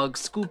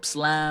 bulldogs, scoop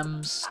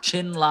slams,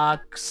 chin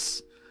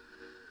locks.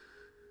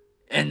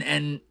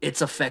 And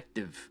it's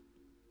effective.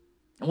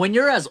 When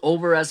you're as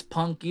over as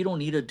Punk, you don't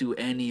need to do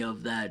any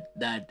of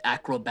that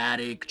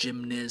acrobatic,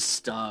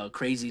 gymnast,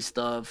 crazy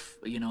stuff.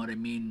 You know what I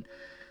mean?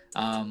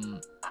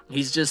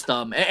 He's just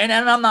and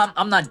I'm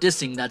not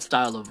dissing that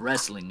style of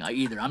wrestling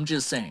either. I'm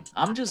just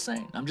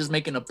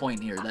making a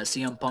point here that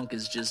CM Punk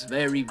is just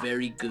very,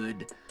 very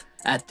good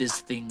at this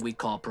thing we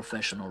call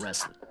professional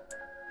wrestling.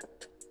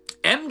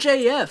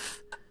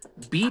 MJF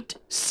beat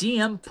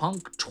CM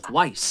Punk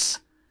twice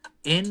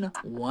in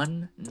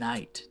one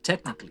night,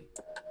 technically.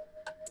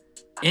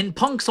 In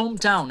Punk's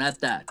hometown at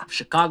that,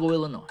 Chicago,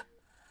 Illinois.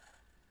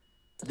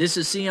 This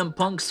is CM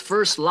Punk's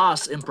first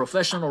loss in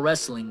professional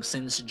wrestling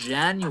since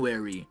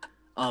January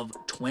of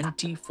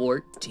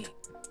 2014.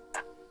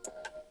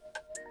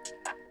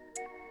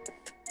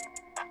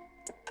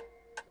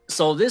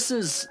 So this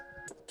was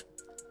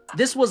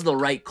the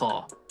right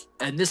call.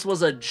 And this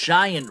was a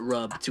giant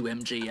rub to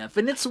MJF.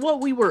 And it's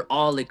what we were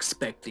all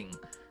expecting.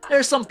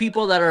 There's some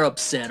people that are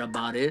upset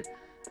about it.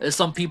 There's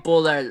some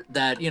people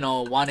that you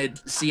know, wanted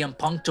CM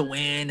Punk to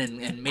win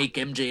and make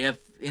MJF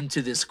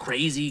into this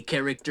crazy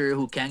character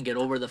who can't get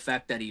over the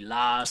fact that he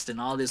lost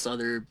and all this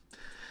other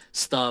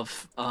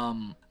stuff.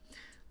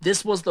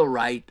 This was the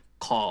right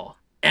call.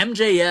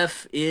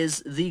 MJF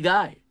is the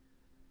guy.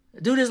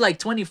 Dude is like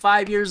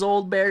 25 years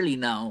old barely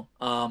now.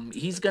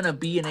 He's gonna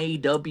be in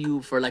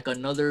AEW for like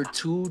another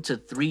 2 to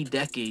 3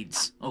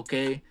 decades,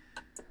 okay?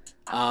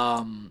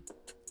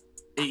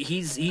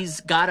 He's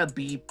gotta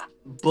be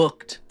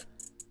booked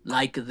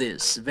like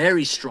this.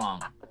 Very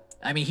strong.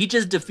 I mean, he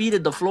just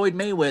defeated the Floyd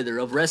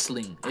Mayweather of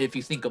wrestling, if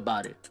you think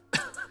about it.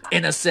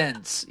 In a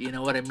sense, you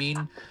know what I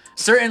mean?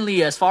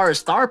 Certainly, as far as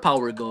star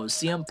power goes,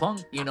 CM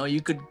Punk, you know, you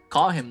could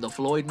call him the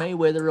Floyd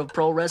Mayweather of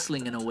pro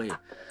wrestling in a way.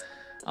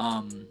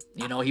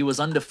 You know, he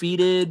was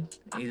undefeated,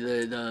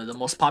 the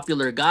most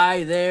popular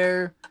guy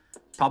there,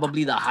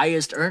 probably the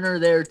highest earner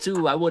there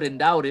too, I wouldn't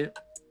doubt it.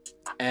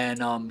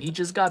 And he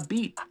just got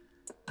beat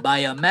by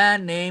a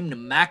man named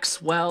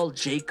Maxwell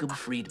Jacob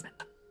Friedman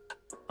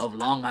of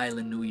Long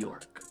Island, New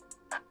York.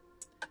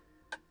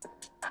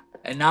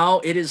 And now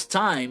it is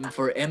time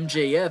for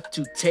MJF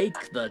to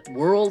take the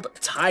world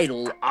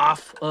title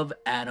off of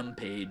Adam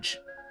Page.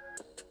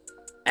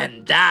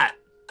 And that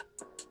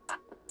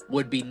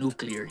would be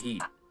Nuclear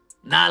Heat.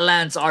 Not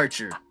Lance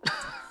Archer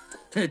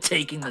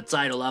taking the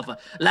title off of...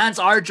 Lance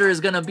Archer is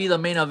going to be the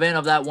main event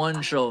of that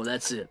one show.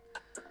 That's it.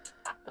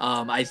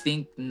 I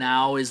think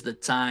now is the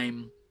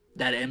time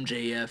that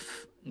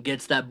MJF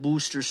gets that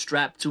booster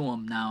strapped to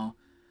him now.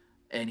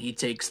 And he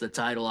takes the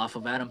title off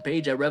of Adam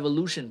Page at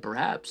Revolution,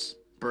 perhaps.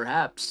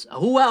 Perhaps.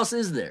 Who else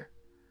is there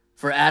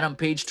for Adam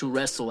Page to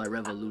wrestle at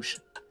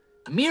Revolution?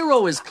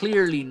 Miro is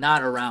clearly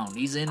not around.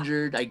 He's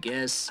injured, I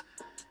guess.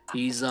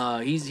 He's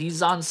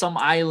on some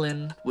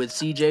island with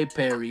CJ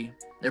Perry.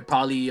 They're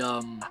probably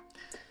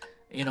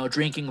you know,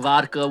 drinking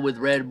vodka with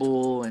Red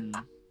Bull and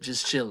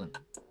just chilling.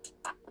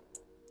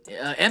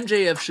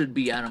 MJF should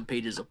be Adam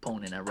Page's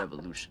opponent at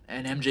Revolution,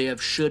 and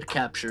MJF should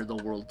capture the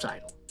world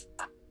title.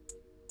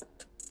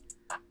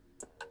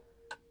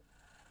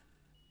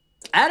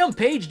 Adam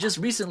Page just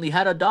recently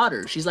had a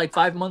daughter. She's like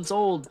 5 months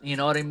old, you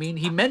know what I mean?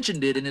 He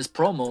mentioned it in his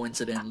promo,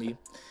 incidentally,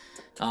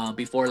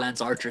 before Lance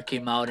Archer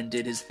came out and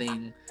did his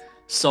thing.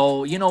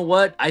 So, you know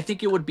what? I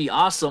think it would be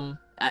awesome.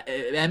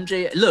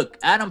 Look,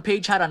 Adam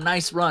Page had a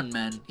nice run,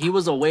 man. He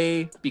was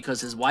away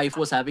because his wife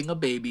was having a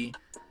baby.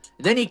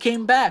 Then he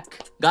came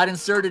back, got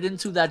inserted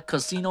into that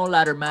casino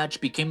ladder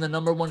match, became the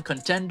 #1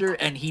 contender,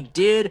 and he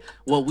did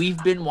what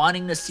we've been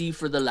wanting to see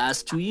for the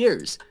last 2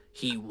 years.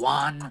 He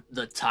won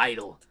the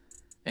title.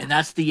 And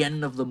that's the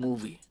end of the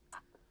movie.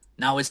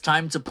 Now it's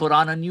time to put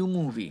on a new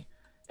movie.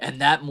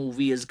 And that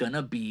movie is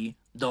gonna be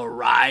The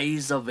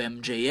Rise of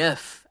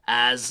MJF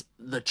as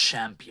the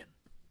champion.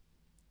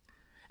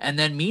 And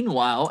then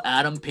meanwhile,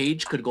 Adam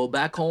Page could go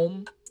back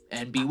home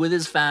and be with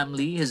his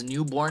family, his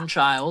newborn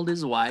child,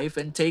 his wife,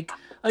 and take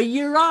a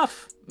year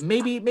off.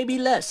 Maybe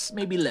less.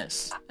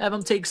 Have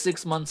him take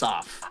 6 months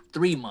off,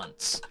 3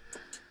 months,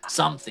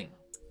 something.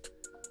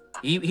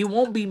 He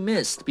won't be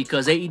missed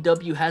because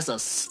AEW has a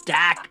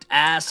stacked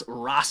ass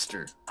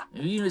roster.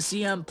 You know,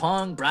 CM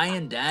Punk,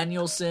 Bryan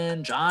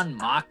Danielson, Jon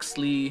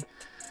Moxley.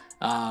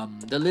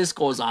 The list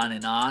goes on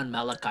and on.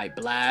 Malachi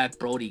Black,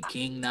 Brody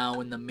King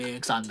now in the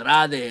mix,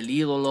 Andrade El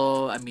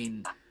Idolo. I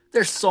mean,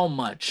 there's so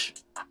much.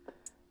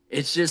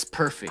 It's just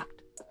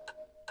perfect.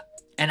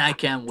 And I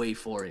can't wait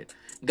for it.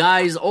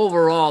 Guys,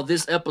 overall,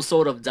 this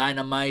episode of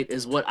Dynamite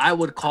is what I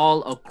would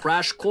call a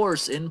crash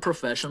course in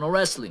professional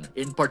wrestling.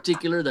 In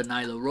particular, the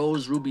Nyla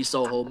Rose Ruby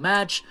Soho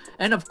match,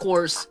 and of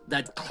course,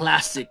 that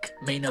classic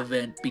main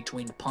event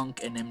between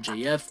Punk and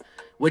MJF,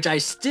 which I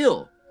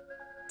still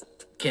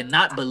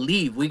cannot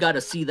believe we got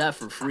to see that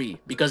for free,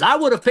 because I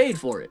would have paid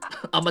for it.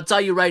 I'm gonna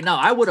tell you right now,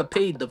 I would have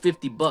paid the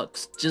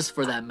 $50 just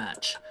for that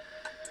match.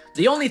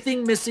 The only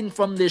thing missing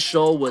from this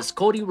show was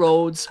Cody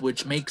Rhodes,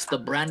 which makes the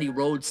Brandy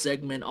Rhodes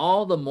segment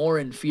all the more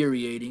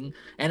infuriating,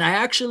 and I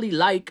actually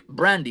like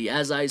Brandy,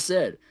 as I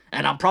said,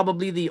 and I'm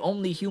probably the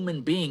only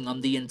human being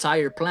on the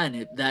entire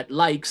planet that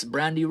likes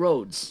Brandy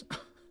Rhodes.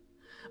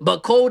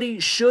 But Cody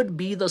should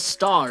be the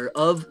star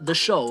of the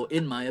show,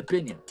 in my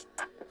opinion.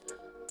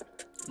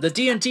 The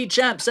TNT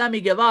champ Sammy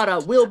Guevara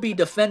will be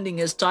defending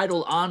his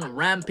title on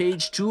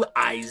Rampage to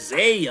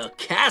Isaiah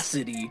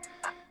Cassidy.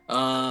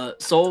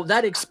 So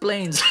that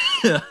explains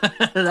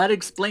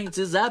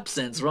his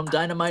absence from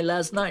Dynamite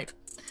last night.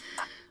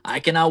 I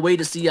cannot wait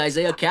to see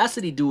Isaiah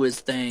Cassidy do his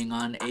thing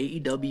on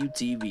AEW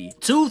TV.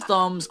 2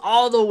 thumbs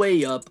all the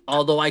way up,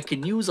 although I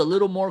can use a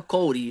little more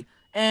Cody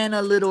and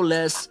a little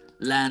less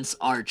Lance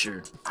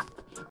Archer.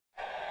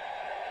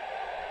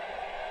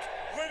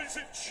 Ladies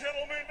and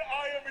gentlemen,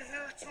 I am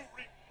here to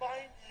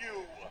remind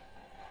you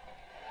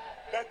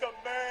that the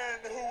man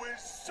who is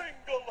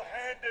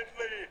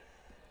single-handedly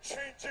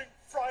changing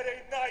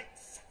Friday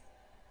nights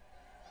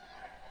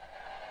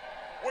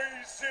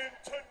weighs in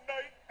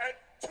tonight at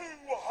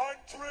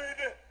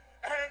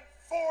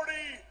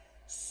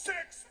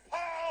 246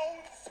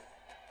 pounds.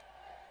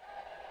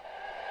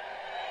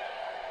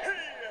 He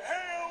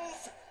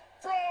hails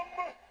from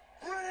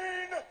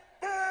Green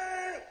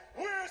Bay,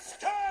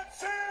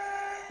 Wisconsin.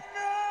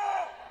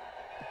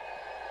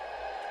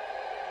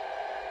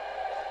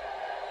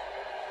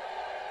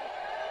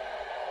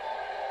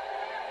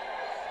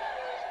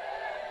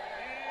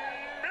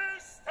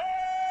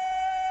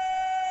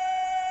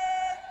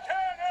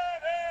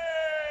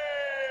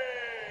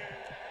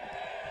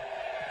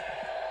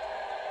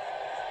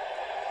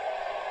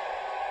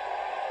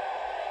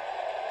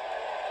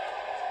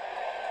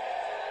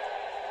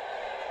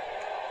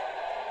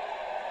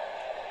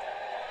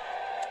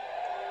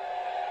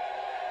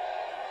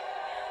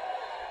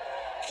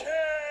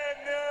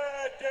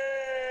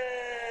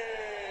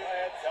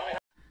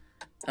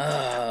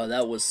 Ah,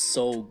 that was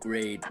so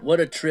great.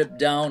 What a trip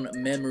down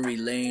memory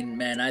lane.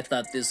 Man, I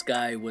thought this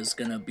guy was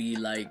gonna be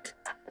like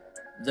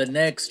the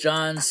next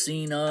John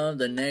Cena,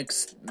 the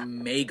next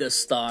mega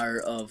star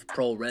of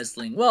pro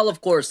wrestling. Well,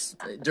 of course,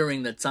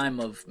 during the time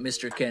of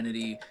Mr.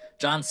 Kennedy,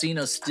 John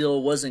Cena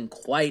still wasn't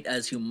quite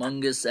as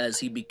humongous as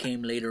he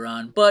became later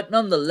on. But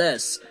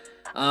nonetheless,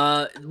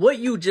 what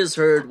you just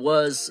heard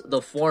was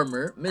the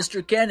former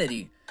Mr.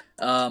 Kennedy.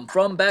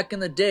 From back in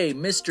the day,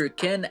 Mr.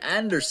 Ken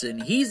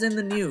Anderson. He's in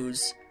the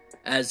news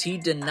as he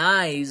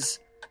denies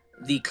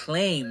the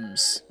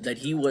claims that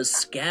he was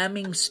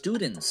scamming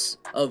students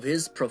of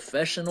his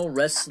professional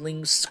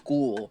wrestling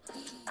school.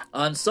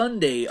 On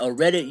Sunday, a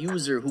Reddit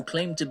user who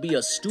claimed to be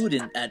a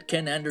student at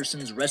Ken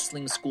Anderson's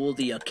wrestling school,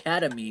 the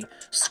Academy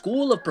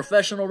School of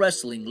Professional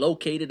Wrestling,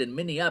 located in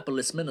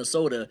Minneapolis,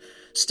 Minnesota,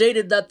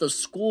 stated that the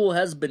school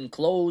has been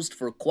closed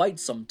for quite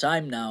some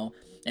time now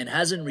and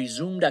hasn't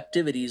resumed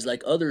activities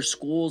like other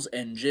schools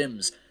and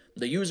gyms.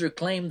 The user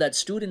claimed that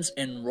students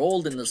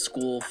enrolled in the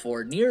school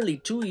for nearly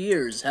 2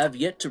 years have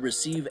yet to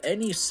receive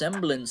any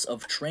semblance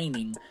of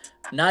training,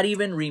 not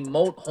even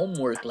remote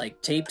homework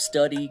like tape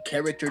study,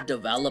 character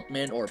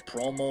development, or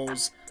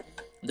promos.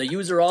 The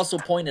user also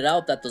pointed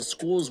out that the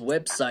school's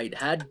website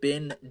had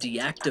been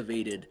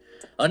deactivated.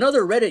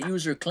 Another Reddit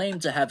user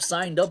claimed to have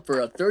signed up for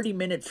a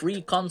 30-minute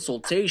free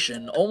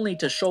consultation only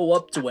to show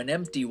up to an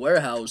empty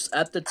warehouse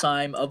at the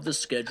time of the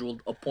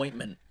scheduled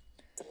appointment.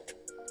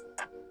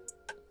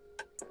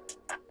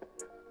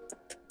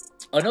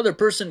 Another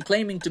person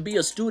claiming to be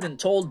a student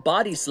told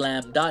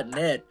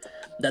Bodyslam.net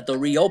that the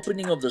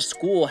reopening of the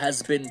school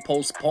has been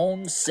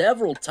postponed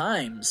several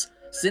times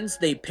since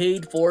they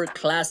paid for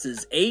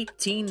classes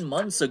 18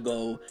 months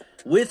ago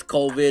with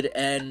COVID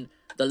and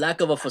the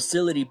lack of a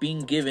facility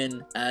being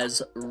given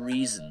as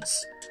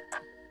reasons.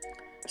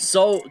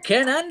 So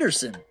Ken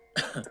Anderson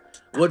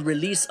would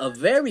release a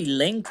very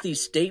lengthy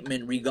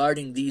statement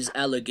regarding these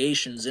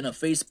allegations in a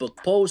Facebook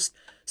post,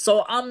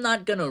 so I'm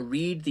not gonna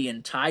read the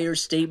entire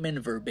statement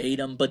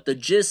verbatim, but the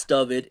gist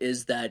of it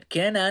is that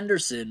Ken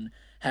Anderson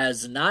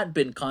has not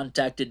been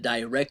contacted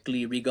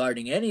directly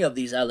regarding any of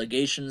these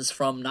allegations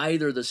from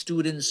neither the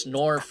students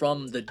nor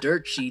from the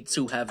dirt sheets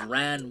who have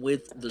ran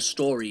with the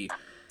story.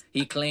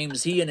 He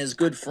claims he and his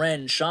good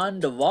friend Sean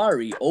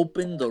Davari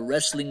opened the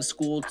wrestling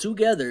school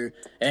together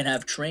and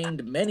have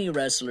trained many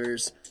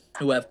wrestlers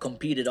who have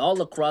competed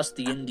all across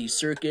the indie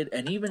circuit,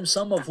 and even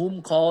some of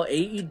whom call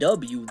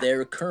AEW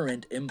their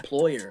current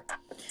employer.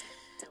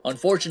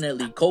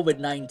 Unfortunately,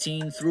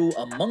 COVID-19 threw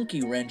a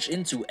monkey wrench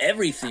into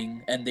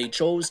everything, and they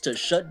chose to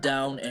shut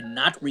down and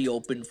not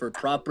reopen for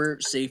proper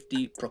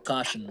safety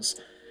precautions,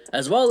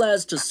 as well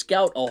as to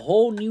scout a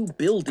whole new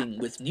building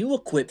with new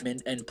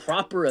equipment and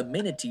proper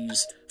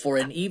amenities for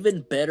an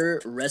even better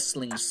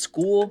wrestling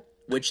school,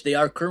 which they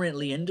are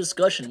currently in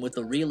discussion with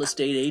a real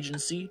estate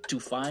agency to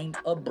find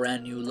a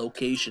brand new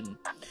location.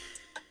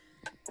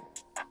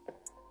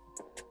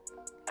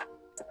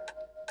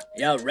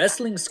 Yeah,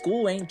 wrestling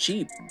school ain't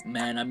cheap,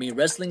 man. I mean,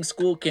 wrestling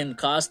school can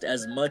cost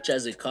as much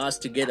as it costs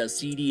to get a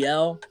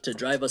CDL to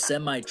drive a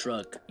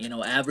semi-truck. You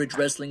know, average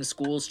wrestling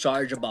schools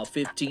charge about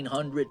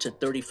 $1,500 to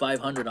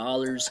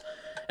 $3,500,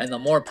 and the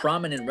more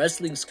prominent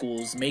wrestling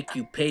schools make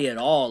you pay it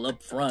all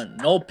up front.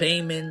 No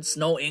payments,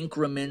 no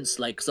increments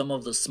like some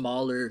of the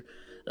smaller,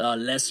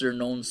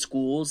 lesser-known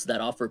schools that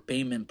offer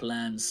payment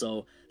plans.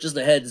 So just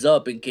a heads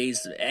up in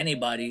case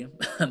anybody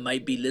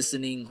might be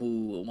listening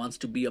who wants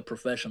to be a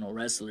professional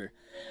wrestler.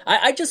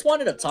 I just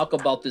wanted to talk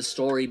about this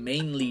story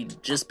mainly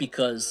just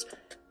because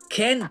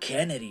Ken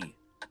Kennedy,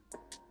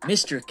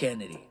 Mr.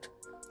 Kennedy,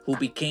 who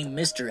became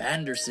Mr.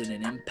 Anderson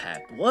in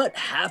Impact, what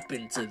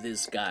happened to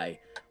this guy?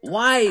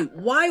 Why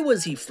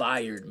was he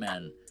fired,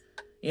 man?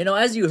 You know,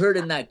 as you heard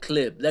in that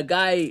clip, the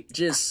guy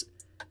just,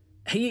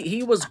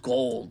 he was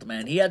gold,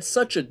 man. He had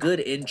such a good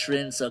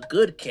entrance, a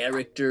good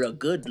character, a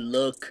good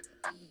look.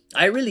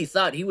 I really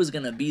thought he was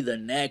going to be the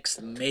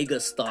next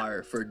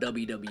megastar for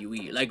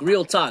WWE. Like,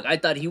 real talk, I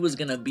thought he was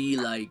going to be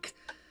like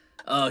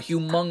a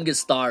humongous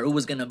star who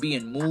was going to be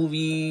in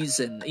movies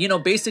and, you know,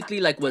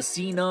 basically like what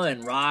Cena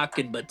and Rock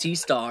and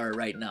Batista are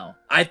right now.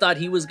 I thought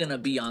he was going to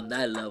be on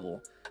that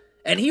level.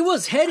 And he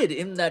was headed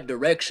in that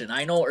direction.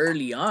 I know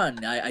early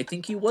on, I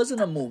think he was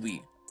in a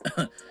movie.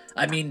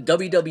 I mean,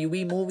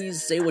 WWE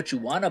movies, say what you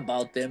want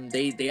about them,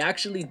 they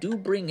actually do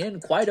bring in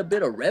quite a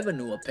bit of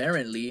revenue,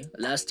 apparently.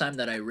 Last time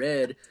that I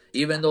read,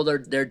 even though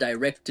they're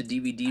direct to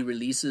DVD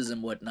releases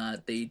and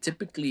whatnot, they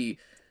typically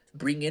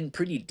bring in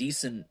pretty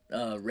decent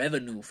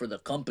revenue for the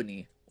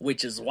company,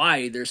 which is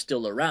why they're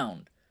still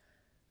around.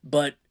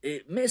 But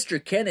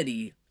Mr.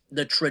 Kennedy,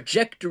 the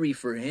trajectory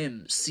for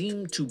him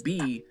seemed to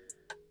be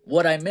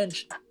what I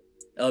mentioned.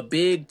 A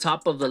big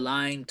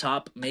top-of-the-line,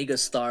 top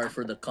megastar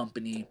for the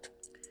company.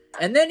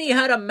 And then he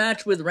had a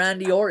match with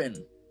Randy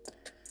Orton,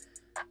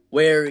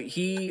 where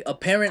he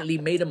apparently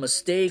made a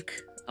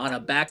mistake on a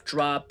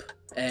backdrop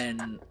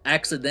and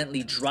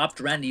accidentally dropped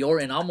Randy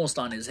Orton almost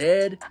on his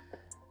head.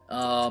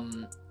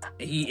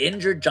 He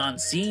injured John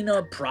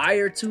Cena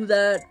prior to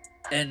that,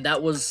 and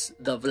that was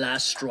the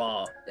last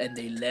straw, and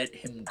they let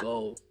him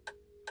go.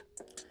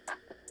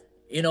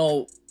 You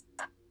know,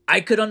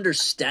 I could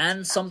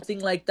understand something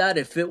like that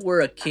if it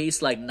were a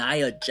case like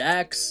Nia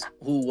Jax,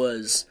 who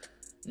was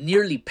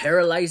nearly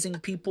paralyzing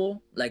people,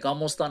 like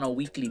almost on a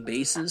weekly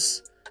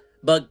basis.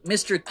 But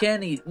Mr.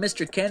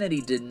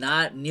 Kennedy did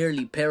not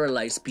nearly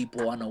paralyze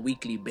people on a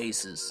weekly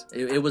basis.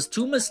 It was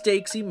two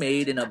mistakes he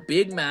made in a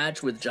big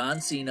match with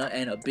John Cena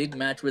and a big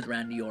match with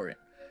Randy Orton.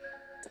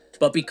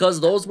 But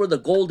because those were the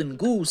golden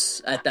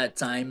goose at that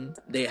time,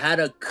 they had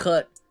to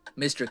cut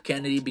Mr.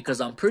 Kennedy because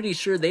I'm pretty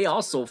sure they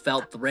also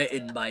felt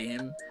threatened by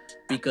him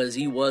because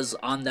he was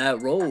on that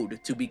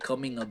road to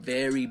becoming a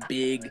very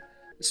big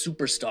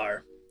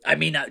superstar. I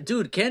mean,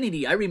 dude,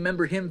 Kennedy, I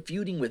remember him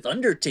feuding with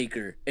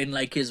Undertaker in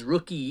like his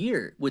rookie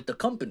year with the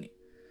company.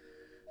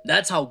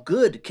 That's how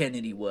good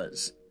Kennedy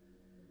was.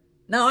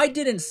 Now, I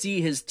didn't see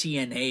his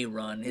TNA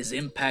run, his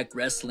Impact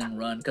Wrestling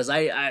run, because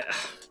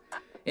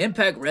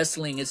Impact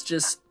Wrestling, it's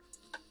just,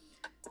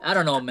 I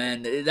don't know,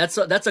 man. That's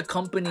a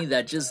company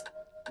that just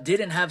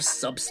didn't have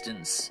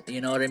substance, you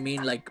know what I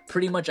mean? Like,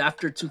 pretty much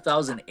after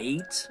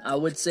 2008, I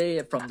would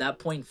say, from that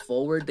point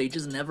forward, they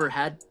just never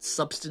had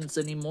substance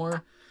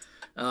anymore.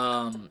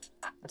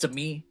 To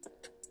me,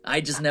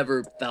 I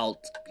never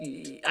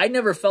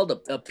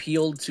felt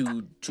appealed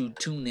to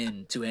tune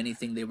in to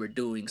anything they were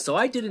doing. So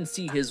I didn't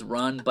see his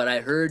run, but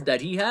I heard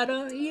that he had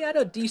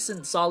a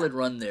decent, solid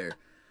run there.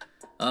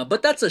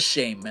 But that's a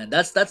shame, man.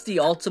 That's the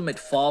ultimate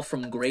fall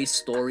from grace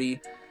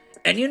story.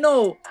 And you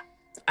know,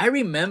 I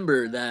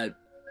remember that,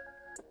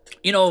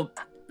 you know,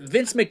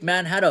 Vince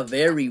McMahon had a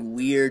very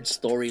weird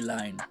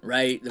storyline,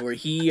 right? Where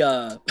he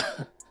had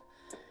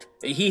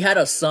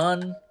a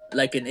son,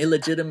 like an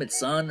illegitimate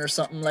son or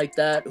something like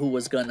that, who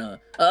was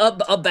gonna,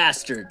 a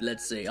bastard,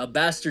 let's say, a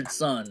bastard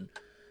son,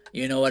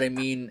 you know what I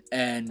mean?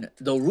 And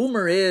the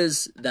rumor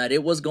is that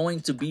it was going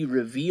to be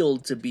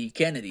revealed to be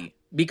Kennedy,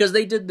 because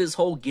they did this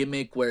whole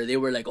gimmick where they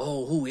were like,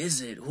 oh, who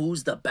is it?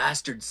 Who's the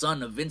bastard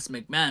son of Vince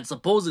McMahon?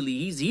 Supposedly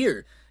he's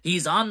here.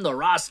 He's on the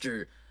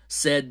roster.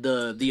 said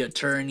the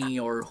attorney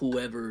or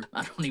whoever.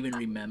 I don't even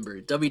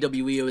remember.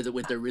 WWE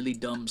with their really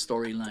dumb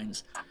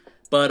storylines.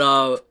 But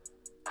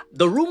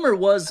the rumor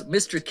was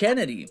Mr.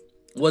 Kennedy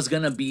was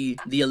going to be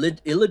the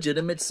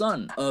illegitimate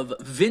son of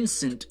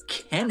Vincent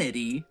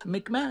Kennedy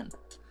McMahon.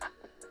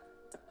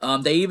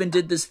 They even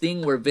did this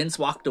thing where Vince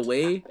walked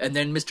away and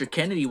then Mr.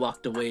 Kennedy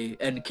walked away,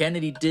 and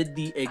Kennedy did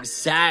the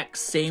exact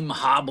same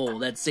hobble,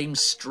 that same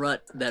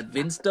strut that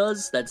Vince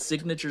does, that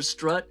signature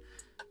strut.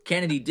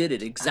 Kennedy did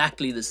it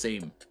exactly the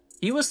same.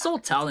 He was so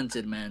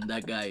talented, man,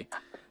 that guy.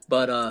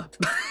 But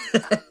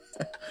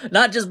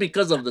not just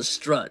because of the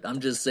strut, I'm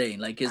just saying,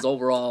 like his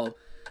overall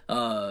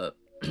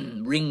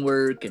ring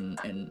work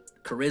and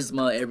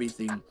charisma,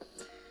 everything.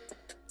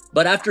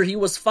 But after he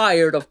was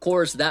fired, of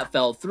course, that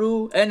fell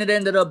through, and it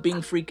ended up being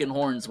freaking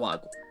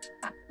Hornswoggle.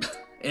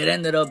 It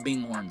ended up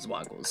being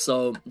Hornswoggle,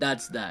 so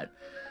that's that.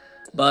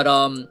 But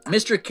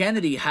Mr.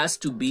 Kennedy has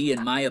to be,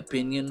 in my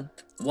opinion,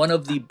 one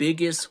of the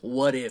biggest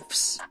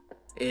what-ifs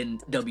in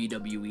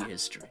WWE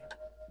history.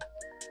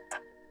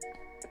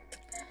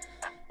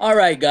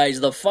 Alright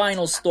guys, the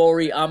final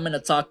story I'm going to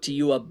talk to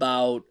you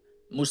about.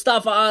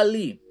 Mustafa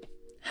Ali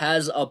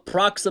has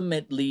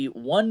approximately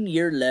 1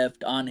 year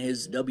left on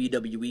his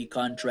WWE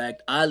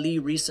contract. Ali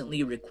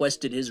recently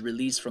requested his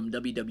release from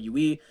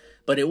WWE,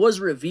 but it was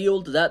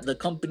revealed that the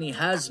company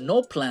has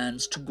no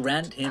plans to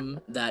grant him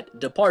that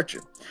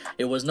departure.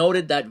 It was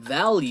noted that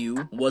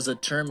value was a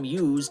term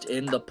used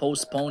in the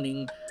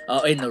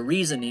in the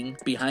reasoning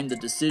behind the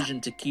decision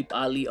to keep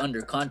Ali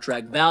under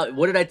contract.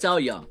 What did I tell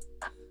y'all?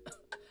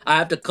 I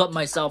have to cut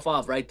myself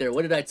off right there.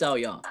 What did I tell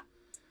y'all?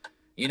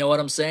 You know what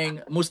I'm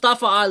saying?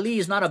 Mustafa Ali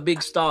is not a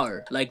big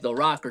star like The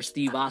Rock or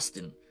Steve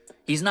Austin.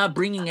 He's not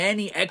bringing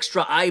any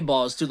extra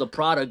eyeballs to the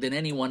product than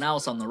anyone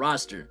else on the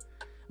roster.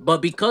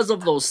 But because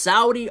of those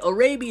Saudi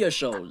Arabia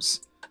shows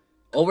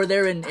over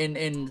there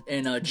in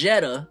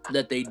Jeddah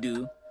that they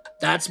do,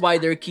 that's why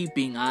they're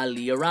keeping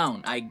Ali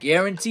around. I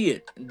guarantee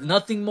it.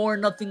 Nothing more,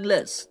 nothing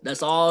less.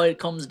 That's all it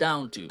comes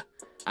down to.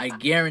 I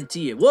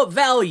guarantee it. What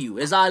value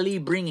is Ali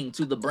bringing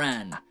to the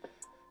brand?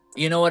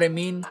 You know what I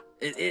mean?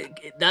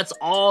 That's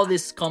all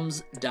this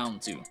comes down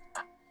to.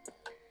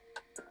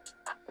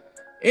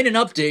 In an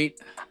update,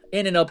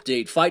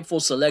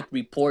 Fightful Select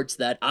reports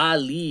that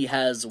Ali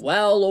has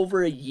well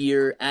over a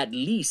year at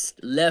least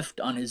left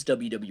on his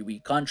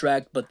WWE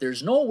contract, but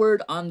there's no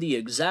word on the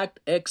exact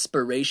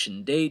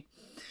expiration date.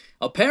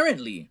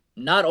 Apparently,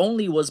 not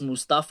only was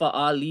Mustafa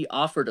Ali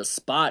offered a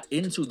spot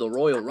into the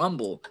Royal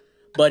Rumble,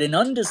 but an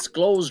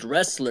undisclosed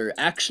wrestler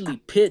actually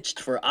pitched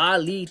for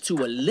Ali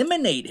to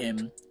eliminate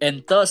him,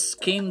 and thus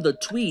came the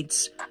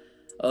tweets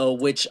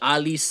which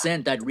Ali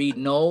sent that read,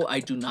 "No,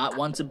 I do not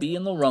want to be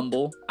in the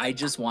Rumble, I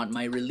just want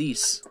my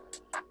release."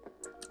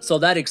 So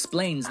that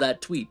explains that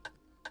tweet.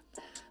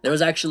 There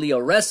was actually a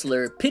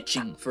wrestler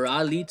pitching for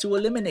Ali to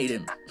eliminate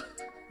him.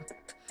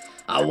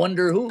 I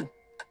wonder who.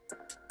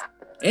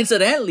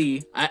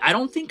 Incidentally, I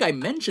don't think I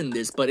mentioned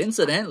this, but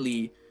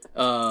incidentally,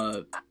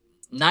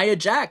 Nia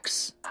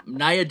Jax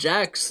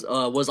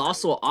was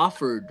also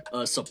offered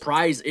a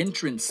surprise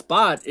entrance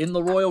spot in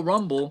the Royal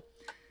Rumble,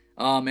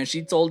 and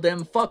she told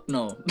them, fuck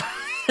no.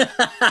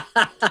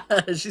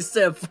 She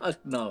said,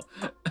 fuck no.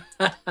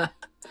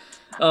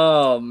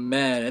 Oh,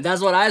 man. And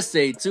that's what I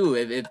say, too.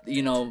 If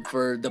you know,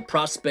 for the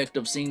prospect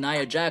of seeing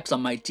Nia Jax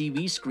on my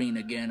TV screen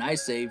again, I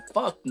say,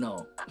 fuck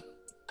no.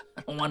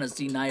 I don't want to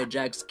see Nia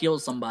Jax kill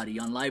somebody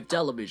on live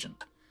television.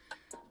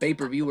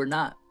 Pay-per-view or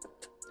not.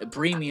 A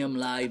premium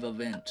live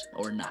event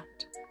or not.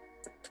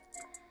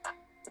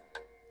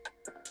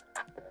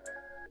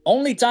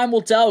 Only time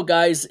will tell,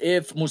 guys,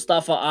 if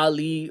Mustafa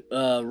Ali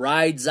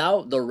rides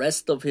out the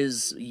rest of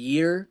his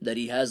year that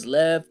he has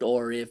left,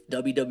 or if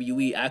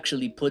WWE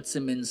actually puts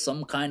him in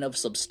some kind of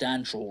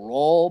substantial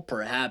role.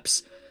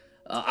 Perhaps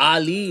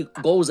Ali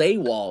goes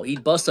AWOL. He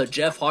busts a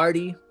Jeff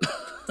Hardy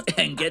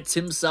and gets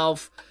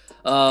himself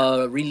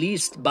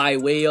released by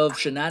way of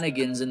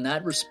shenanigans in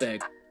that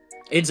respect.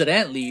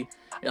 Incidentally,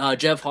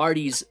 Jeff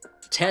Hardy's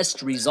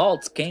test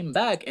results came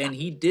back and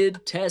he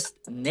did test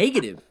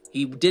negative.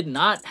 He did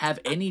not have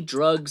any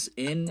drugs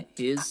in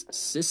his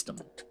system.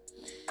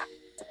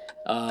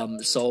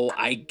 So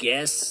I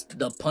guess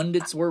the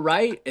pundits were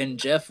right and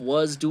Jeff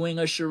was doing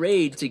a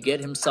charade to get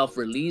himself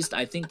released.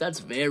 I think that's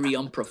very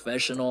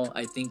unprofessional.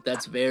 I think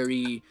that's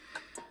very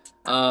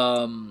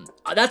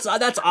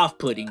that's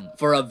off-putting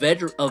for a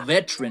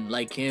veteran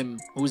like him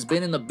who's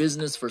been in the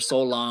business for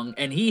so long,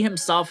 and he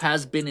himself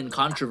has been in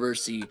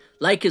controversy,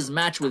 like his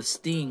match with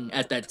Sting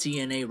at that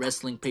TNA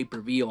wrestling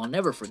pay-per-view. I'll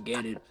never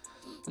forget it,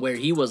 where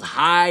he was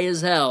high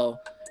as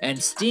hell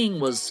and Sting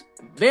was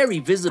very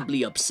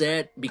visibly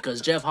upset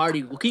because Jeff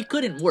Hardy, he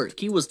couldn't work.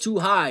 He was too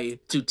high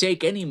to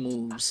take any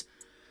moves.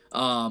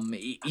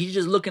 He's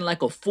just looking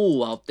like a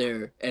fool out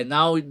there. And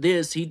now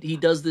he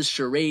does this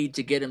charade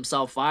to get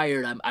himself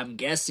fired. I'm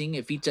guessing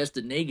if he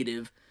tested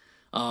negative,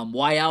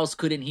 why else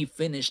couldn't he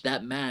finish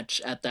that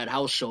match at that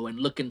house show and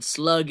looking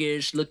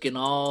sluggish, looking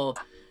all,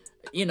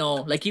 you know,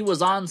 like he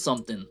was on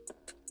something.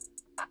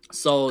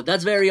 So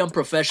that's very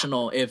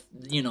unprofessional if,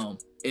 you know,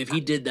 if he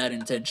did that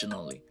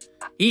intentionally.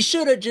 He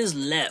should have just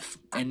left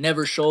and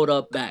never showed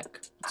up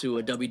back to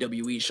a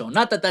WWE show.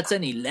 Not that that's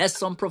any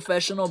less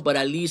unprofessional, but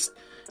at least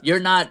you're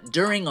not,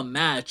 during a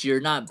match,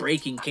 you're not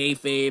breaking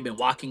kayfabe and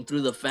walking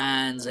through the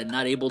fans and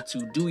not able to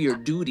do your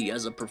duty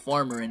as a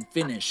performer and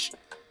finish.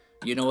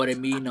 You know what I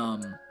mean?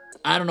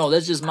 I don't know.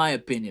 That's just my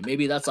opinion.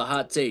 Maybe that's a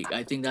hot take.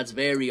 I think that's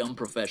very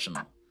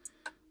unprofessional.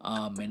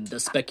 And the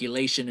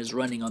speculation is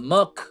running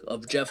amok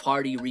of Jeff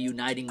Hardy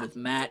reuniting with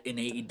Matt in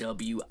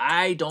AEW.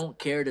 I don't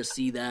care to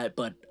see that,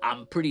 but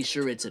I'm pretty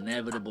sure it's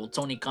inevitable.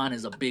 Tony Khan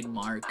is a big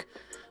mark.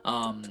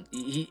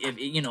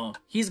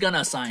 He's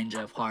gonna sign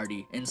Jeff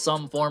Hardy in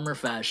some form or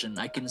fashion.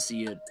 I can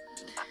see it.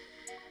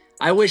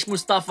 I wish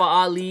Mustafa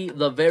Ali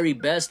the very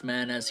best,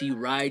 man, as he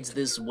rides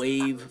this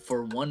wave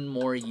for one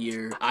more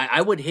year.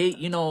 I would hate,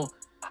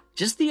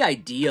 just the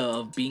idea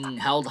of being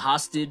held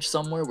hostage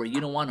somewhere where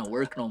you don't want to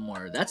work no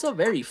more. That's a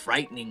very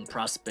frightening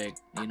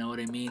prospect. You know what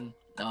I mean?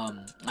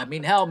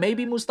 Hell,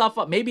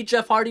 maybe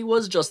Jeff Hardy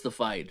was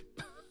justified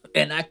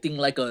and acting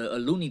like a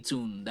Looney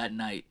Tune that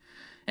night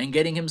and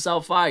getting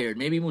himself fired.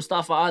 Maybe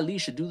Mustafa Ali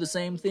should do the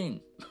same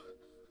thing.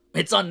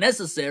 It's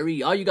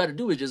unnecessary. All you got to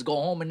do is just go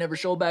home and never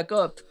show back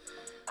up.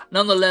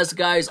 Nonetheless,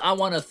 guys, I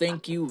want to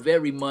thank you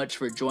very much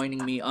for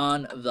joining me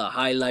on the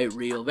highlight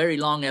reel. Very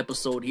long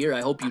episode here.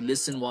 I hope you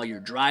listen while you're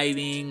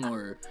driving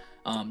or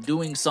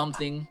doing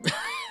something.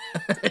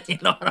 You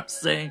know what I'm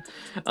saying?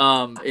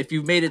 If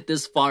you made it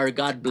this far,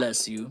 God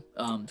bless you.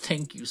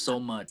 Thank you so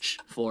much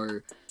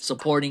for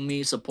supporting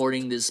me,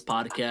 supporting this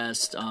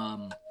podcast.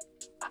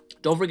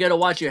 Don't forget to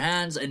wash your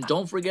hands and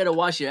don't forget to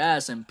wash your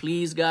ass. And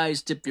please,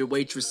 guys, tip your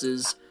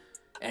waitresses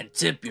and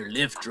tip your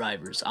Lyft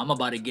drivers. I'm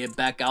about to get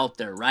back out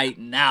there right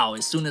now.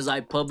 As soon as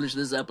I publish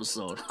this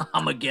episode,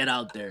 I'm gonna get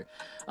out there.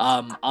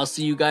 I'll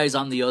see you guys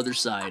on the other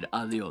side.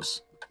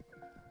 Adios.